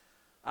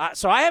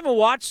 so I haven't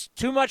watched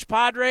too much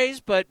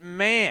Padres, but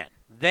man,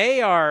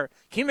 they are,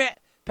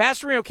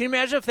 Pastorino, can you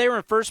imagine if they were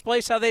in first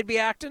place, how they'd be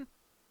acting?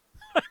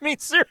 I mean,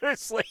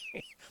 seriously,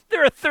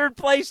 they're a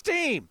third-place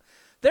team.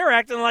 They're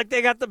acting like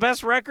they got the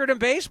best record in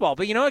baseball.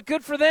 But you know what?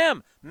 Good for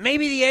them.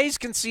 Maybe the A's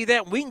can see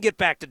that, and we can get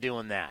back to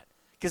doing that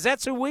because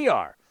that's who we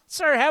are.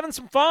 Start having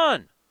some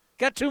fun.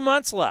 Got 2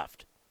 months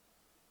left.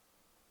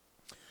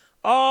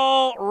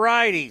 All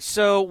righty,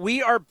 so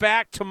we are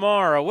back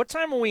tomorrow. What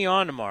time are we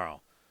on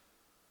tomorrow?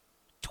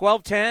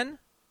 12:10?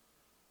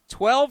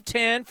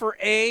 12:10 for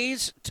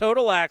A's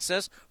Total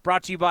Access,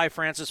 brought to you by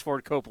Francis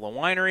Ford Coppola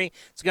Winery.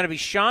 It's going to be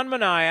Sean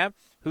Manaea,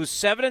 who's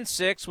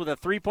 7-6 with a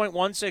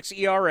 3.16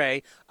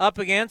 ERA, up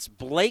against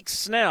Blake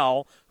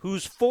Snell,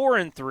 who's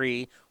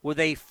 4-3 with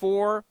a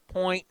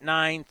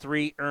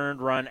 4.93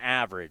 earned run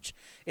average.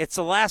 It's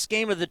the last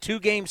game of the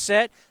two-game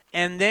set,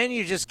 and then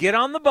you just get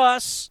on the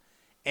bus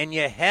and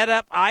you head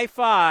up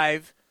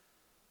I-5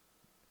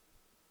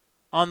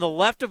 On the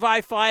left of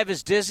I-5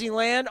 is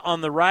Disneyland.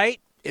 On the right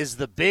is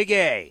the Big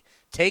A,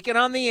 taking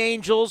on the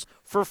Angels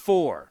for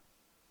 4.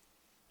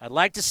 I'd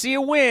like to see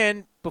a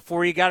win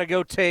before you got to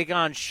go take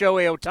on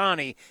Shohei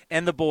Ohtani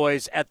and the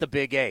boys at the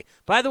Big A.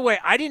 By the way,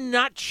 I did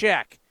not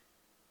check.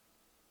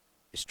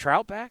 Is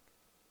Trout back?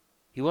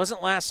 He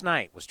wasn't last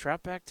night. Was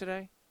Trout back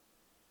today?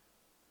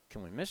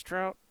 Can we miss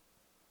Trout?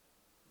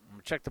 I'm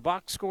going to check the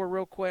box score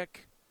real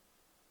quick.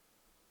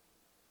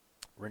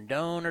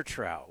 Rendon or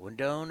Trout?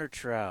 Rendon or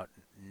Trout?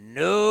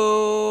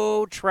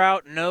 No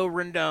Trout, no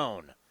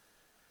Rendon.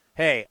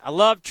 Hey, I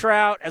love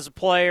Trout as a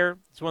player.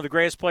 He's one of the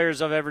greatest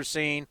players I've ever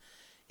seen.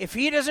 If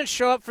he doesn't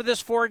show up for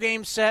this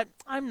 4-game set,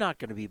 I'm not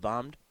going to be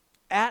bummed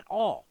at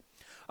all.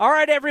 All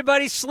right,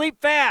 everybody, sleep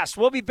fast.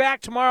 We'll be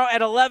back tomorrow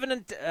at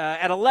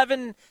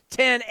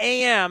 11:10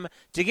 a.m.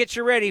 to get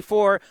you ready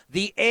for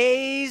the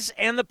A's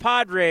and the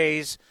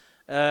Padres,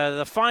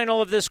 the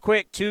final of this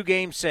quick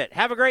 2-game set.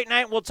 Have a great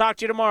night. We'll talk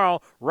to you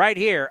tomorrow right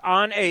here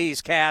on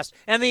A's Cast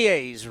and the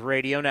A's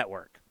Radio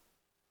Network.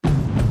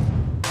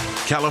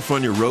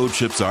 California road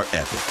trips are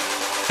epic,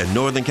 and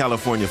Northern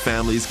California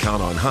families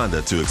count on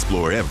Honda to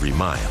explore every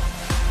mile.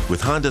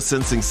 With Honda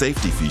sensing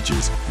safety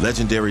features,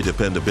 legendary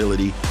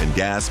dependability, and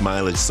gas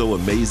mileage so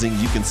amazing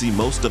you can see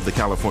most of the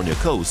California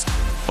coast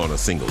on a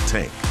single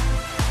tank.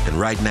 And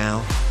right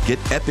now, get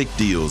epic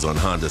deals on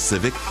Honda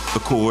Civic,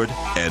 Accord,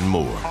 and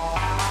more.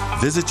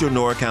 Visit your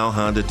NorCal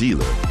Honda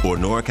dealer or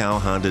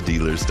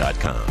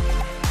NorCalHondaDealers.com.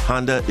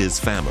 Honda is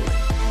family.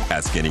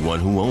 Ask anyone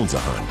who owns a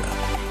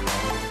Honda.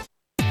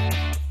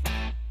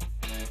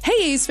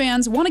 Hey A's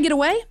fans, want to get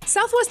away?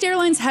 Southwest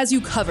Airlines has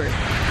you covered.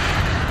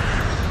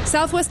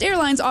 Southwest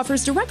Airlines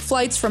offers direct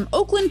flights from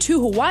Oakland to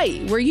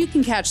Hawaii, where you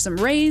can catch some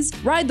rays,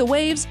 ride the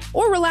waves,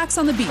 or relax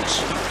on the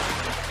beach.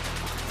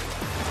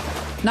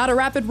 Not a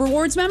Rapid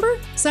Rewards member?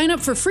 Sign up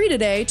for free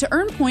today to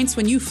earn points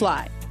when you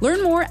fly.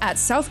 Learn more at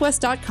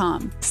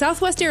southwest.com.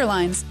 Southwest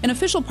Airlines, an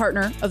official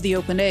partner of the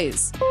Oakland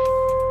A's.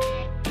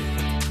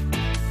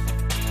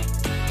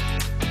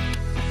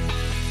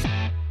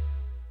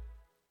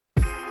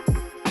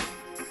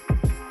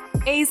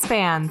 A's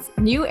fans,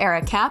 New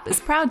Era Cap is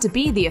proud to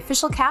be the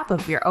official cap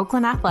of your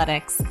Oakland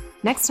Athletics.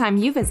 Next time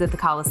you visit the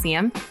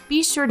Coliseum,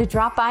 be sure to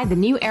drop by the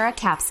New Era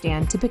Cap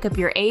stand to pick up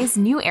your A's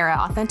New Era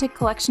Authentic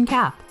Collection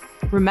cap.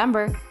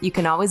 Remember, you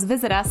can always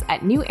visit us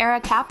at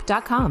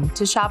neweracap.com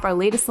to shop our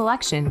latest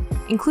selection,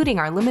 including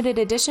our limited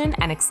edition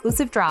and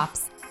exclusive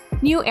drops.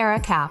 New Era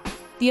Cap,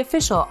 the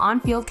official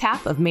on-field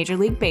cap of Major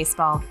League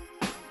Baseball.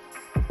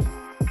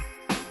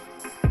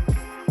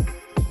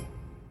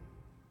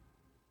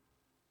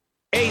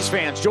 A's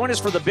fans, join us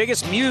for the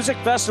biggest music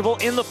festival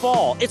in the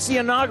fall. It's the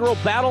inaugural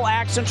Battle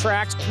Axe and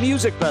Tracks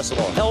Music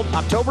Festival, held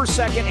October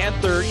 2nd and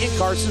 3rd in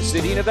Carson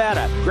City,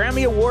 Nevada.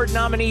 Grammy Award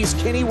nominees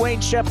Kenny Wayne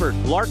Shepherd,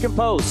 Larkin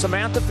Poe,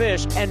 Samantha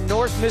Fish, and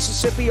North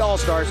Mississippi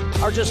All-Stars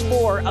are just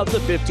 4 of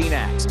the 15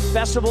 acts.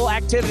 Festival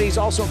activities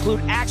also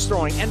include axe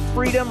throwing and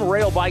Freedom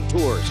Rail Bike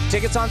tours.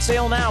 Tickets on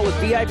sale now with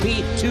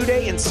VIP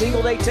 2-day and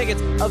single-day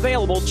tickets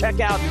available. Check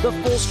out the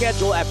full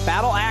schedule at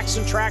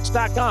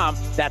battleaxeandtracks.com.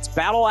 That's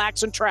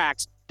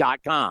battleaxeandtracks.com.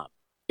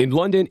 In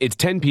London, it's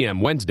 10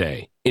 p.m.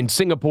 Wednesday. In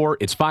Singapore,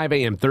 it's 5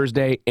 a.m.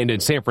 Thursday. And in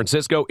San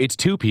Francisco, it's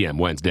 2 p.m.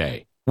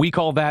 Wednesday. We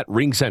call that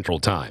Ring Central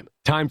Time.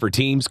 Time for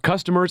teams,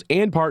 customers,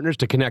 and partners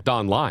to connect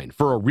online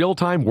for a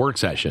real-time work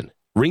session.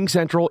 Ring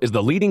Central is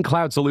the leading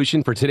cloud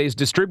solution for today's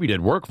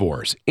distributed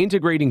workforce,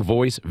 integrating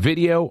voice,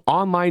 video,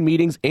 online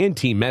meetings, and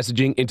team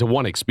messaging into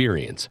one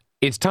experience.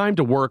 It's time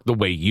to work the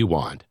way you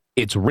want.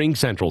 It's Ring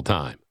Central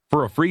Time.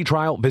 For a free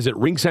trial, visit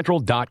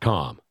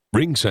ringcentral.com.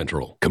 Ring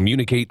Central.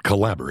 Communicate,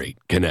 collaborate,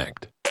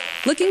 connect.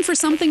 Looking for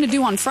something to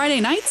do on Friday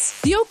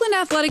nights? The Oakland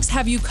Athletics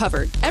have you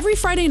covered. Every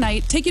Friday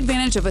night, take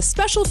advantage of a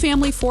special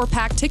family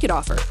 4-pack ticket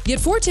offer. Get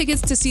 4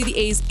 tickets to see the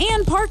A's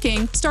and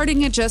parking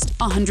starting at just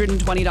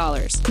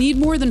 $120. Need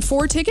more than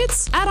 4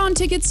 tickets? Add-on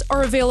tickets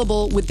are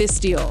available with this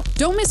deal.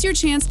 Don't miss your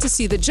chance to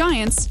see the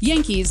Giants,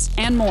 Yankees,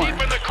 and more.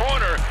 Deep in the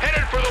corner,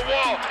 headed for the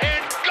wall,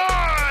 and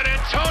gone!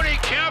 And Tony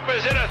Kemp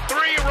has hit a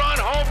 3-run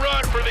home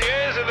run for the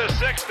A's in the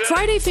 6th inning.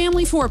 Friday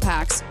family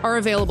 4-packs are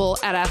available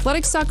at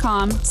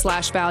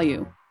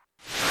athletics.com/value.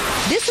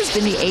 This has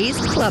been the A's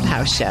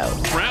Clubhouse Show.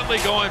 Brantley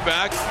going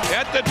back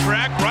at the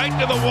track, right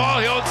to the wall.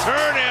 He'll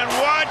turn and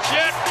watch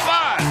it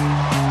fly.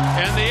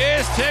 And the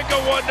A's take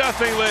a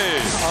 1-0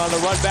 lead. On the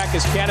run back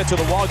is Cannon to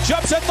the wall.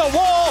 Jumps at the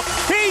wall.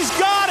 He's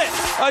got it.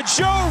 A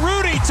Joe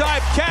Rudy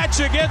type catch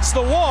against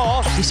the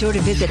wall. Be sure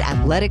to visit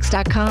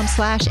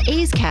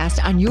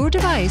athletics.com/A'sCast on your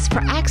device for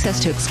access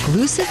to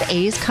exclusive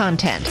A's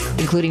content,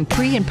 including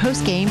pre- and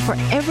post-game for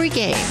every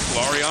game.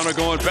 Laureano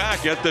going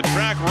back at the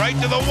track,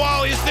 right to the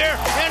wall. He's there,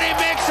 and he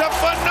makes a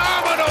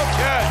phenomenal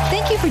catch.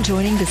 Thank you for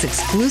joining this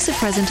exclusive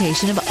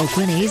presentation of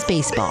Oakland A's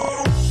baseball.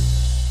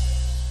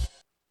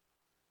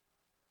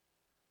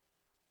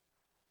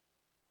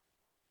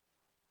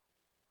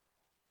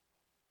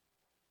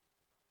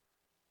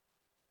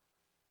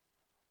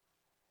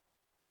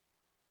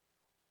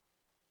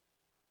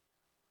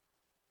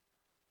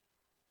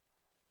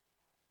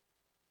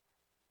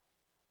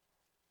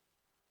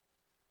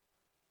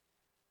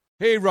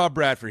 Hey, Rob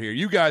Bradford here.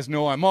 You guys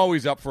know I'm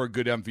always up for a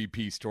good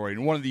MVP story,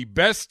 and one of the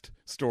best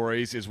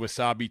stories is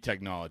Wasabi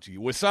Technology.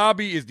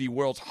 Wasabi is the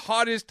world's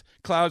hottest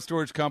cloud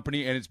storage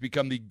company, and it's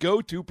become the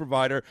go-to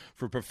provider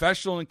for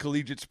professional and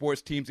collegiate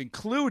sports teams,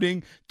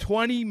 including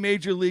 20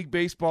 Major League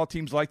Baseball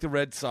teams like the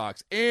Red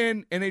Sox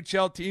and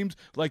NHL teams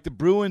like the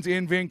Bruins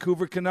and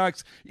Vancouver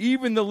Canucks.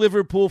 Even the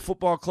Liverpool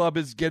Football Club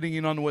is getting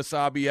in on the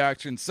Wasabi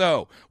action.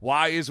 So,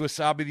 why is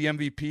Wasabi the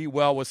MVP?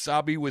 Well,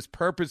 Wasabi was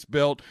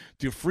purpose-built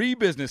to free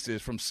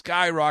businesses from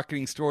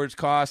skyrocketing storage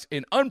costs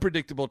and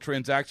unpredictable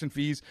transaction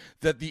fees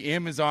that the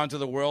Amazons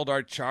of the world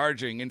are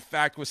charging. In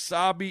fact,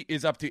 Wasabi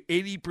is up to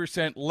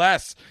 80%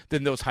 less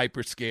than those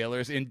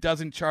hyperscalers and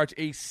doesn't charge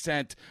a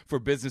cent for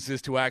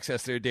businesses to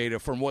access their data.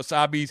 From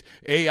Wasabi's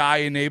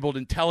AI-enabled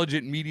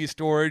intelligent media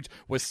storage,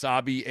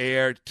 Wasabi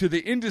Air, to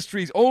the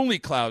industry's only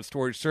cloud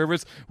storage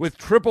service with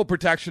triple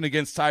protection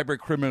against cyber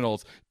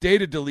criminals,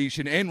 data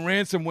deletion, and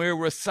ransomware,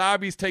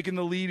 Wasabi's taken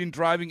the lead in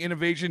driving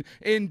innovation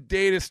in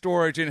data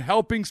storage and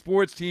helping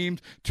sports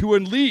teams to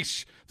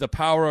unleash the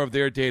power of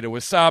their data.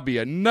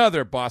 Wasabi,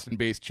 another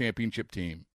Boston-based championship team.